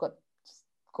know, God's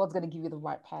going to give you the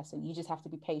right person. You just have to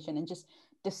be patient, and just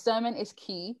discernment is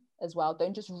key as well.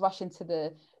 Don't just rush into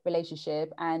the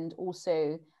relationship. And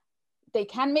also, they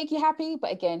can make you happy,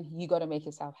 but again, you got to make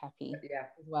yourself happy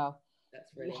as well.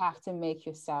 That's really you have to make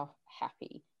yourself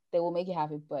happy. They will make you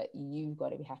happy, but you've got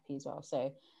to be happy as well.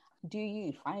 So do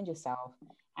you find yourself,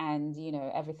 and, you know,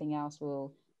 everything else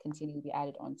will continue to be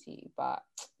added onto you. But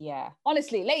yeah,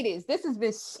 honestly, ladies, this has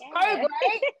been so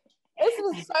great. This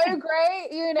was so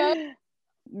great, you know.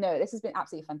 No, this has been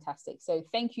absolutely fantastic. So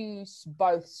thank you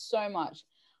both so much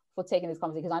for taking this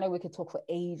conversation, because I know we could talk for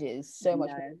ages, so much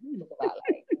more to talk about.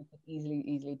 Like, we could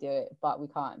easily do it, but we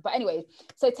can't. But anyway,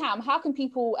 so Tam, how can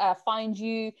people find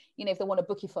you? You know, if they want to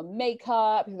book you for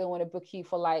makeup, if they want to book you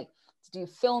for like to do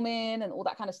filming and all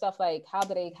that kind of stuff, like how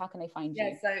can they find you?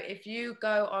 Yeah, so if you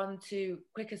go on to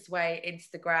quickest way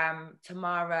Instagram,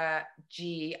 Tamara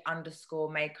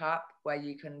G_makeup, where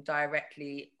you can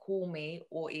directly call me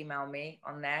or email me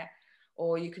on there,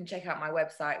 or you can check out my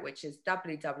website, which is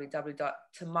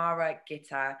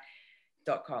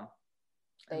www.tamaragitta.com.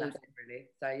 And that's it, really.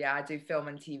 So yeah, I do film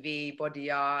and TV, body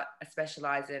art. I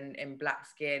specialize in black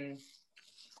skin.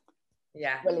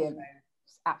 Yeah, brilliant.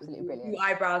 Absolutely brilliant. Do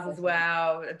eyebrows as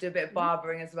well. I do a bit of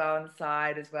barbering as well on the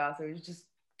side as well. So we just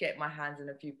get my hands in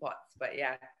a few pots. But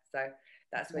yeah, so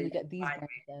that's where you get these guys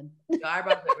then. The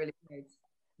eyebrows look really good.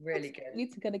 Really good. You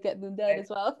need to kind of get them done as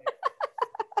well.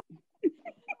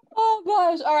 Oh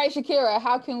gosh. All right, Shakira,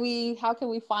 how can we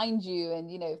find you?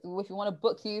 And, you know, if you want to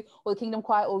book you or the Kingdom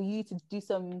Choir or you to do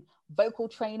some vocal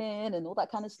training and all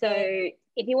that kind of stuff. So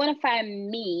if you want to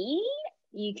find me,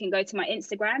 you can go to my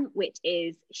Instagram, which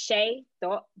is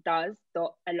shay.does.alot.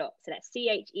 So that's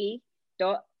CHE.does.alot.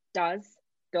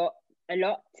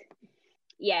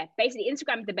 Yeah, basically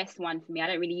Instagram is the best one for me. I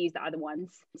don't really use the other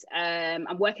ones.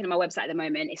 I'm working on my website at the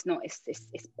moment. It's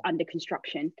under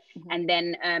construction. Mm-hmm. And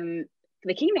then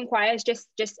the Kingdom Choir is just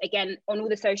again on all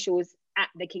the socials at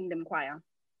the Kingdom Choir.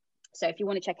 So if you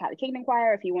want to check out the Kingdom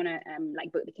Choir, if you want to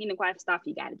like book the Kingdom Choir stuff,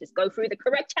 you gotta just go through the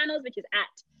correct channels, which is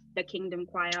at the Kingdom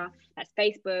Choir. That's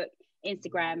Facebook,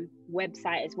 Instagram,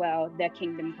 website as well, the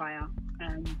Kingdom Choir.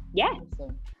 Yeah.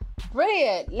 Awesome.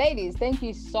 Brilliant. Ladies, thank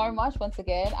you so much once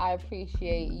again. I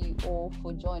appreciate you all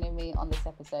for joining me on this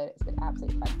episode. It's been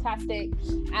absolutely fantastic.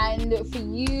 And for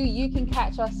you can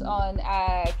catch us on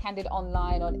Candid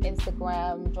Online on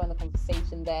Instagram. Join the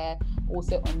conversation there.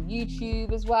 Also on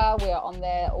YouTube as well. We are on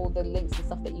there. All the links and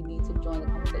stuff that you need to join the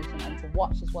conversation and to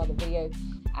watch as well. The video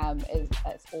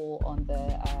it's all on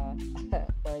the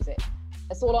where is it?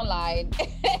 It's all online.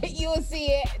 You'll see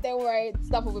it. Don't worry.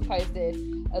 Stuff will be posted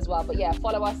as well. But yeah,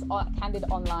 follow us on Candid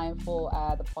Online for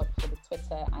the pod, for the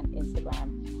Twitter and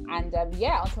Instagram. And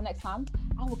yeah, until next time,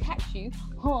 I will catch you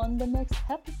on the next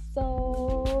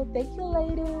episode. Thank you,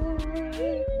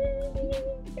 ladies.